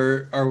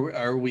our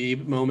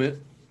weeb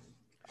moment.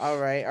 All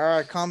right,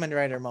 our Kamen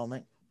Rider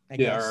moment. I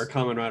guess. Our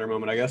Kamen Rider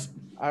moment, I guess.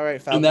 All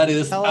right, Falcon. And that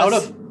is out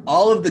of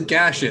all of the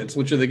Gashets,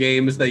 which are the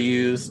games they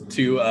use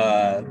to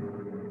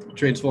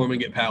transform and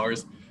get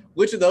powers.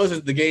 Which of those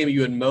is the game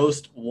you would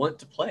most want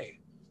to play?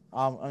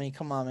 I mean,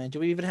 come on, man. Do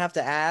we even have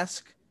to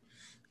ask?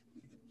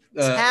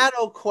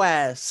 Tattle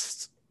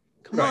Quest.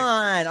 Come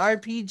on,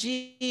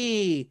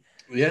 RPG.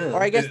 Yeah.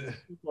 Or I guess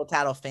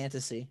Tattle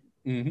Fantasy.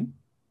 Mm-hmm.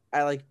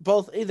 I like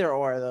both, either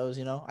or of those,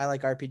 I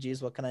like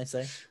RPGs. What can I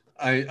say?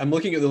 I'm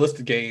looking at the list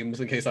of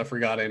games in case I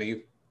forgot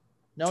any.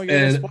 No, you're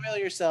gonna spoil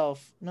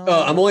yourself. No.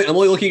 I'm only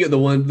looking at the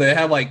one. They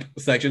have like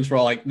sections for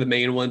all like the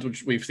main ones,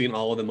 which we've seen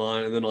all of them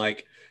on, and then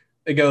like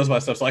it goes by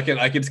stuff. So I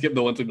can skip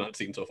the ones we've not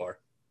seen so far.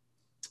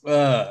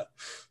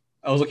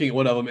 I was looking at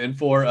one of them, and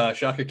for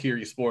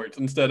Shakakiri Sports,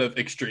 instead of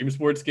extreme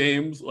sports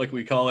games like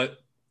we call it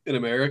in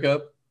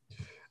America,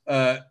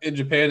 in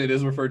Japan it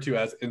is referred to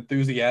as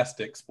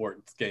enthusiastic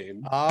sports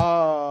game.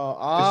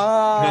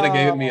 Oh, kind of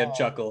gave me a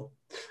chuckle.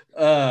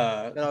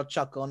 Little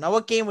chuckle. Now,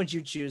 what game would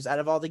you choose out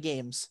of all the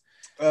games?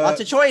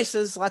 Lots of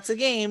choices, lots of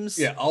games.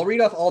 Yeah, I'll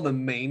read off all the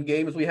main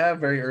games we have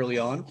very early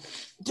on.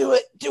 Do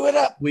it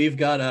up. We've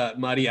got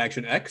Mighty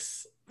Action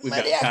X. We've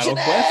Mighty got Action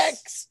Tattle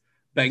Quest, X.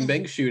 Bang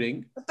Bang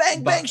Shooting.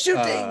 Bang Bang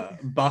Shooting.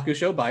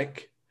 Bakusho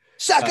Bike.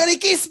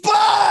 Shakariki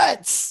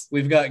Sports.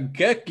 We've got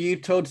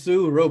Geki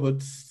Totsu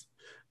Robots.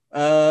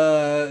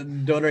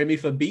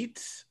 Doremifa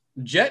Beat.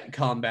 Jet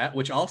Combat,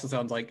 which also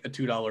sounds like a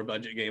 $2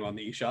 budget game on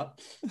the eShop.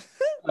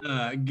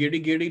 Giri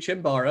Giri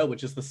Chimbara,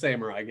 which is the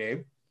samurai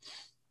game.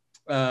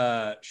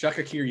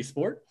 Shakakiri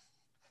Sport.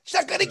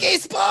 Shakariki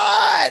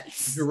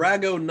Sports.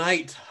 Drago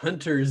Knight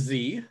Hunter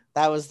Z.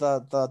 That was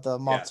the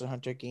Monster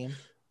Hunter game.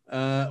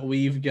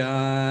 We've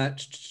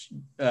got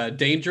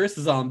Dangerous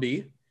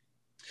Zombie.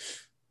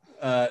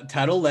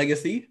 Tattle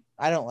Legacy.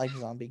 I don't like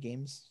zombie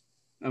games.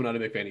 I'm not a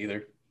big fan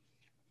either.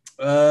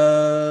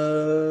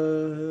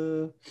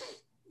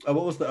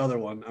 What was the other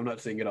one? I'm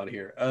not seeing it on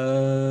here.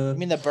 You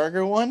mean the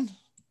burger one?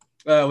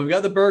 We've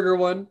got the burger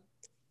one.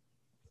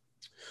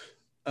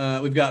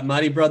 We've got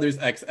Mighty Brothers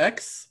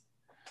XX.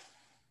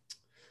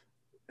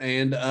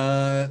 And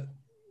I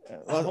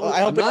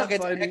hope we don't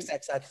get to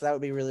XX because that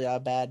would be really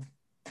bad.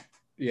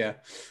 Yeah.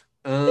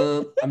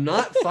 I'm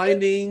not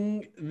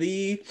finding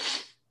the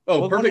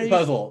Perfect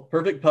Puzzle.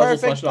 Perfect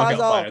Puzzle / Knockout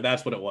Fighter.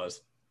 That's what it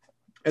was.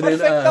 And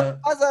then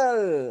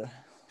Puzzle.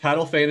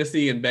 Tattle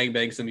Fantasy and Bang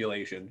Bang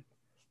Simulation.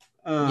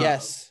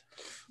 Yes.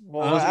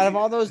 Well, out of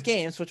all those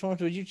games, which one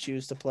would you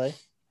choose to play?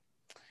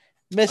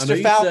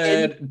 Mr. Falcon. You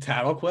said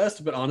Tattle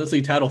Quest, but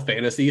honestly, Tattle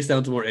Fantasy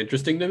sounds more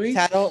interesting to me.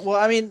 Well,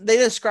 I mean, they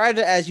described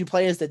it as you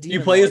play as the demon.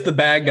 You play as the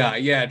bad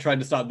guy, trying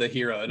to stop the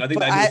hero, and I think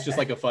that is just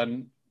like a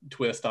fun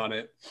twist on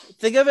it.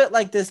 Think of it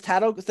like this: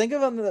 think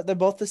of them; they're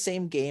both the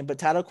same game, but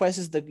Tattle Quest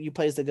is you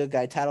play as the good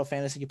guy. Tattle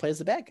Fantasy, you play as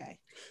the bad guy.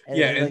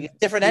 And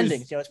different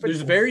endings. It's pretty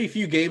cool. Very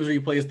few games where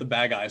you play as the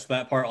bad guy, so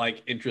that part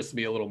interests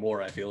me a little more.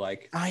 I feel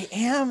like I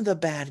am the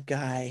bad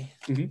guy.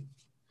 Mm-hmm.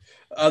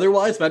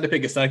 Otherwise, if I had to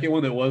pick a second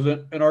one that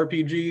wasn't an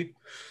RPG,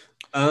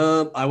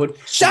 I would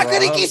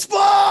Shakariki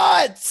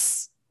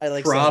Sports. I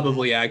like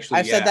probably actually.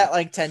 I've said that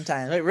like 10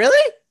 times. Wait,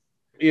 really?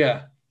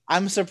 Yeah.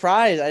 I'm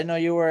surprised. I didn't know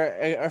you were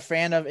a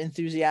fan of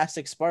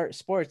enthusiastic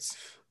sports.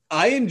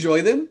 I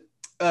enjoy them.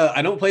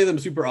 I don't play them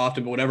super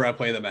often, but whenever I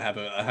play them, I have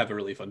a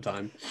really fun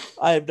time.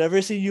 I've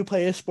never seen you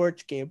play a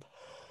sports game.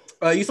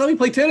 You saw me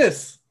play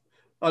tennis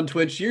on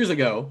Twitch years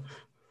ago.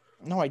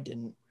 No, I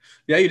didn't.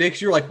 Yeah, you did.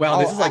 'Cause you're like, wow,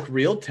 this is like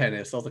real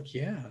tennis. I was like,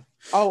 yeah.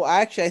 Oh,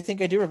 actually, I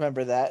think I do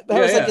remember that. That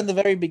was like in the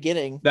very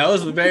beginning. That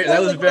was very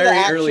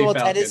early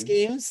Falcon. Tennis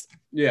games.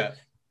 Yeah.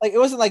 Like it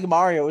wasn't like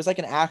Mario. It was like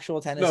an actual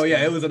tennis. No,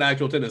 yeah, it was an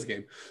actual tennis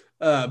game.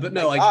 But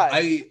no,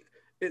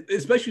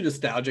 especially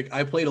nostalgic.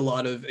 I played a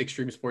lot of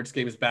extreme sports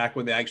games back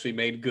when they actually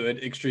made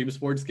good extreme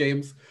sports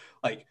games.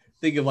 Like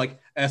think of like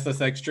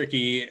SSX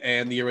Tricky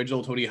and the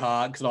original Tony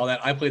Hawk's and all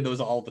that. I played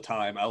those all the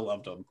time. I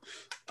loved them.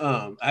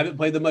 I haven't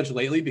played them much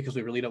lately because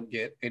we really don't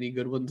get any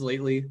good ones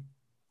lately.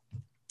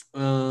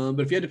 But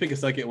if you had to pick a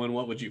second one,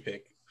 what would you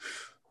pick?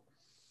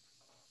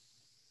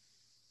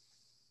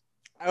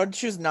 I would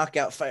choose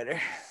Knockout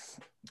Fighter.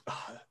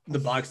 The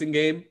boxing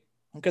game?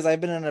 Because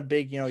I've been in a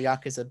big,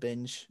 Yakuza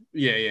binge.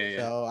 Yeah.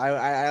 So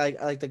I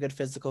like the good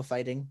physical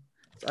fighting.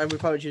 So I would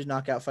probably choose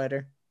Knockout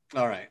Fighter.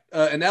 All right.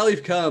 And now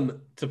we've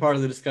come to part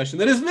of the discussion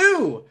that is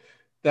new,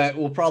 that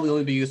will probably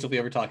only be used if we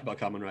ever talk about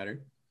Kamen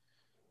Rider.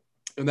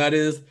 And that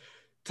is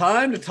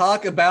time to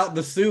talk about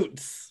the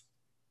suits.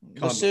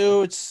 The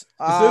suits.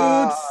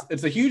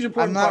 It's a huge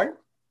important part.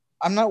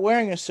 I'm not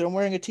wearing a suit. I'm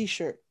wearing a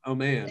t-shirt. Oh,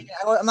 man.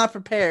 I'm not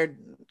prepared.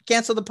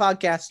 Cancel the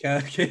podcast.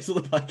 Cancel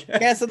the podcast.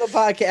 Cancel the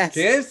podcast.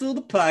 Cancel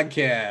the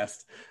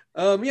podcast.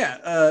 So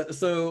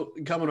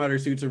Kamen Rider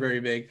suits are very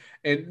big,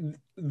 and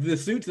the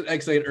suits at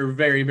X8 are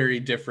very, very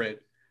different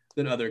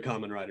than other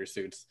Kamen Rider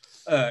suits.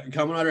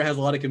 Kamen Rider has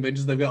a lot of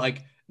conventions. They've got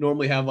like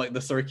normally have like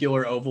the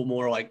circular oval,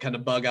 more like kind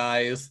of bug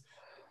eyes,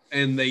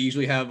 and they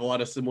usually have a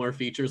lot of similar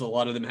features. A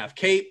lot of them have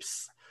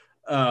capes.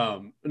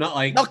 Not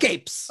like no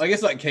capes. I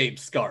guess not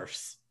capes,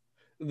 scarves.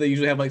 They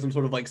usually have like some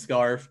sort of like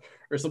scarf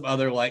or some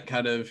other like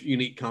kind of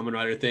unique Kamen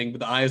Rider thing, but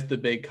the eye is the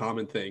big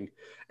common thing.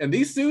 And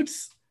these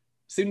suits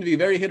seem to be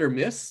very hit or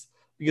miss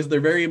because they're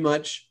very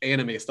much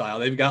anime style.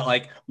 They've got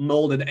like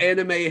molded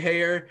anime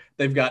hair,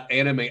 they've got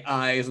anime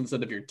eyes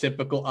instead of your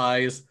typical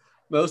eyes.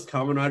 Most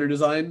Kamen Rider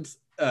designs,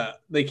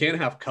 they can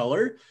have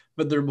color,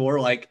 but they're more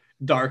like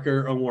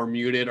darker or more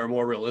muted or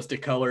more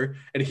realistic color.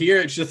 And here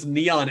it's just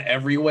neon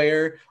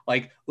everywhere.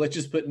 Like, let's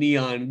just put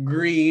neon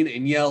green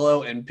and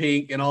yellow and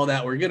pink and all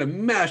that. We're going to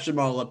mash them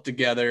all up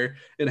together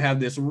and have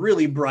this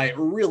really bright,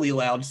 really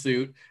loud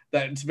suit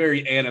that's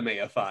very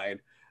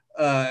anime-ified.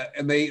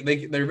 And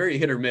they're very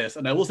hit or miss.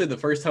 And I will say the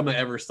first time I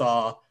ever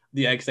saw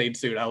the X8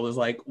 suit, I was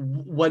like,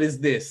 what is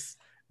this?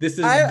 This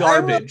is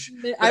garbage.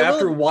 But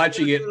after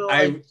watching it,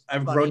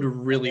 I've grown to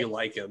really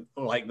like them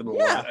a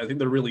lot. I think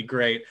they're really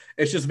great.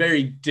 It's just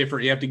very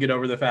different. You have to get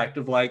over the fact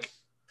of like,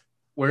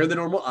 where are the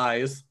normal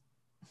eyes?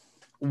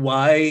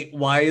 Why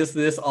is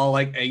this all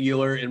like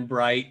angular and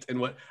bright and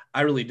what?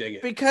 I really dig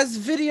it. Because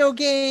video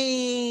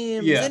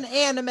games and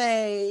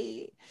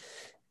anime.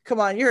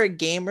 Come on, you're a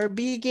gamer.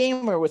 Be a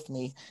gamer with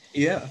me.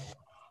 Yeah.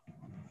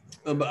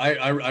 But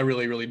I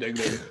really, really dig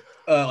them.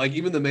 Like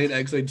even the main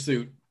X8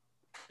 suit,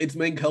 its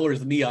main color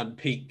is neon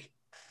pink,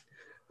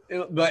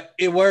 but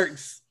it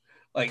works.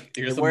 Like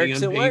here's some neon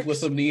pink with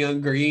some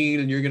neon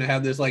green, and you're gonna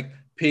have this like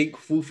pink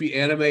foofy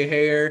anime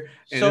hair,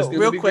 and it's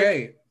gonna be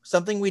great.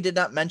 Something we did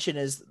not mention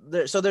is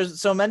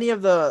there's so many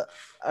of the,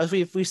 as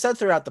we said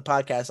throughout the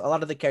podcast, a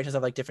lot of the characters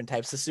have like different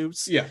types of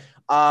suits. Yeah.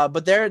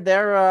 But they're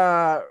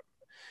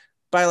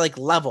by like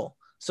level.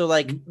 So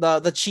like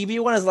the chibi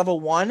one is level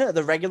 1,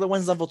 the regular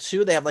one's level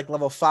 2. They have like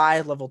level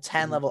 5, level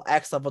 10, level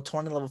X, level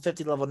 20, level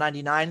 50, level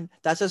 99.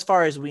 That's as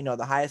far as we know.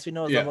 The highest we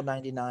know is level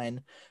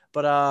 99.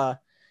 But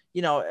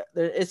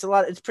it's a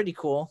lot. It's pretty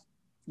cool.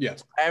 Yeah,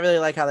 I really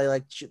like how they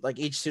like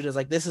each suit is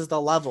like, this is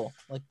the level.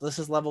 Like this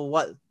is level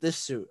what this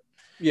suit.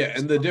 Yeah,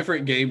 and the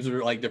different games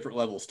are like different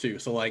levels too.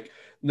 So like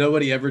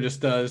nobody ever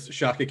just does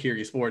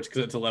Shakakiri Sports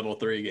because it's a level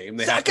 3 game.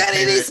 They have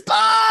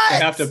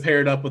to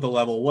pair it up with a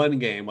level 1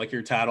 game, like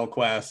your Title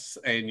Quests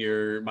and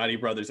your Mighty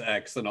Brothers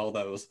X and all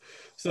those.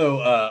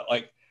 So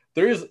like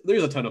there's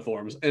a ton of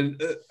forms,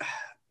 and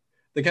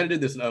they kind of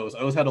did this in O's.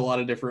 O's had a lot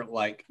of different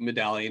like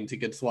medallions you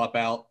could swap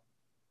out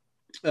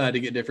to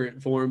get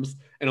different forms,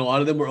 and a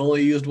lot of them were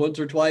only used once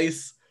or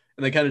twice.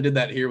 And they kind of did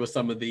that here with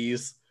some of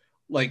these,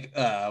 like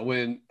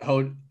when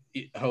Hojo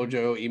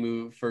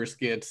Imu first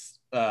gets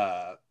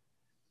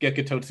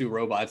Gekototsu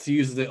robots. He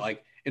uses it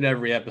like in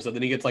every episode.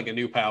 Then he gets like a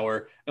new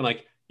power, and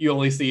like you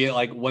only see it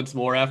like once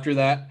more after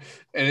that.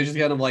 And it's just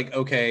kind of like,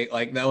 okay,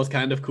 like that was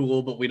kind of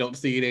cool, but we don't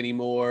see it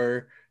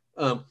anymore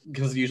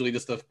because usually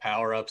just stuff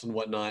power ups and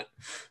whatnot.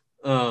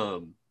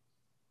 But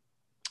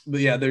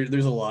yeah,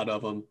 there's a lot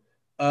of them.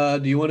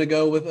 Do you want to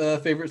go with a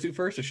favorite suit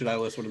first, or should I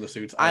list one of the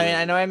suits?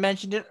 I know I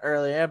mentioned it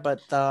earlier,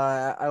 but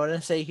I want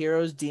to say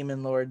Hero's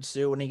Demon Lord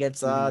suit when he gets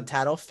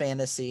Tattle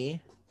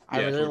Fantasy.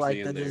 I really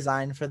like the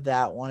design for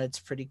that one. It's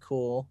pretty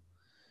cool.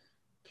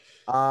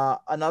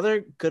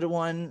 Another good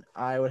one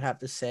I would have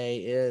to say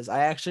is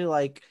I actually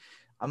like,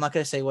 I'm not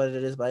going to say what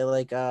it is, but I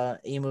like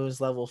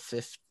Emu's level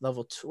 2,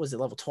 was it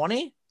level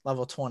 20?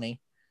 Level 20.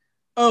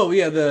 Oh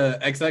yeah, the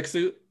XX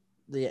suit.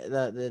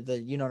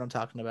 The you know what I'm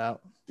talking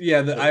about. Yeah,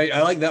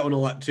 I like that one a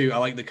lot too. I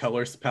like the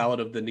colors palette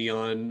of the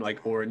neon,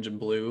 like orange and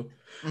blue.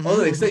 Mm-hmm.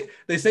 Although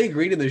they say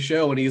green in the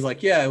show, and he's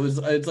like, yeah,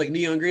 it's like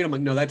neon green. I'm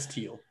like, no, that's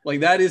teal.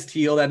 Like that is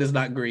teal. That is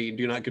not green.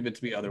 Do not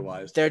convince me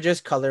otherwise. They're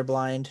just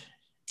colorblind.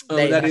 Oh,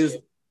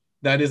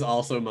 that is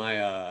also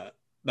my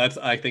that's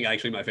I think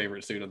actually my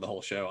favorite suit of the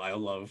whole show. I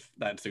love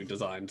that suit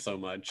design so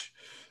much.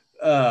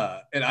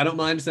 And I don't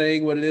mind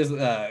saying what it is.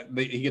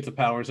 He gets a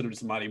power instead of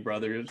just Mighty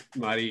Brother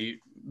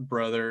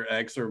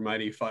X or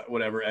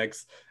whatever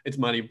X. It's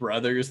Mighty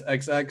Brothers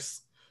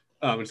XX.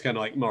 It's kind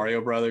of like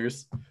Mario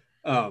Brothers.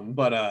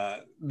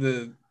 But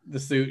the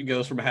suit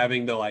goes from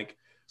having the like,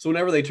 so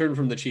whenever they turn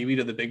from the chibi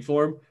to the big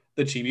form,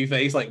 the chibi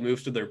face like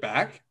moves to their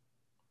back.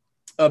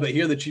 But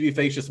here the chibi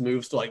face just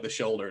moves to like the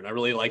shoulder, and I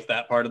really like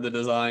that part of the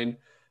design.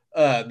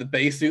 The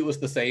base suit was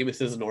the same as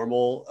his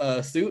normal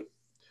suit,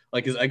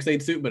 like his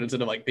X8 suit, but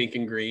instead of like pink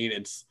and green,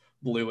 it's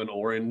blue and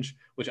orange,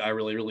 which I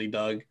really, really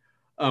dug.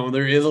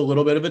 There is a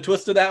little bit of a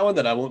twist to that one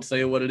that I won't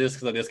say what it is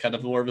because that is kind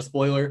of more of a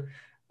spoiler.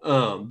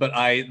 But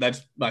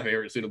that's my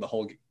favorite suit of the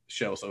whole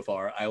show so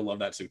far. I love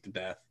that suit to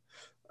death.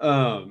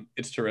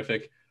 It's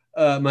terrific.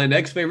 My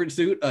next favorite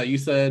suit, you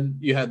said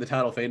you had the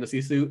Tattle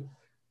Fantasy suit.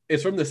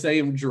 It's from the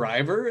same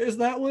driver as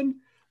that one,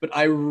 but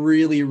I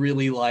really,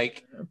 really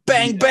like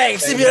Bang Bang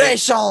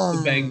Simulation.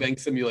 The Bang Bang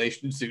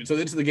Simulation suit. So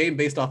it's the game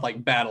based off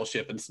like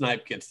Battleship, and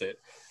Snipe gets it.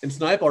 And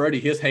Snipe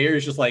already, his hair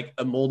is just like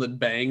a molded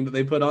bang that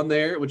they put on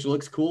there, which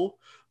looks cool.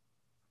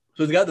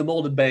 So he's got the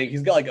molded bank.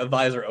 He's got like a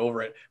visor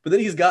over it, but then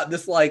he's got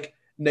this like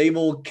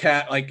naval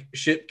like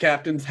ship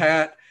captain's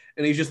hat,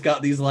 and he's just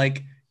got these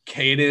like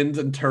cannons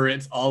and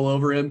turrets all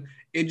over him.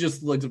 It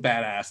just looks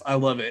badass. I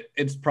love it.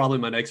 It's probably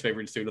my next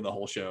favorite suit of the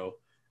whole show.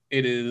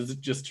 It is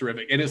just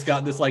terrific, and it's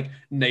got this like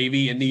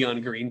navy and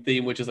neon green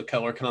theme, which is a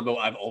color combo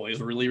I've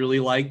always really really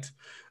liked.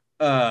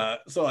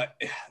 That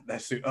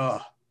suit,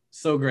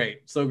 so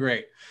great, so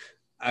great.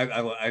 I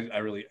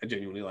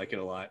genuinely like it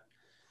a lot.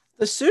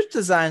 The suit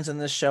designs in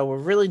this show were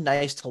really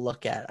nice to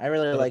look at. I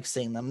really like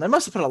seeing them. They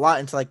must have put a lot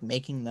into like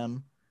making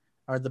them,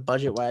 or the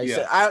budget wise.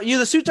 Yeah.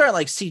 The suits aren't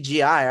like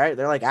CGI, right?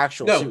 They're like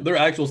actual. No, suits. They're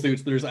actual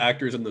suits. There's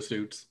actors in the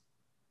suits.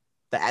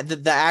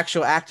 The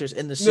actual actors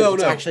in the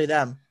suits. No. Actually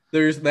them.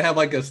 They have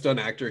like a stunt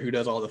actor who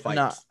does all the fights.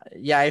 No,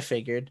 yeah, I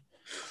figured.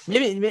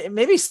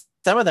 Maybe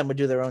some of them would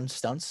do their own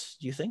stunts.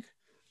 Do you think?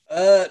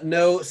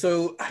 No.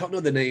 So I don't know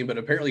the name, but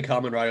apparently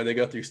Kamen Rider, they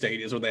go through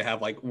stages where they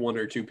have like one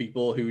or two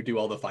people who do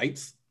all the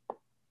fights.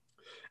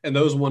 And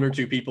those one or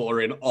two people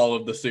are in all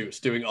of the suits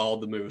doing all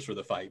the moves for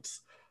the fights.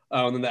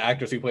 And then the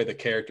actors who play the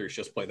characters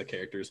just play the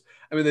characters.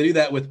 I mean, they do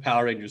that with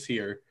Power Rangers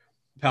here.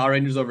 Power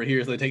Rangers over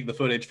here, so they take the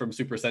footage from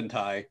Super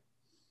Sentai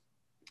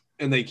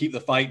and they keep the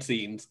fight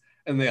scenes,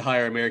 and they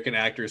hire American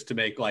actors to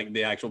make like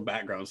the actual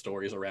background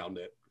stories around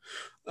it.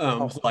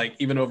 So like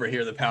even over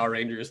here, the Power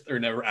Rangers are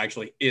never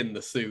actually in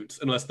the suits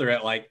unless they're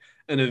at like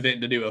an event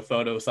to do a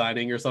photo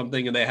signing or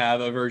something, and they have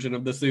a version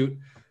of the suit.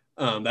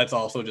 That's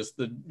also just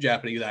the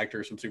Japanese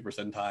actors from Super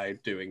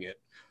Sentai doing it.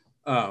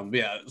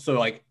 Yeah, so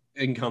like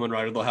in Kamen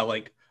Rider, they'll have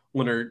like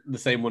one or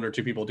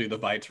two people do the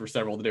fights for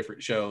several of the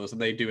different shows,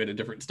 and they do it in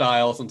different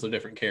styles and some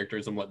different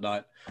characters and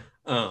whatnot.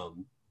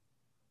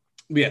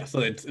 Yeah, so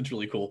it's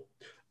really cool.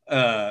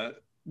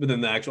 But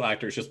then the actual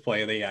actors just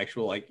play the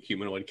actual like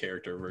humanoid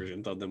character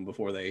versions of them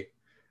before they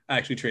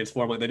actually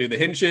transform. Like they do the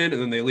henshin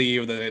and then they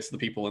leave. Then it's the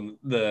people in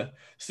the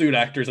suit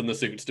actors in the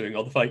suits doing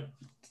all the fight.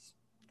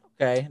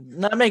 Okay,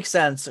 that makes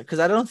sense because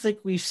I don't think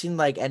we've seen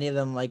like any of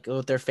them like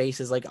with their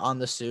faces like on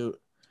the suit.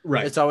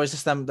 Right. It's always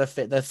just them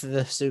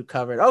the suit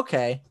covered.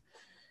 Okay,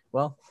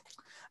 well,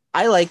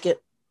 I like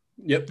it.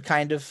 Yep.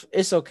 Kind of.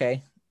 It's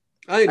okay.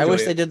 I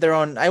wish they did their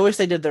own. I wish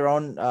they did their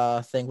own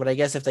thing, but I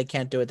guess if they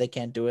can't do it, they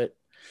can't do it.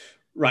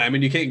 Right. I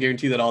mean, you can't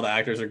guarantee that all the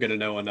actors are going to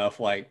know enough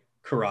like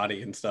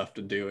karate and stuff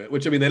to do it,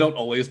 which I mean, they don't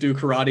always do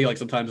karate. Like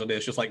sometimes it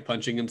is just like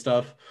punching and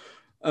stuff.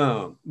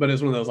 But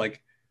it's one of those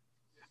like,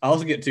 I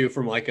also get to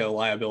from like a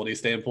liability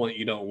standpoint,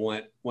 you don't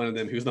want one of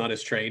them who's not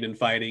as trained in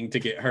fighting to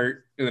get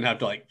hurt and then have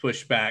to like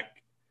push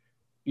back,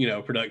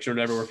 production or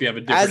whatever. Or if you have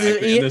a different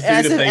actor in the suit,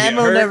 as if they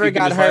Emma never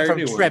got hurt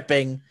from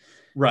tripping.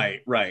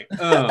 Right.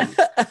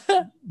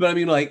 But I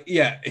mean, like,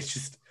 yeah,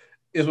 it's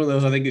one of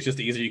those, I think it's just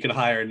easier. You can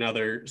hire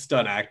another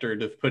stunt actor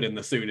to put in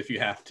the suit if you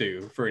have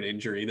to for an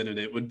injury than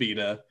it would be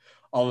to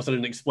all of a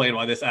sudden explain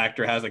why this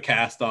actor has a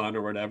cast on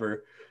or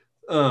whatever.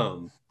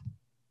 But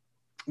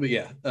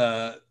yeah,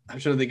 I'm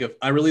trying to think of,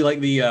 I really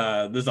like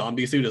the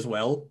zombie suit as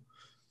well.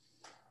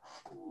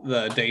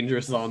 The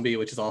Dangerous Zombie,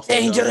 which is also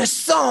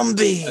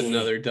Zombie,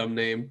 another dumb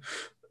name.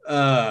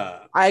 I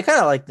kind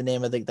of like the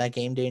name of that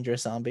game,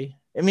 Dangerous Zombie.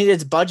 I mean,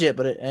 it's budget,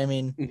 but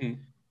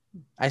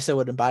I still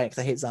wouldn't buy it because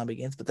I hate zombie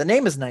games. But the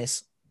name is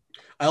nice.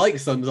 I like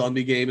some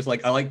zombie games.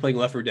 Like I like playing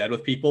Left 4 Dead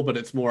with people, but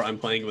it's more I'm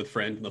playing with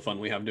friends and the fun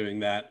we have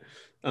doing that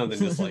than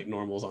just like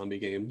normal zombie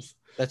games.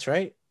 That's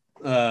right.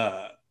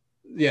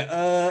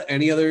 Yeah.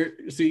 Any other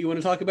suit you want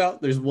to talk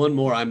about? There's one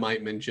more I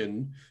might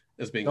mention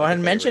as being. Go ahead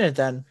and mention it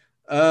then.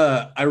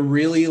 I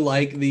really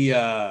like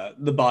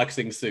the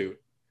boxing suit.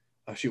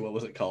 Oh shoot, what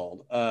was it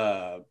called?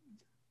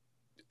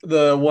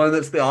 The one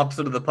that's the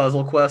opposite of the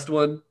Puzzle Quest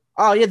one.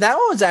 Oh yeah, that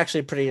one was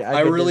actually pretty.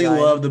 I really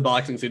love the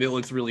boxing suit. It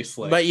looks really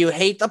slick. But you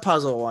hate the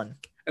puzzle one.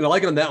 And I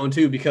like it on that one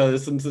too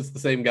because since it's the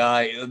same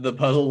guy, the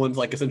puzzle one's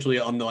like essentially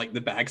on the like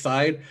the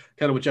backside,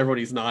 kind of whichever one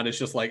he's not. It's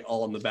just like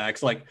all on the back.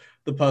 So like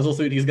the puzzle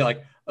suit, he's got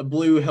like a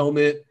blue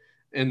helmet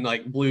and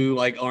like blue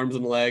like arms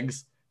and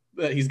legs.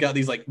 But he's got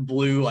these like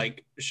blue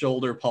like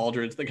shoulder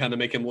pauldrons that kind of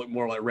make him look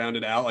more like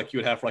rounded out, like you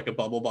would have for like a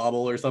bubble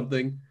bobble or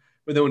something.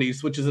 But then when he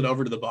switches it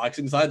over to the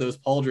boxing side, those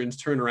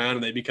pauldrons turn around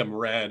and they become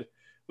red,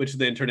 which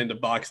then turn into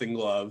boxing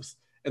gloves.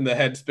 And the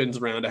head spins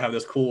around to have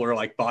this cooler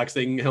like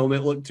boxing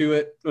helmet look to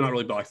it. Well, not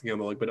really boxing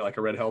helmet look, but like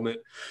a red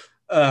helmet.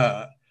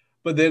 But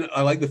then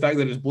I like the fact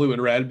that it's blue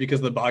and red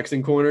because the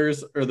boxing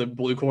corners are the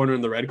blue corner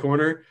and the red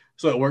corner.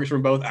 So it works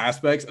from both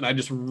aspects. And I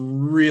just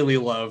really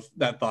love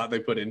that thought they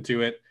put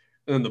into it.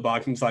 And then the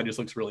boxing side just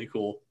looks really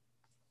cool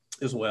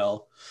as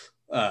well.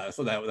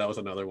 So that was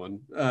another one.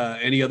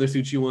 Any other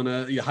suits you want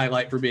to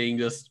highlight for being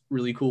just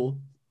really cool?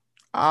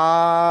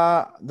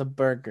 The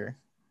burger.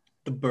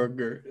 The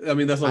burger. I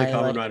mean, that's not a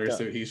Kamen Rider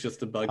suit. He's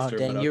just a bugster. Oh,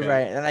 dang, okay. You're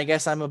right. And I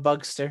guess I'm a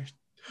bugster.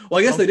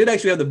 Well, I guess they did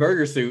actually have the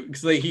burger suit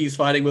because he's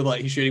fighting with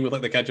he's shooting with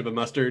like the ketchup and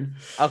mustard.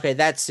 Okay,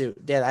 that suit.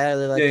 Yeah, I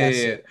really like that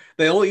suit.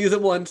 They only use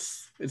it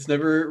once. It's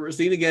never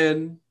seen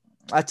again.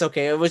 That's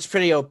okay. It was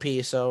pretty OP,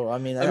 so I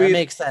mean, that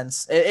makes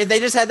sense. If they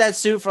just had that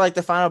suit for like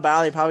the final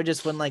battle, they probably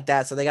just win like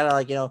that. So they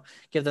gotta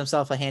give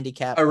themselves a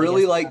handicap. I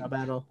really like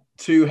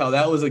too how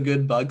that was a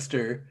good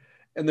bugster,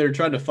 and they're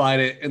trying to fight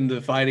it, and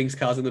the fighting's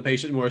causing the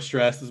patient more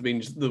stress. This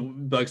means the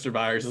Bugster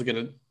virus is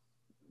going to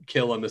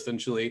kill him,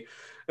 essentially.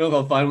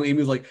 And finally,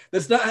 Emu's like,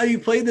 that's not how you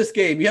play this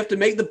game. You have to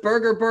make the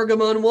burger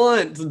Bergamon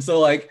once. And so,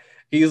 like,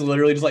 he's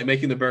literally just, like,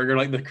 making the burger.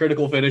 Like, the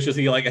critical finish is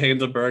he, like,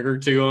 hands a burger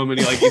to him, and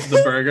he, like, eats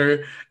the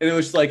burger. And it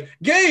was just like,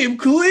 game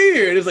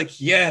clear! And it's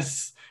like,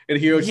 yes! And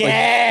Hiro's like,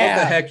 what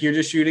the heck? You're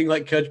just shooting,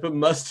 like, ketchup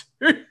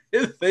mustard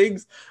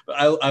things. But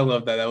I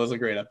love that. That was a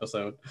great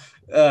episode.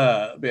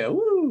 Yeah,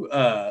 woo!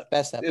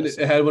 Best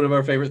episode. It had one of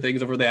our favorite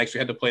things where they actually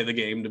had to play the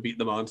game to beat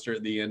the monster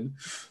at the end.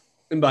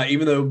 And by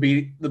even though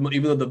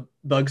the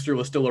Bugster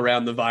was still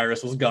around, the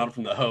virus was gone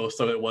from the host,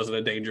 so it wasn't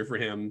a danger for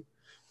him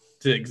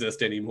to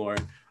exist anymore.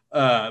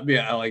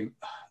 Yeah, I like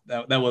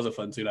that. That was a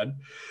fun suit.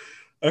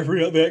 I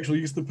forgot they actually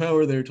used the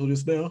power there till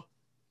just now.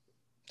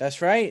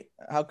 That's right.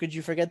 How could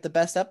you forget the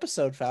best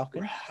episode,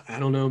 Falcon? I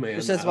don't know, man.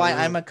 This is why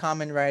I'm a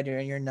Kamen Rider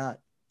and you're not.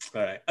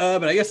 All right.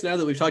 But I guess now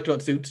that we've talked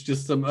about suits,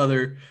 just some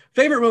other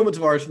favorite moments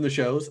of ours from the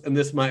shows. And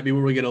this might be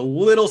where we get a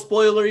little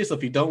spoilery. So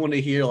if you don't want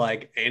to hear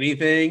like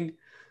anything,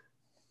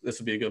 this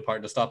would be a good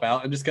part to stop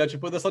out and just catch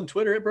up with us on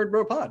Twitter at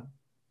BirdBroPod.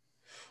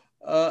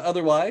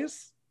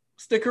 Otherwise,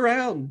 stick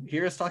around.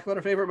 Hear us talk about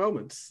our favorite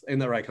moments. Ain't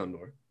that right,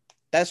 Condor?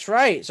 That's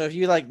right. So if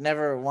you like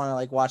never want to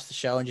like watch the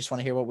show and just want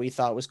to hear what we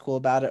thought was cool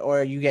about it,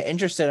 or you get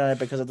interested in it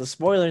because of the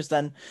spoilers,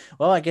 then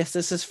well, I guess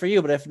this is for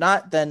you. But if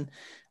not, then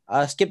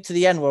skip to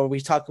the end where we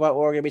talk about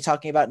what we're going to be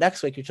talking about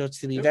next week, which is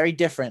going to be very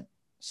different.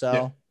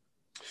 So,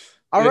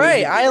 all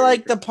right. I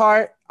like the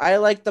part.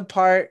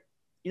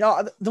 You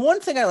know, the one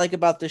thing I like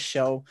about this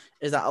show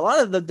is that a lot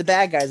of the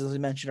bad guys, as we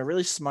mentioned, are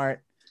really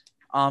smart.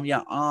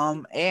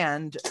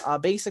 And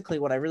basically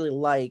what I really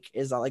like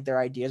is that like their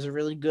ideas are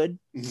really good.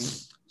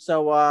 Mm-hmm.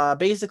 So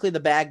basically the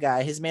bad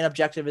guy, his main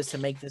objective is to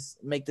make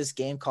this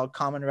game called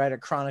Kamen Rider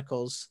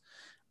Chronicles.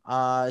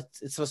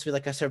 It's supposed to be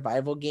like a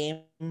survival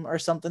game or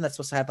something that's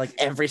supposed to have like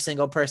every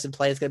single person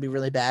play. It's going to be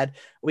really bad.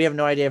 We have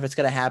no idea if it's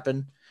going to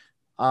happen.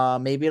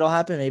 Maybe it'll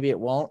happen. Maybe it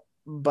won't.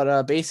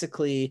 But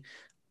basically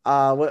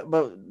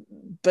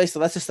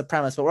that's just the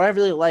premise. But what I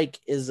really like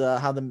is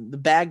how the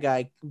bad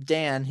guy,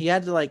 Dan, he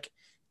had to like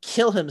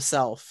kill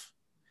himself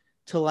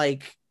to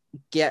like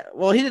get,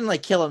 well, he didn't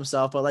like kill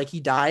himself, but like he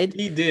died.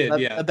 He did.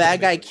 Yeah. The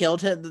bad guy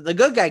killed him. The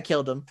good guy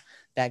killed him.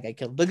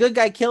 The good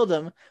guy killed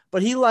him,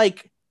 but he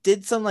like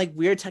did some like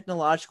weird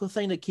technological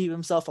thing to keep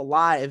himself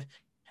alive.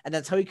 And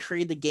that's how he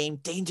created the game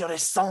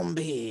Dangerous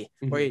Zombie,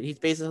 where he's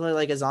basically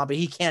like a zombie.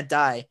 He can't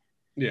die.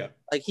 Yeah.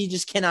 Like he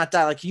just cannot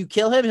die. Like you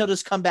kill him, he'll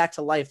just come back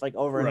to life like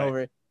over and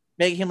over,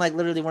 making him like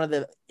literally one of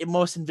the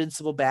most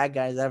invincible bad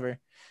guys ever.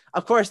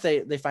 Of course,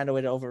 they find a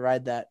way to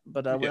override that,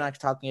 but we're not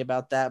talking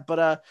about that.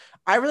 But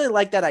I really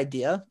like that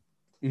idea,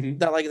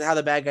 that like how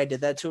the bad guy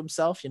did that to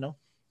himself, you know?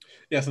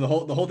 Yeah. So the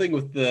whole thing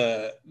with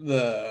the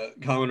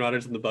Kamen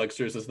Riders and the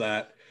Bugsters is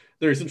that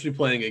they're essentially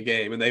playing a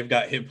game, and they've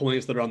got hit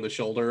points that are on the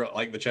shoulder,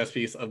 like the chest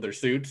piece of their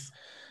suits.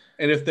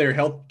 And if their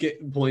health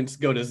points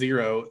go to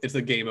 0, it's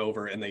a game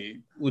over, and they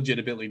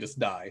legitimately just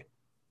die.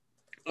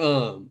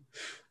 So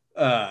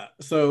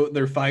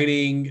they're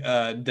fighting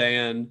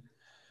Dan,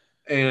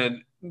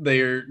 and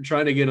they're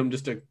trying to get him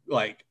just to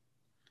like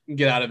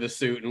get out of his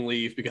suit and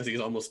leave because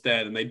he's almost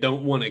dead, and they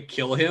don't want to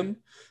kill him.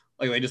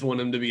 Like they just want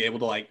him to be able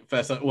to like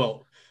fess up.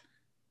 Well,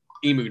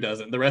 Emu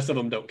doesn't. The rest of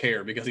them don't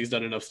care because he's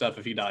done enough stuff.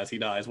 If he dies,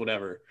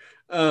 whatever.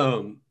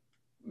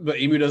 But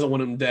Emu doesn't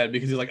want him dead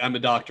because he's like, I'm a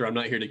doctor. I'm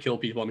not here to kill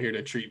people. I'm here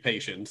to treat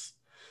patients.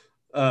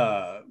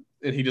 And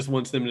he just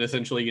wants them to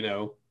essentially, you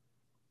know,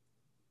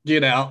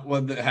 get out,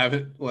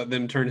 let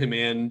them turn him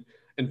in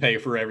and pay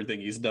for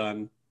everything he's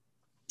done.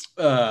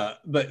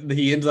 But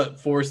he ends up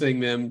forcing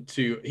them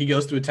he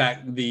goes to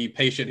attack the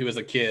patient who is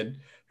a kid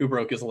who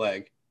broke his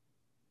leg.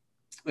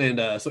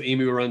 And so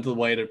Emu runs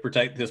away to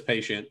protect this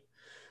patient.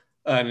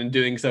 And in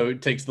doing so,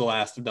 it takes the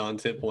last of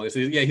Don's hit points. So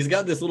he's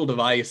got this little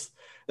device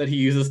that he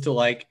uses to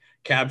like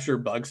capture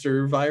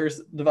Bugster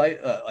virus device,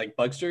 like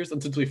Bugsters.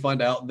 And since we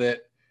find out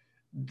that,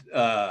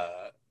 I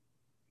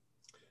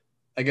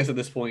guess at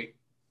this point,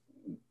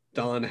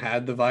 Don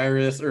had the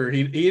virus, or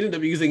he ended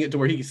up using it to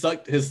where he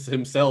sucked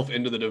himself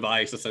into the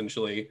device,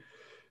 essentially,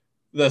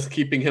 thus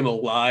keeping him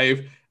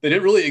alive. They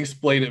didn't really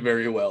explain it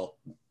very well,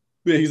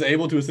 but he's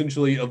able to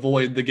essentially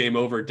avoid the game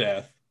over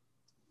death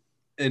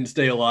and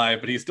stay alive,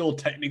 but he's still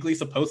technically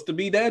supposed to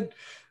be dead.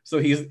 So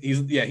he's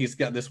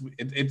got this.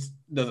 It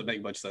doesn't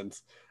make much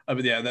sense.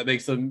 But yeah, that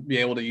makes him be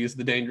able to use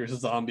the Dangerous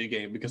Zombie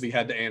game because he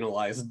had to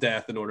analyze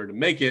death in order to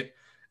make it.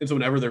 And so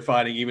whenever they're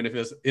fighting, even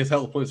if his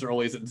health points are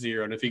always at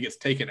 0, and if he gets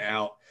taken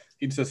out,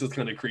 he just has this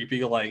kind of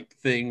creepy like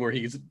thing where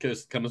he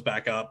just comes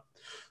back up,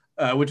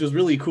 which is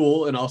really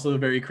cool and also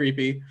very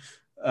creepy.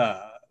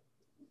 But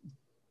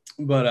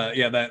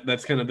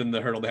that's kind of been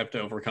the hurdle they have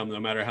to overcome. No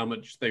matter how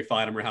much they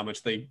fight him or how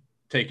much they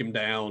take him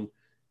down,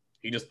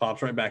 he just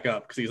pops right back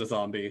up because he's a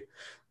zombie,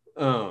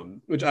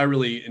 which I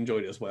really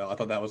enjoyed as well. I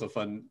thought that was a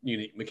fun,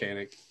 unique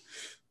mechanic.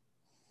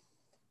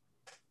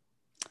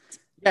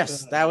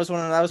 Yes, that was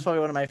probably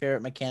one of my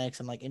favorite mechanics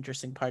and like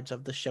interesting parts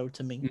of the show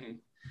to me. Mm-hmm.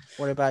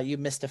 What about you,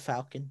 Mr.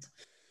 Falcon?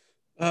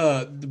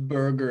 The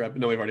burger.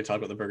 No, we've already talked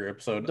about the burger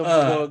episode. The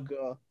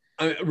burger.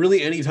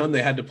 Really, anytime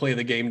they had to play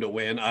the game to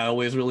win, I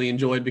always really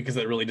enjoyed because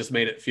it really just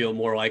made it feel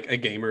more like a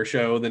gamer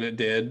show than it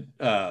did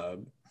a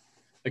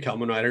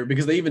Kamen Rider.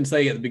 Because they even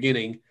say at the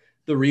beginning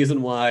the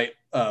reason why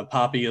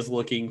Poppy is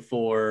looking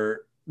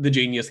for the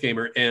genius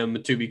gamer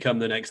M to become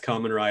the next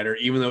Kamen Rider,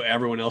 even though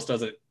everyone else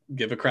doesn't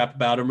give a crap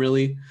about him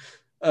really,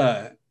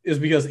 is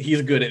because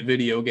he's good at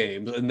video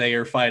games and they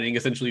are fighting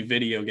essentially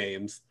video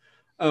games.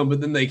 But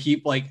then they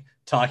keep like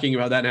talking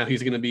about that now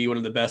he's going to be one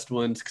of the best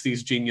ones because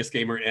he's genius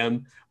gamer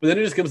M. But then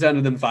it just comes down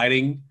to them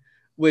fighting,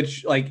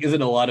 which like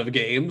isn't a lot of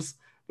games.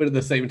 But at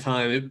the same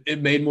time,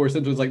 it made more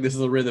sense. It was like, this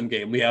is a rhythm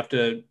game. We have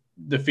to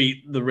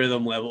defeat the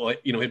rhythm level.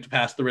 You know, we have to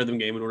pass the rhythm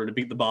game in order to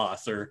beat the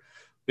boss, or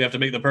we have to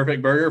make the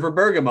perfect burger for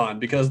Bergamon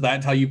because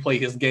that's how you play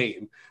his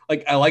game.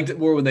 Like, I liked it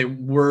more when they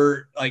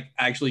were like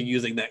actually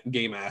using that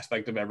game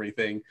aspect of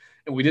everything.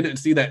 And we didn't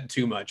see that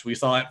too much. We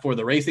saw it for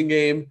the racing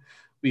game.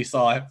 We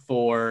saw it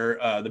for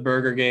the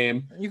burger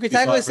game. You could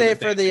technically say it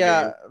for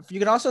the. You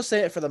can also say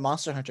it for the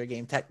Monster Hunter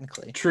game,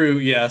 technically. True.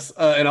 Yes,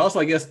 and also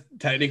I guess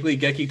technically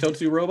Geki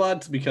Totsu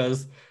Robots,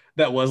 because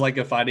that was like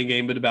a fighting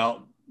game, but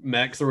about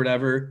mechs or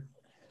whatever.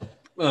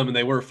 And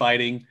they were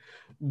fighting,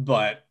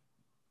 but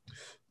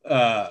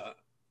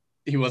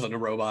he wasn't a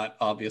robot,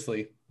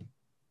 obviously.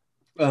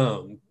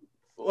 Well,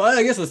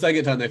 I guess the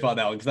second time they fought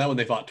that one, because that one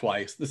they fought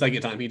twice. The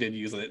second time he did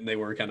use it, and they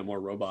were kind of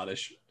more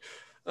robotish.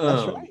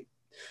 That's right.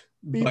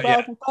 But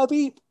yeah,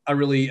 I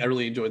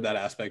really enjoyed that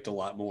aspect a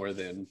lot more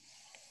than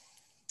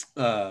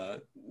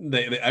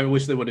I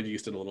wish they would have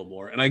used it a little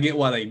more. And I get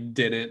why they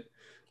didn't.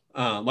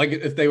 Like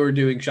if they were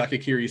doing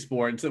Shakakiri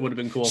Sports, it would have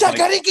been cool.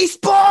 Shakakiri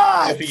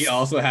Sports! If he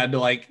also had to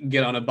like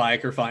get on a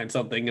bike or find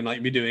something and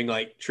like be doing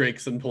like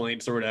tricks and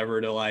points or whatever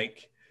to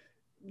like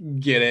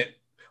get it.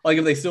 Like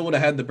if they still would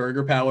have had the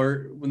burger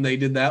power when they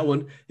did that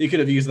one, he could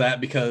have used that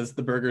because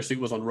the burger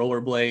suit was on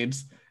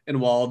rollerblades. And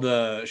while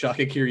the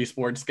Shakakiri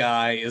Sports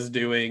guy is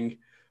doing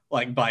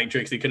like bike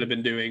tricks, he could have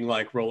been doing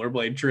like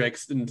rollerblade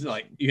tricks, and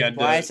like you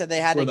had. I said they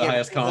had to get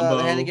highest combo.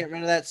 They had to get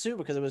rid of that suit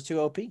because it was too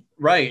OP.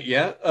 Right?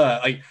 Yeah.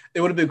 Like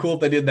it would have been cool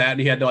if they did that, and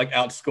he had to like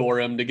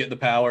outscore him to get the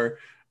power.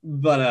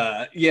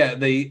 But yeah,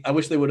 I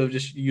wish they would have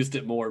just used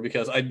it more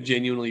because I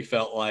genuinely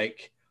felt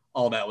like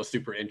all that was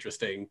super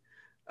interesting.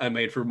 I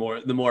made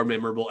for the more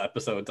memorable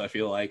episodes. I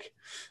feel like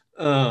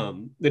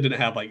they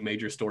didn't have like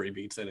major story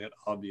beats in it,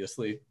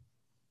 obviously.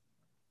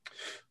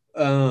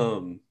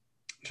 Trying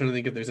to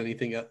think if there's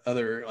anything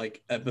other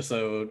like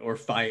episode or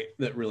fight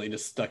that really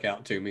just stuck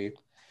out to me.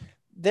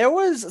 There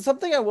was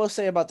something I will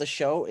say about the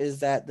show is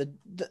that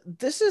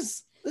this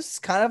is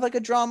kind of like a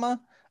drama.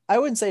 I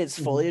wouldn't say it's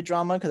fully a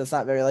drama because it's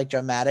not very like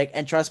dramatic.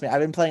 And trust me,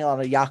 I've been playing a lot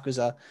of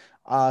Yakuza,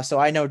 so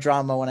I know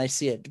drama when I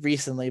see it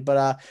recently.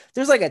 But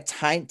there's like a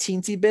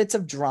teensy bits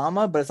of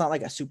drama, but it's not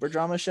like a super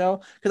drama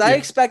show. Because I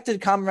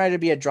expected Kamen Rider to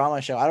be a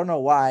drama show. I don't know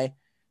why.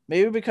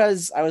 Maybe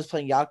because I was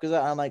playing Yakuza.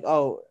 And I'm like,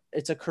 oh,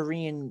 it's a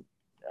Korean,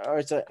 or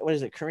it's a what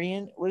is it?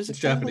 Korean? What is it? It's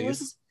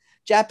Japanese.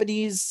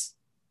 Japanese.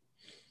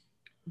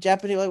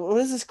 Like, what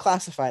is this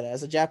classified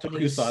as? A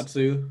Japanese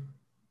Tokusatsu.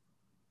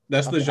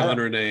 That's the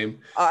genre name.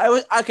 I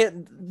was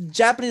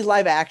Japanese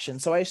live action.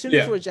 So I assumed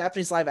if it was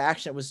Japanese live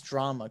action, it was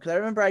drama. Because I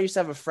remember I used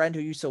to have a friend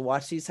who used to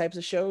watch these types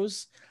of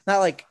shows, not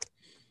like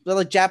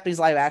Japanese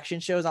live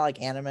action shows, not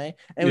like anime. And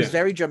it was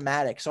very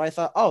dramatic. So I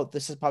thought, oh,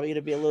 this is probably going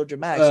to be a little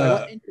dramatic. So I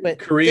went into it.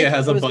 Korea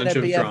has a bunch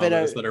of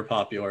dramas that are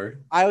popular.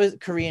 I was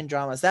Korean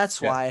dramas.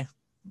 That's why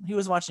he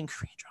was watching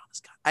Korean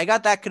dramas. I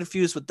got that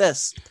confused with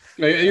this.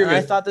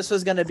 I thought this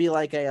was going to be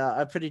like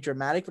a pretty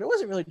dramatic, but it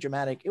wasn't really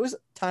dramatic. It was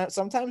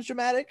sometimes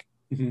dramatic.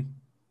 Mm-hmm.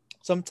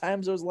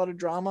 Sometimes there was a lot of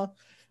drama.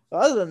 But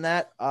other than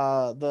that,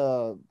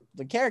 the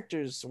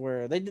characters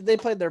they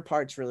played their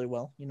parts really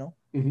well. You know,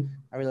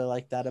 I really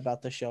liked that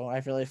about the show. I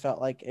really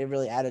felt like it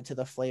really added to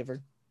the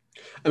flavor.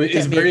 I mean,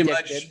 it's very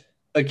much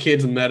a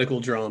kid's medical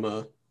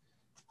drama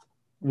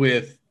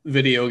with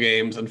video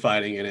games and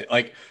fighting in it.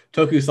 Like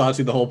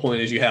Tokusatsu, the whole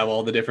point is you have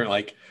all the different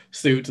like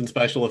suits and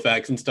special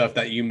effects and stuff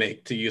that you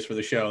make to use for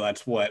the show.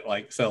 That's what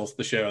like sells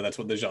the show. That's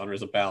what the genre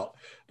is about.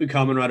 But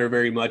Kamen Rider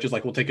very much is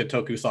like, we'll take a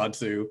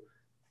Tokusatsu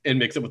and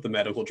mix it with the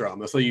medical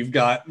drama. So you've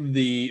got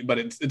but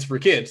it's for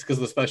kids because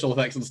the special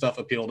effects and stuff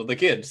appeal to the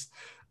kids.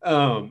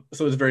 So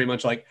it's very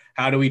much like,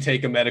 how do we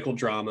take a medical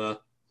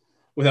drama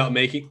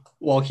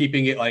while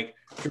keeping it like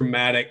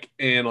dramatic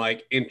and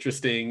like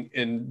interesting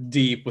and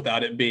deep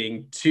without it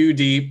being too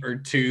deep or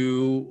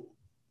too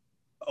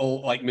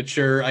like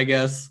mature, I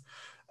guess.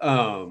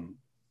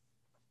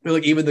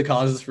 Like even the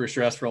causes for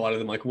stress for a lot of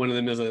them, like one of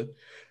them is a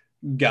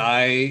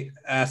guy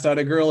asked out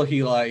a girl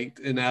he liked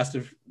and asked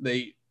if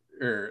a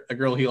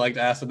girl he liked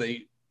asked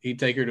if he'd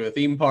take her to a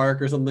theme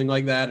park or something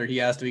like that, or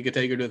he asked if he could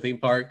take her to a theme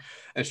park,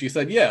 and she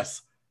said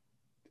yes,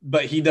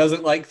 but he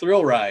doesn't like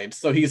thrill rides,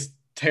 so he's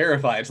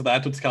terrified. So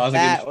that's what's causing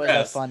him stress. That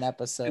was a fun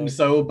episode. And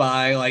so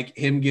by like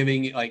him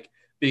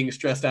being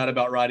stressed out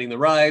about riding the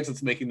rides,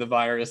 it's making the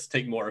virus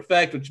take more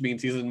effect, which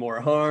means he's in more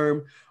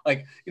harm.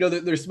 Like, you know,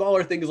 there's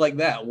smaller things like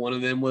that. One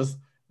of them was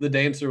the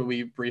dancer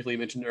we briefly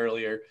mentioned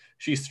earlier,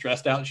 she's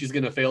stressed out. She's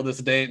going to fail this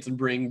dance and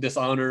bring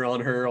dishonor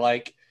on her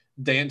like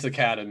dance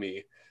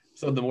academy.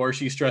 So the more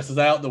she stresses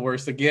out, the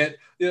worse it get.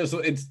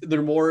 So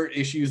there are more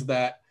issues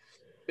that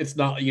it's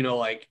not,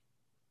 like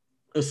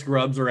a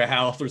Scrubs or a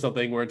House or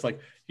something where it's like,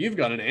 you've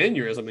got an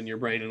aneurysm in your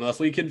brain. Unless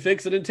we can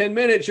fix it in 10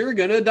 minutes, you're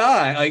going to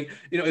die. Like,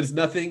 it's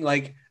nothing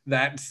like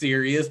that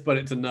serious, but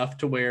it's enough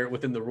to where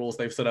within the rules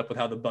they've set up with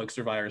how the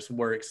Bugster virus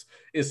works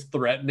is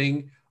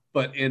threatening,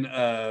 but in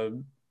a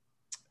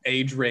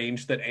age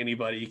range that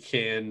anybody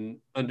can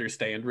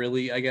understand,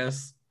 really, I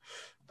guess.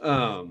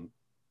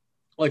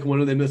 Like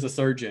one of them is a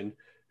surgeon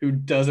who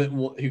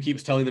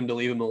keeps telling them to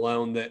leave him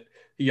alone, that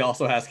he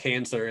also has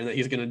cancer and that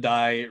he's going to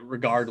die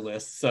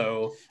regardless.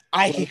 So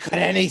I can cut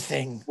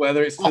anything,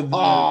 whether it's to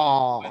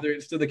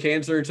the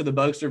cancer or to the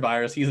Bugster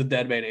virus, he's a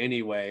dead man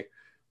anyway.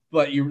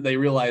 But they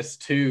realize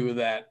too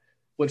that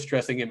what's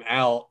stressing him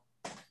out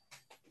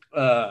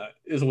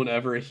is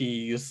whenever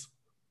he's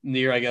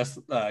near, I guess,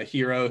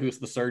 Hiro, who's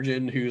the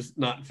surgeon who's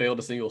not failed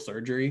a single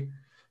surgery.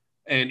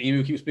 And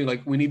Imu keeps being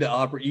like, we need to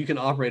operate. You can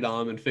operate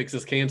on him and fix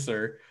his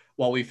cancer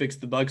while we fix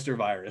the Bugster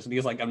virus. And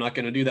he's like, I'm not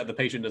going to do that. The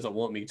patient doesn't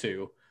want me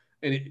to.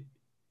 And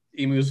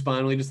Imu's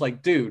finally just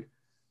like, dude,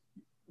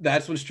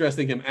 that's what's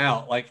stressing him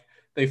out. Like,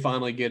 they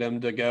finally get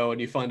him to go, and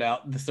you find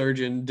out the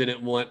surgeon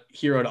didn't want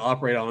Hiro to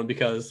operate on him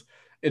because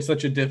it's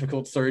such a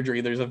difficult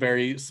surgery. There's a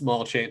very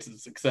small chance of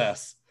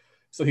success.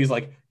 So he's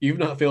like, you've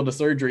not failed a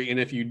surgery, and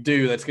if you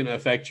do, that's going to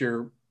affect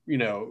your,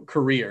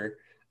 career.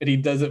 And he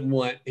doesn't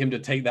want him to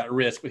take that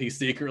risk, but he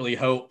secretly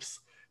hopes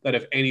that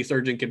if any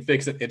surgeon can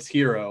fix it, it's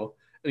Hiro,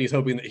 and he's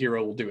hoping that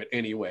Hiro will do it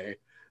anyway.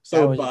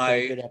 So that was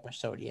a good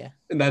episode, yeah.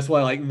 And that's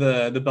why like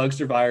the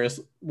Bugster virus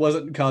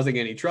wasn't causing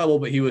any trouble,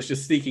 but he was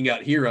just seeking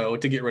out Hiro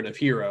to get rid of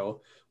Hiro,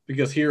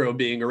 because Hiro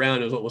being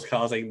around is what was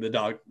causing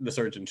the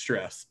surgeon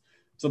stress.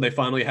 So they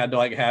finally had to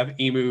like have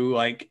Imu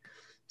like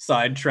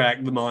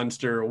sidetrack the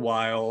monster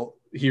while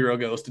Hiro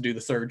goes to do the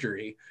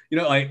surgery.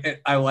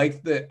 I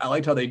liked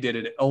how they did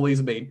it. It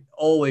always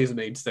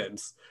made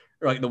sense.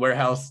 Or like the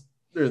warehouse,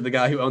 or the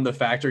guy who owned the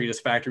factory, his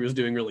factory was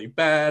doing really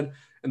bad,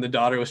 and the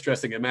daughter was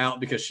stressing him out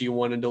because she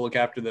wanted to look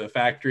after the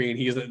factory, and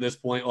he's at this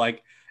point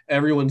like,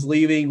 everyone's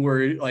leaving,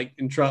 we're like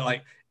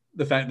like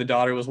the fact the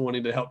daughter was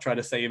wanting to help try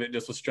to save it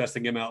just was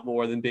stressing him out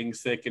more than being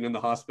sick and in the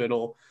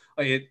hospital.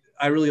 I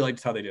really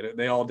liked how they did it.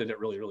 They all did it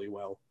really, really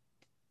well.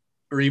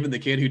 Or even the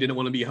kid who didn't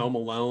want to be home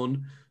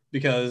alone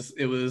because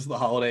it was the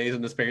holidays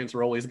and his parents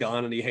were always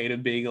gone, and he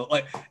hated being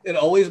like, it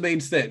always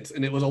made sense,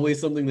 and it was always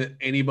something that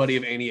anybody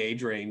of any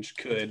age range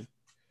could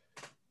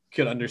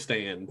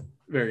understand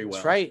very well.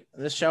 That's right.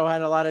 This show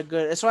had a lot of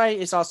good. That's why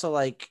it's also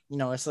like,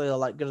 it's like a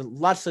lot good,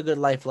 lots of good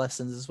life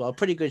lessons as well.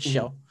 Pretty good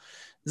show.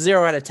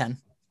 0 out of 10.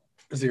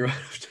 0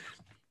 out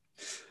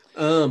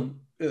of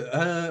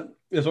 10.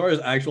 As far as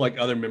actual like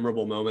other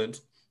memorable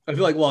moments, I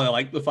feel like while I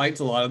like the fights,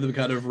 a lot of them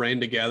kind of ran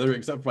together,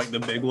 except for like the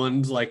big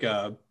ones, like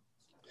the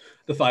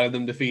fight of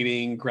them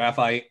defeating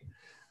Graphite,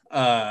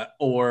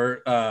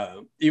 or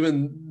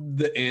even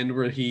the end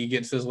where he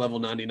gets his level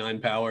 99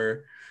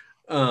 power.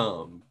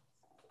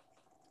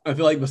 I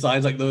feel like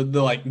besides like the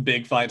like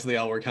big fights, they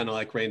all were kind of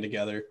like ran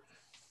together.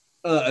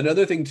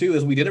 Another thing too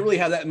is we didn't really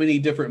have that many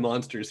different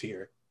monsters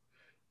here.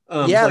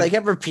 They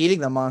kept repeating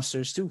the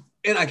monsters too,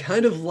 and I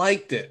kind of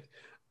liked it,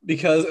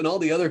 because in all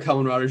the other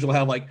Kamen Riders, you'll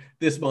have like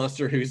this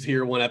monster who's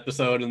here one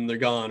episode and they're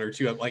gone, or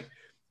two. Like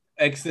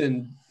X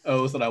and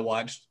O's that I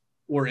watched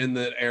were in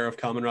the era of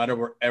Kamen Rider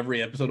where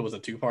every episode was a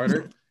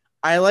 2-parter.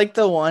 I like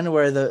the one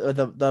where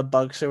the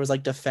Bugster was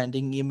like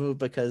defending Imu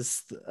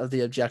because of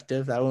the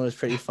objective. That one was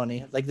pretty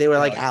funny. Like they were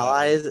like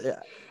allies.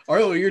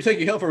 Oh, you're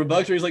taking help from a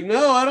Bugster. He's like,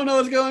 no, I don't know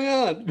what's going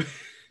on.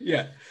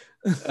 Yeah.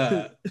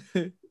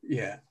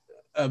 Yeah.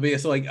 But yeah,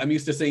 so like I'm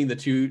used to seeing the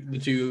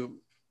two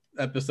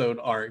episode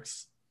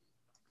arcs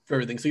for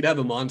everything. So you'd have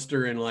a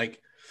monster in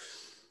like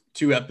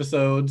 2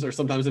 episodes, or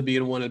sometimes it'd be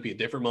in one, it'd be a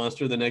different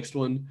monster the next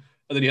one.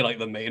 And then you had like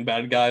the main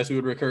bad guys who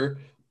would recur.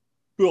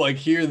 But like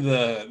here,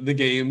 the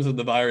games and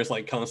the virus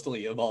like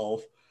constantly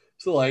evolve.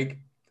 So like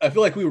I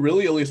feel like we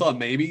really only saw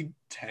maybe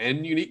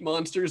 10 unique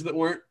monsters that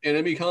weren't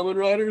enemy Kamen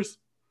Riders,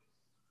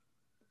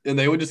 and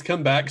they would just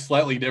come back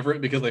slightly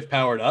different because they've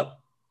powered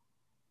up.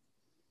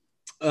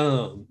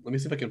 Let me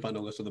see if I can find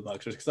a list of the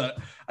Bugsters, because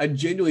I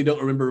genuinely don't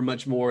remember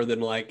much more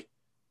than like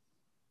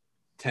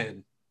 10,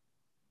 and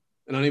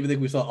I don't even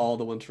think we saw all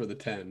the ones for the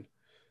 10.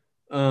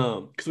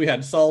 Because we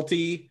had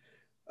Salty,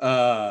 who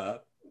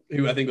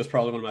I think was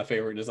probably one of my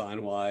favorite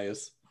design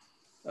wise.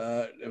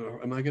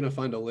 Am I going to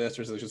find a list,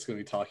 or is it just going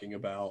to be talking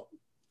about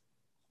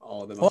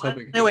all of them?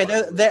 Anyway,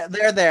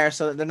 they're there,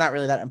 so they're not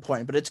really that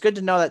important. But it's good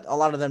to know that a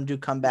lot of them do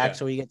come back,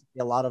 so we get to see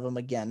a lot of them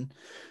again.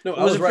 No,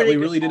 I was right. We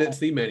really didn't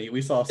see many.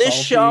 We saw this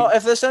Salty. Show.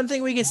 If there's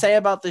something we can say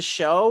about the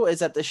show, is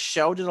that the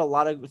show did a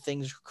lot of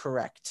things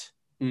correct.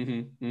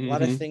 A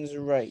lot of things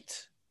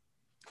right.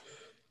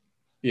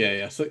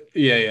 Yeah.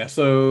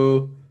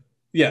 So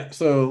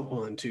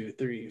 1, 2,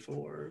 3,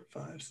 4,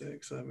 5,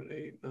 6, 7,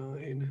 8,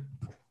 9.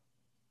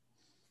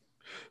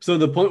 So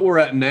the point we're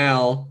at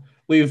now,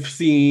 we've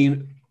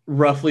seen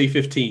roughly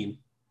 15.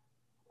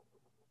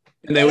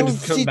 And they would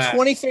just come see back.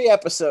 23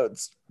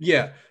 episodes.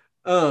 Yeah,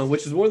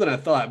 which is more than I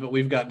thought. But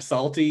we've got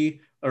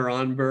Salty,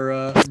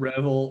 Aranbura,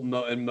 Revel,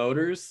 and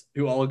Motors,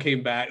 who all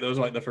came back. Those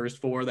are like the first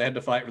 4. They had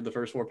to fight for the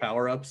first 4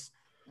 power-ups.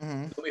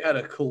 Mm-hmm. We had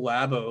a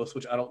Collabos,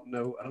 which I don't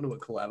know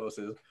what Collabos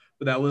is,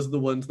 but that was the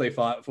ones they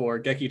fought for.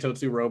 Geki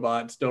Totsu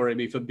Robots,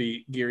 Doremi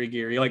Beat,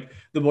 Giri, like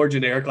the more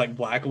generic, like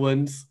black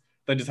ones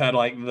that just had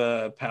like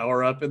the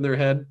power-up in their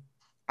head.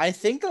 I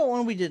think the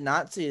one we did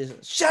not see is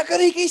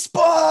Shakariki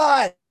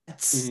Spots.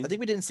 Mm-hmm. I think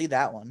we didn't see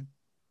that one.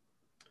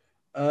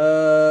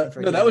 No,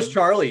 that was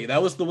Charlie.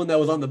 That was the one that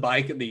was on the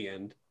bike at the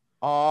end.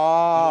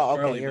 Oh,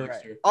 okay, you're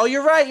right. Oh,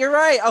 you're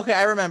right. Okay,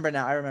 I remember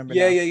now.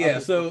 Yeah. Okay.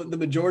 So the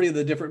majority of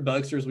the different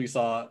Bugsters we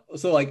saw,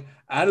 so like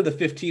out of the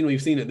 15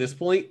 we've seen at this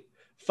point,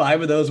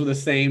 5 of those were the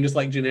same, just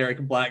like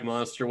generic black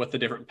monster with the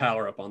different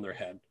power up on their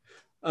head.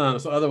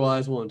 So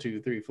otherwise, 1,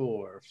 2, 3,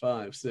 4,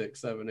 5, 6,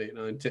 7, 8,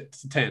 9,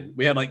 10.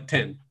 We had like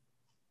 10.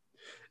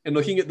 And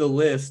looking at the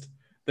list,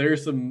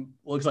 there's some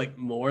looks like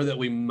more that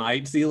we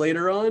might see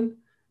later on,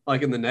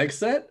 like in the next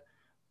set.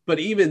 But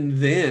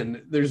even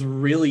then, there's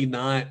really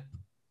not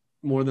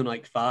more than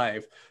like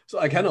 5. So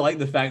I kind of like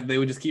the fact that they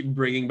would just keep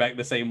bringing back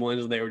the same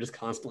ones and they were just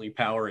constantly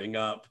powering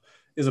up,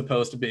 as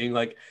opposed to being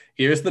like,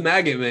 here's the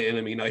maggot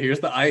enemy, no, here's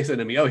the ice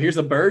enemy, oh, here's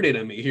a bird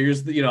enemy,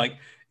 here's the, like,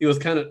 it was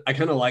kind of, I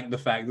kind of like the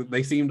fact that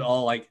they seemed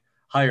all like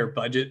higher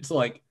budget. So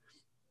like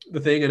the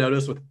thing I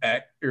noticed with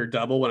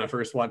Double when I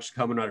first watched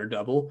Kamen Rider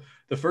Double,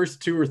 the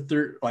first 2 or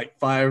 3, like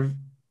 5,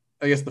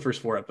 I guess the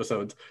first 4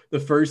 episodes, the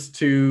first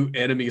 2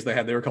 enemies they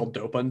had, they were called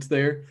Dopants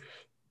there.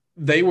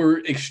 They were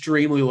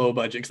extremely low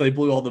budget because they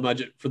blew all the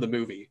budget for the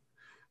movie.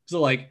 So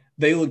like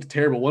they looked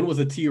terrible. One was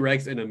a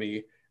T-Rex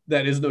enemy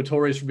that is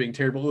notorious for being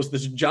terrible. It was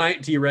this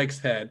giant T-Rex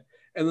head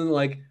and then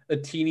like a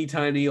teeny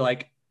tiny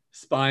like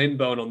spine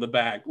bone on the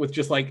back with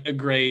just like a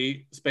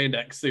gray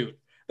spandex suit.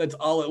 That's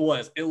all it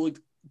was. It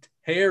looked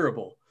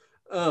terrible.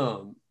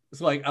 So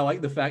like I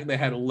like the fact they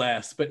had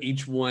less, but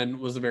each one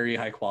was very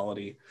high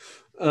quality.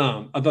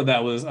 I thought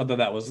that was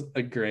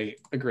a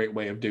great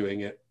way of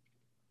doing it.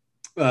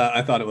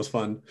 I thought it was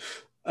fun.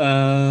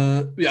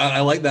 Yeah, I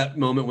like that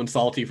moment when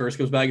Salty first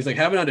comes back. He's like,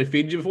 haven't I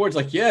defeated you before? It's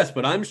like, yes,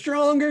 but I'm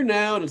stronger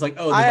now. And it's like,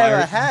 oh, the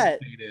virus is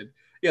mutated.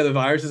 Yeah, the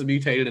virus is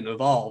mutated and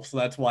evolved, so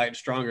that's why it's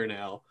stronger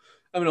now.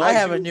 I mean, I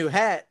have a new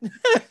hat. He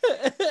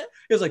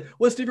was like,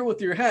 what's different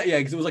with your hat? Yeah,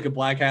 because it was like a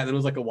black hat, and then it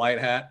was like a white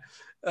hat.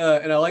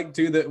 And I like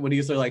too that when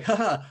he's like,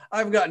 haha,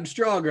 I've gotten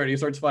stronger, and he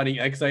starts fighting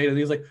X8, and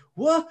he's like,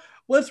 what?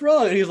 What's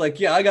wrong? And he's like,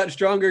 yeah, I got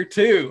stronger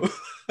too.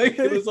 Like,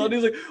 he's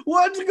like,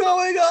 what's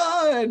going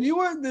on? You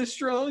weren't this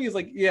strong. He's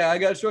like, yeah, I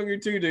got stronger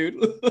too,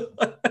 dude.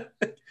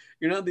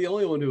 You're not the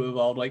only one who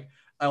evolved. Like,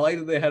 I like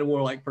that they had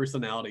more like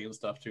personality and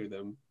stuff to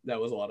them.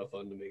 That was a lot of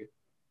fun to me.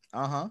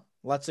 Well,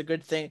 that's a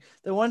good thing.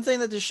 The one thing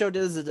that this show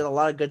did is it did a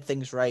lot of good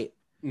things right.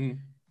 Mm-hmm.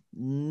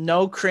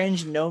 No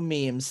cringe, no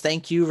memes.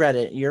 Thank you,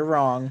 Reddit. You're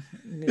wrong.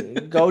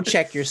 Go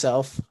check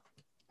yourself.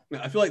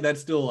 I feel like that's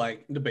still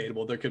like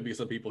debatable. There could be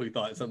some people who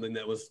thought something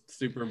that was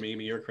super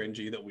memey or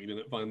cringy that we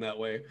didn't find that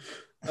way.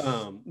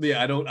 But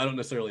yeah, I don't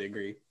necessarily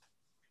agree.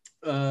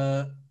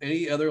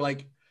 Any other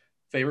like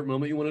favorite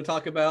moment you want to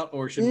talk about,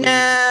 or should we?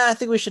 I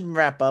think we should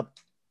wrap up.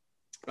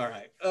 All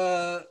right.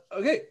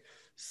 Okay.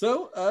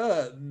 So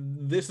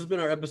this has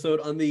been our episode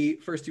on the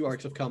first 2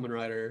 arcs of Kamen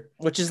Rider,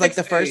 which is like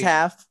the first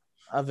half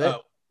of it.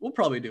 We'll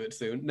probably do it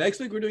soon.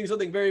 Next week we're doing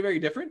something very, very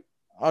different.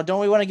 Oh,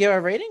 don't we want to give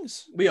our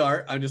ratings? We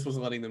are. I just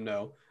wasn't letting them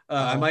know.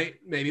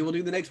 Maybe we'll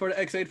do the next part of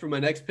X8 for my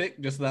next pick,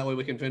 just so that way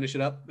we can finish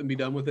it up and be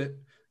done with it.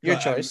 Your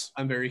choice.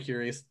 I'm very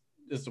curious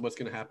as to what's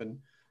going to happen.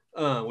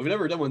 We've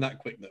never done one that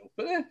quick though,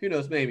 but who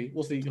knows? Maybe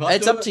we'll see.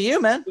 It's up to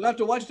you, man. We'll have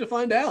to watch to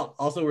find out.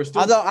 Also, we're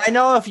still. Although I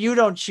know if you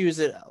don't choose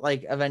it,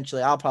 like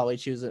eventually, I'll probably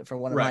choose it for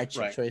one of my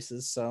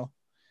choices. So.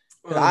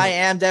 I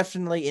am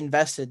definitely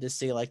invested to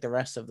see like the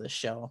rest of the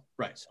show.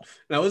 Right. So.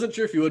 And I wasn't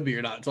sure if you would be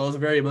or not. So I was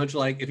very much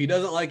like, if he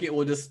doesn't like it,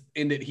 we'll just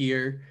end it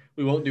here.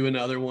 We won't do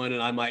another one.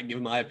 And I might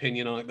give my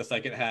opinion on like the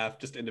second half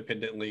just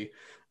independently.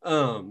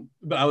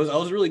 But I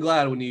was really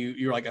glad when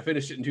you were like, I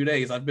finished it in 2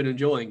 days. I've been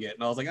enjoying it.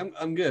 And I was like,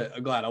 I'm good.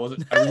 I'm glad. I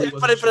really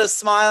wasn't put a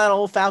smile on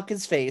old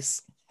Falcon's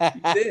face.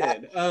 You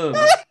did.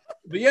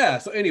 But yeah,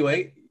 so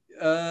anyway,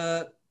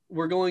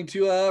 we're going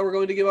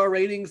to give our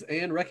ratings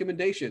and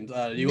recommendations.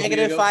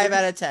 -5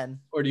 out of 10.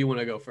 Or do you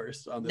want to go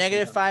first on this?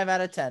 -5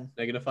 out of 10.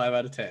 -5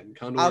 out of 10.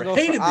 Condor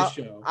hated this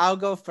show. I'll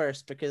go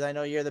first because I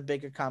know you're the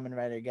bigger Kamen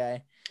Rider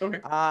guy. Okay.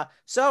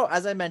 So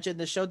as I mentioned,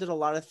 the show did a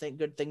lot of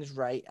good things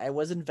right. I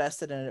was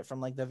invested in it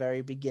from like the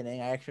very beginning.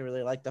 I actually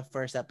really liked the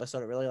first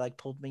episode. It really like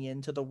pulled me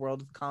into the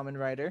world of Kamen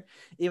Rider.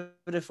 Even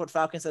if what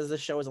Falcon says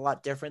this show is a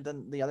lot different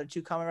than the other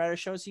 2 Kamen Rider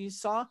shows he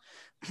saw,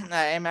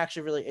 I am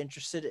actually really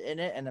interested in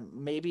it. And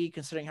maybe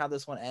considering how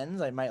this one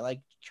ends, I might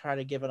like try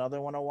to give another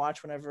one a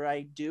watch whenever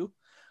I do.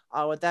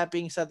 With that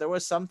being said, there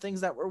was some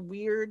things that were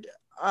weird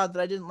that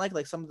I didn't like.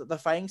 Like some of the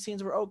fighting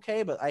scenes were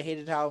okay, but I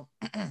hated how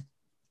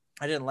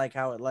I didn't like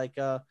how it like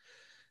kind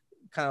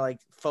of like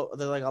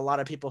there's like a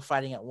lot of people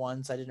fighting at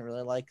once. I didn't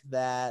really like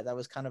that. That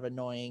was kind of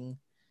annoying.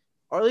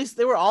 or at least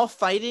they were all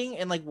fighting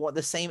in like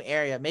the same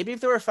area. Maybe if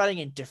they were fighting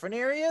in different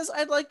areas,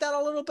 I'd like that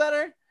a little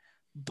better.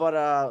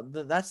 But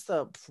that's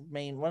one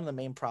of the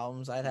main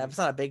problems I'd have. It's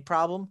not a big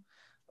problem,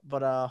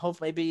 but hope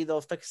maybe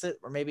they'll fix it,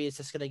 or maybe it's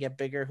just gonna get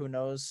bigger. Who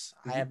knows?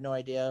 I have no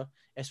idea.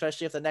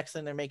 Especially if the next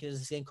thing they're making is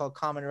this game called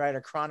Kamen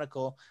Rider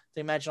Chronicle. To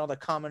imagine all the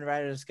Kamen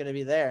Riders gonna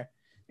be there.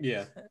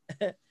 Yeah.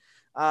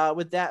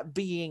 With that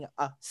being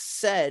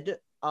said,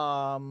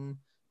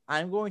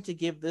 I'm going to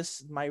give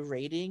this my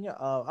rating.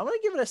 I'm going to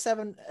give it a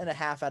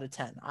 7.5 out of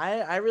 10.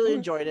 I really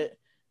enjoyed it.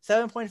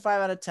 7.5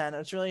 out of 10. I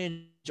just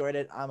really enjoyed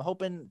it. I'm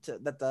hoping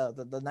that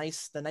the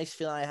nice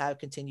feeling I have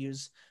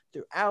continues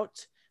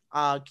throughout.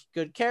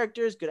 Good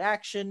characters, good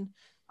action,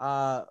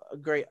 a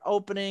great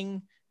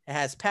opening. It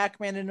has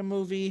Pac-Man in the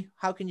movie.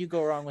 How can you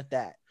go wrong with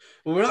that?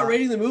 Well, we're not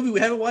rating the movie. We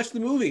haven't watched the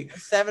movie.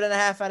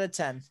 7.5 out of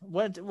 10.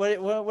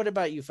 What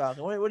about you,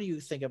 Falcon? What do you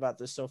think about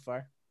this so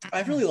far?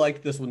 I've really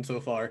liked this one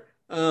so far.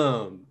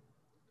 I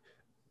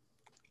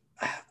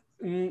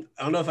don't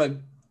know if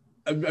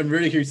I'm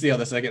really curious to see how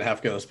the second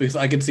half goes, because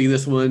I could see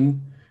this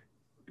one.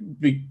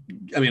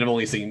 I've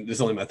only seen this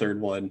is only my third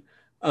one.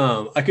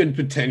 I could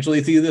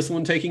potentially see this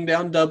one taking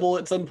down Double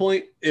at some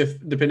point, if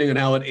depending on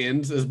how it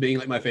ends, as being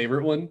like my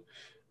favorite one.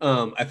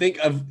 I think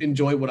I've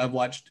enjoyed what I've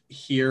watched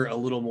here a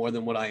little more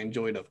than what I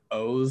enjoyed of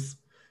O's,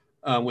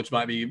 which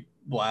might be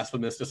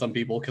blasphemous to some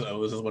people because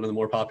O's is one of the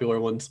more popular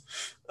ones.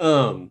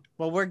 Well,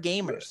 we're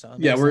gamers, so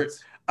yeah,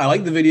 I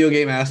like the video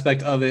game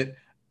aspect of it.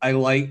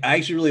 I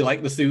actually really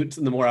like the suits,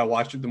 and the more I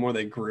watched it, the more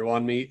they grew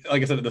on me.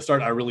 Like I said at the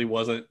start, I really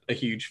wasn't a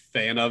huge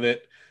fan of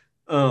it.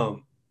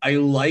 I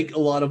like a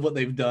lot of what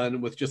they've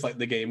done with just like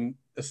the game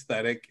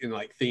aesthetic and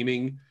like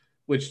theming,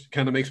 which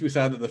kind of makes me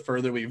sad that the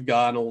further we've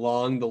gone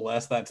along, the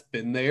less that's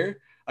been there.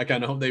 I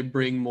kind of hope they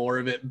bring more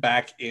of it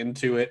back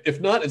into it. If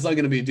not, it's not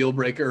going to be a deal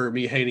breaker or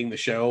me hating the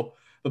show.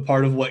 But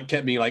part of what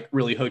kept me like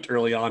really hooked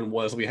early on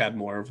was we had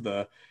more of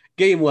the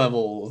game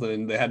levels,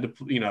 and they had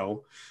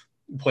to,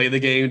 play the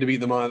game to beat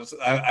the monsters.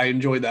 I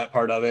enjoyed that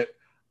part of it.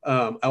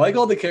 I like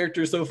all the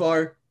characters so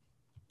far.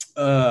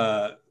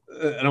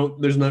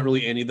 There's not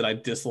really any that I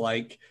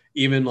dislike.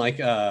 Even like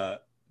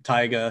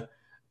Taiga,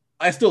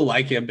 I still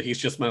like him, but he's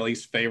just my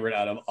least favorite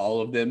out of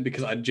all of them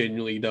because I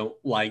genuinely don't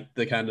like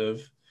the kind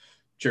of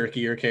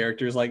jerkier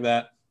characters like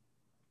that.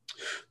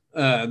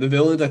 The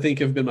villains, I think,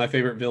 have been my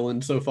favorite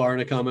villain so far in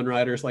a Kamen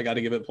Rider, so I got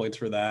to give it points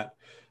for that.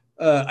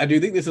 I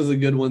do think this is a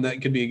good one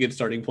that could be a good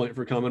starting point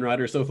for Kamen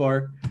Rider so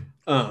far.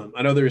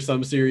 I know there's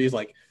some series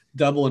like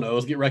Double and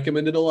O's get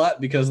recommended a lot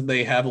because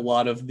they have a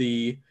lot of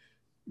the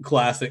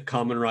classic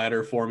Kamen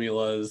Rider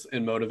formulas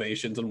and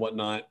motivations and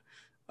whatnot,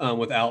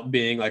 without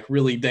being like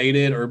really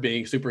dated or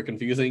being super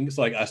confusing.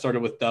 So like I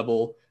started with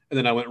Double, and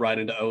then I went right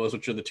into O's,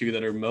 which are the two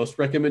that are most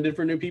recommended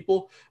for new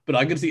people. But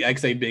I could see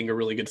X8 being a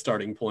really good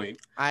starting point.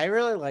 I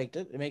really liked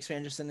it. It makes me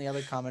interested in the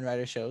other Kamen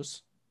Rider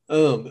shows.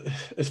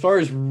 As far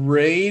as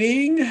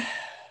rating,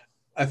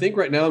 I think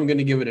right now I'm going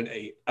to give it an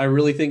 8. I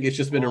really think it's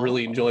just been a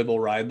really enjoyable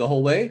ride the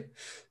whole way.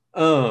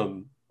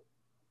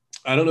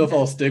 I don't know if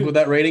I'll stick with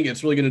that rating.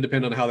 It's really going to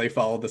depend on how they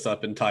follow this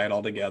up and tie it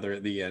all together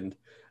at the end.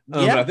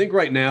 But I think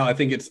right now, I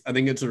think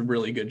it's a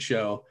really good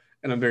show,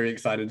 and I'm very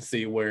excited to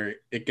see where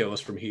it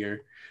goes from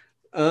here.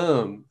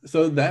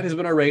 So that has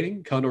been our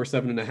rating. Condor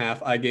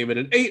 7.5. I gave it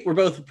an 8. We're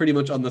both pretty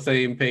much on the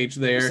same page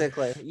there.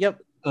 Basically,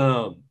 yep.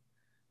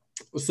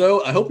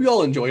 So I hope you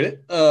all enjoyed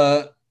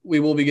it. We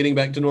will be getting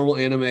back to normal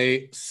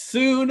anime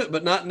soon,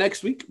 but not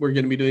next week. We're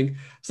going to be doing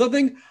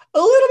something a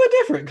little bit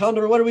different.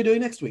 Condor, what are we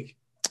doing next week?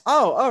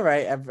 Oh, all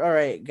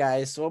right,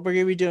 guys. So what we're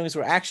gonna be doing is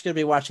we're actually gonna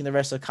be watching the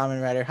rest of Kamen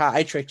Rider. Ha!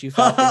 I tricked you,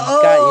 Falcon.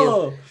 Got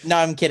you. No,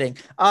 I'm kidding.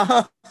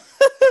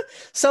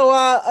 So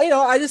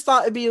I just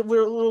thought we're a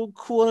little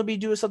cool to be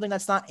doing something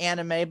that's not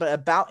anime but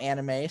about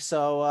anime.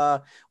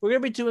 So we're gonna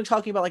be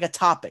talking about like a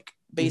topic.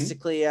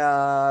 Basically,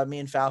 me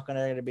and Falcon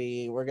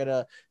we're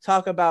gonna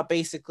talk about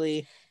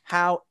basically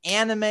how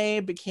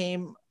anime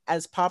became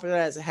as popular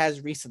as it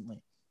has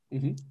recently.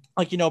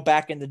 Like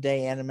back in the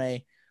day, anime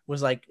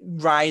was like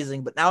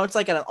rising, but now it's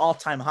like at an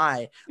all-time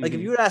high. Like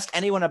if you would ask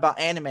anyone about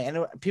anime,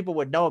 and people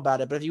would know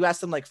about it, but if you ask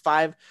them like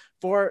 5,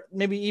 4,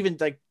 maybe even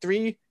like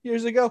 3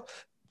 years ago,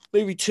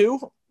 maybe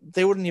 2,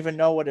 they wouldn't even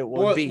know what it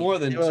would be. More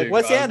than 2. Like,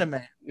 what's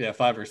anime? Yeah,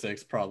 5 or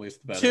 6 probably is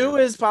the better. 2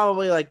 is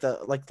probably like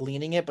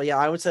leaning it, but yeah,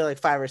 I would say like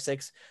 5 or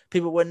 6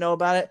 people wouldn't know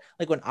about it.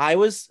 Like when I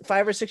was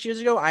 5 or 6 years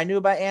ago, I knew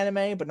about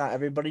anime, but not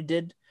everybody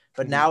did.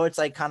 But now it's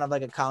like kind of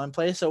like a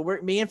commonplace. So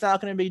me and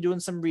Falcon are gonna be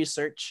doing some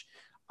research.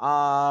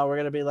 We're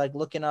gonna be like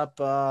looking up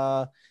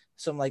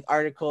some like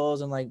articles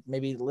and like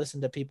maybe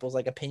listen to people's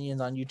like opinions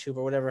on YouTube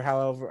or whatever.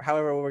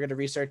 However, we're gonna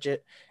research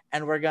it,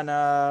 and we're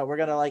gonna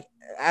like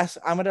ask.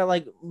 I'm gonna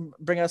like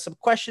bring us some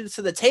questions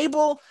to the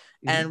table,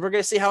 and we're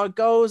gonna see how it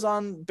goes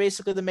on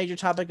basically the major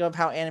topic of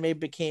how anime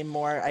became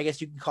more, I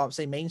guess you can call it,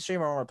 say,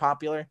 mainstream or more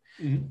popular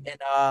in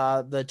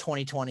the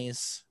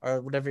 2020s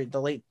or whatever,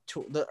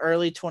 the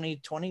early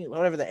 2020,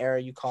 whatever the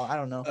era you call it. I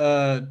don't know.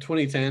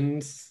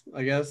 2010s,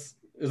 I guess.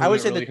 I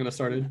would say really kind of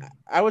started.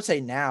 I would say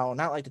now,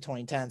 not like the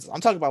 2010s. I'm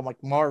talking about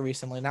like more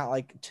recently, not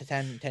like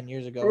 10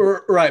 years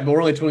ago. Right, but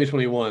we're only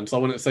 2021, so I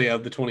wouldn't say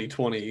of the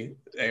 2020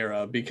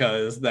 era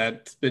because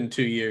that's been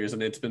 2 years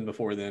and it's been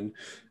before then,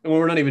 and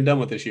we're not even done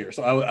with this year.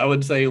 So I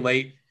would say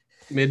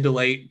mid to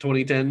late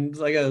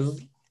 2010s, I guess.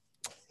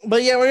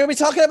 But yeah, we're gonna be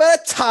talking about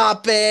a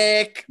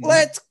topic.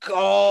 Let's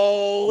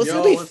go. It's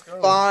gonna be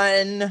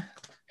fun.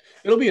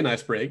 It'll be a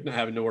nice break, not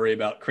having to worry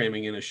about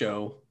cramming in a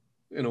show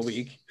in a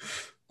week.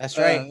 That's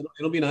right.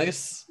 It'll be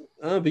nice.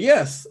 But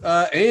yes,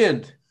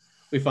 and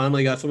we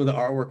finally got some of the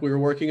artwork we were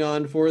working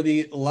on for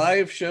the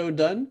live show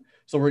done.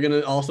 So we're going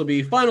to also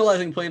be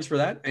finalizing plans for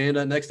that. And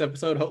next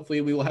episode,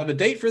 hopefully we will have a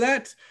date for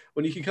that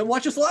when you can come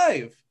watch us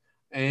live.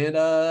 And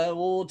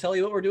we'll tell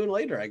you what we're doing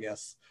later, I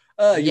guess.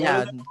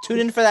 Tune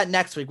in for that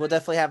next week. We'll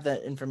definitely have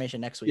the information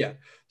next week. Yeah.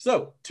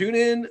 So tune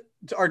in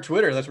to our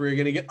Twitter. That's where you're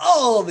going to get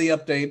all of the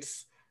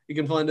updates. You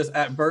can find us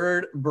at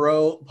Bird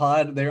Bro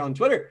Pod there on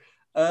Twitter.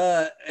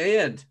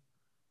 And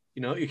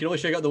you can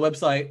always check out the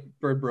website,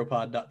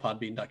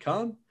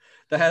 birdbropod.podbean.com.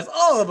 That has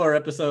all of our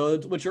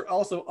episodes, which are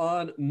also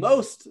on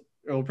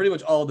pretty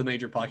much all of the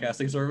major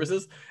podcasting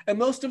services and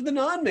most of the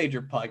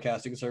non-major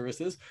podcasting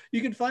services.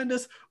 You can find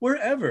us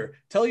wherever.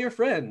 Tell your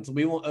friends.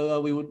 We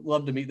would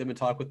love to meet them and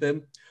talk with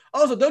them.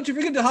 Also, don't you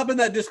forget to hop in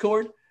that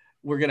Discord.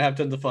 We're going to have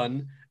tons of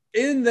fun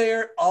in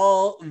there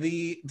all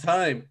the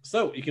time.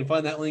 So you can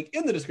find that link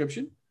in the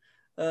description.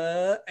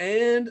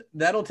 And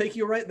that'll take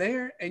you right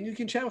there, and you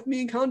can chat with me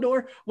and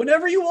Condor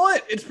whenever you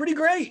want. It's pretty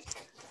great.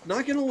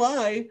 Not gonna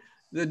lie,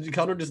 the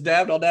Condor just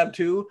dabbed. I'll dab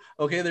too.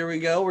 Okay, there we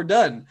go. We're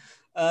done.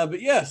 But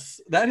yes,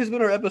 that has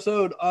been our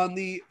episode on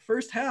the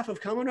first half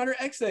of Kamen Rider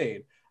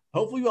Ex-Aid.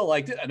 Hopefully you all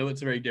liked it. I know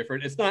it's very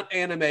different. It's not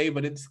anime,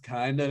 but it's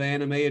kind of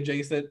anime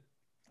adjacent.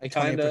 Like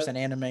 20%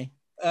 anime.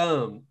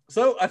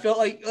 So I felt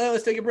like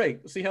let's take a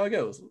break. See how it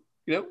goes.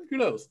 Who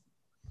knows?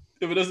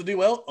 If it doesn't do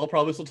well, I'll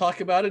probably still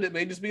talk about it. It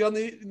may just be on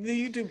the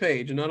YouTube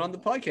page and not on the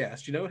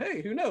podcast.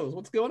 Hey, who knows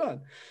what's going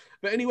on?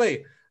 But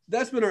anyway,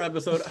 that's been our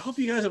episode. I hope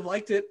you guys have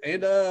liked it,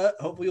 and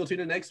hopefully you'll tune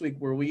in next week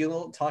where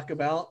we'll talk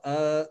about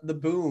the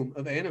boom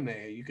of anime,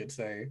 you could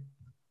say.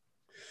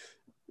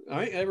 All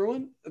right,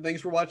 everyone.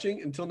 Thanks for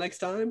watching. Until next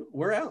time,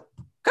 we're out.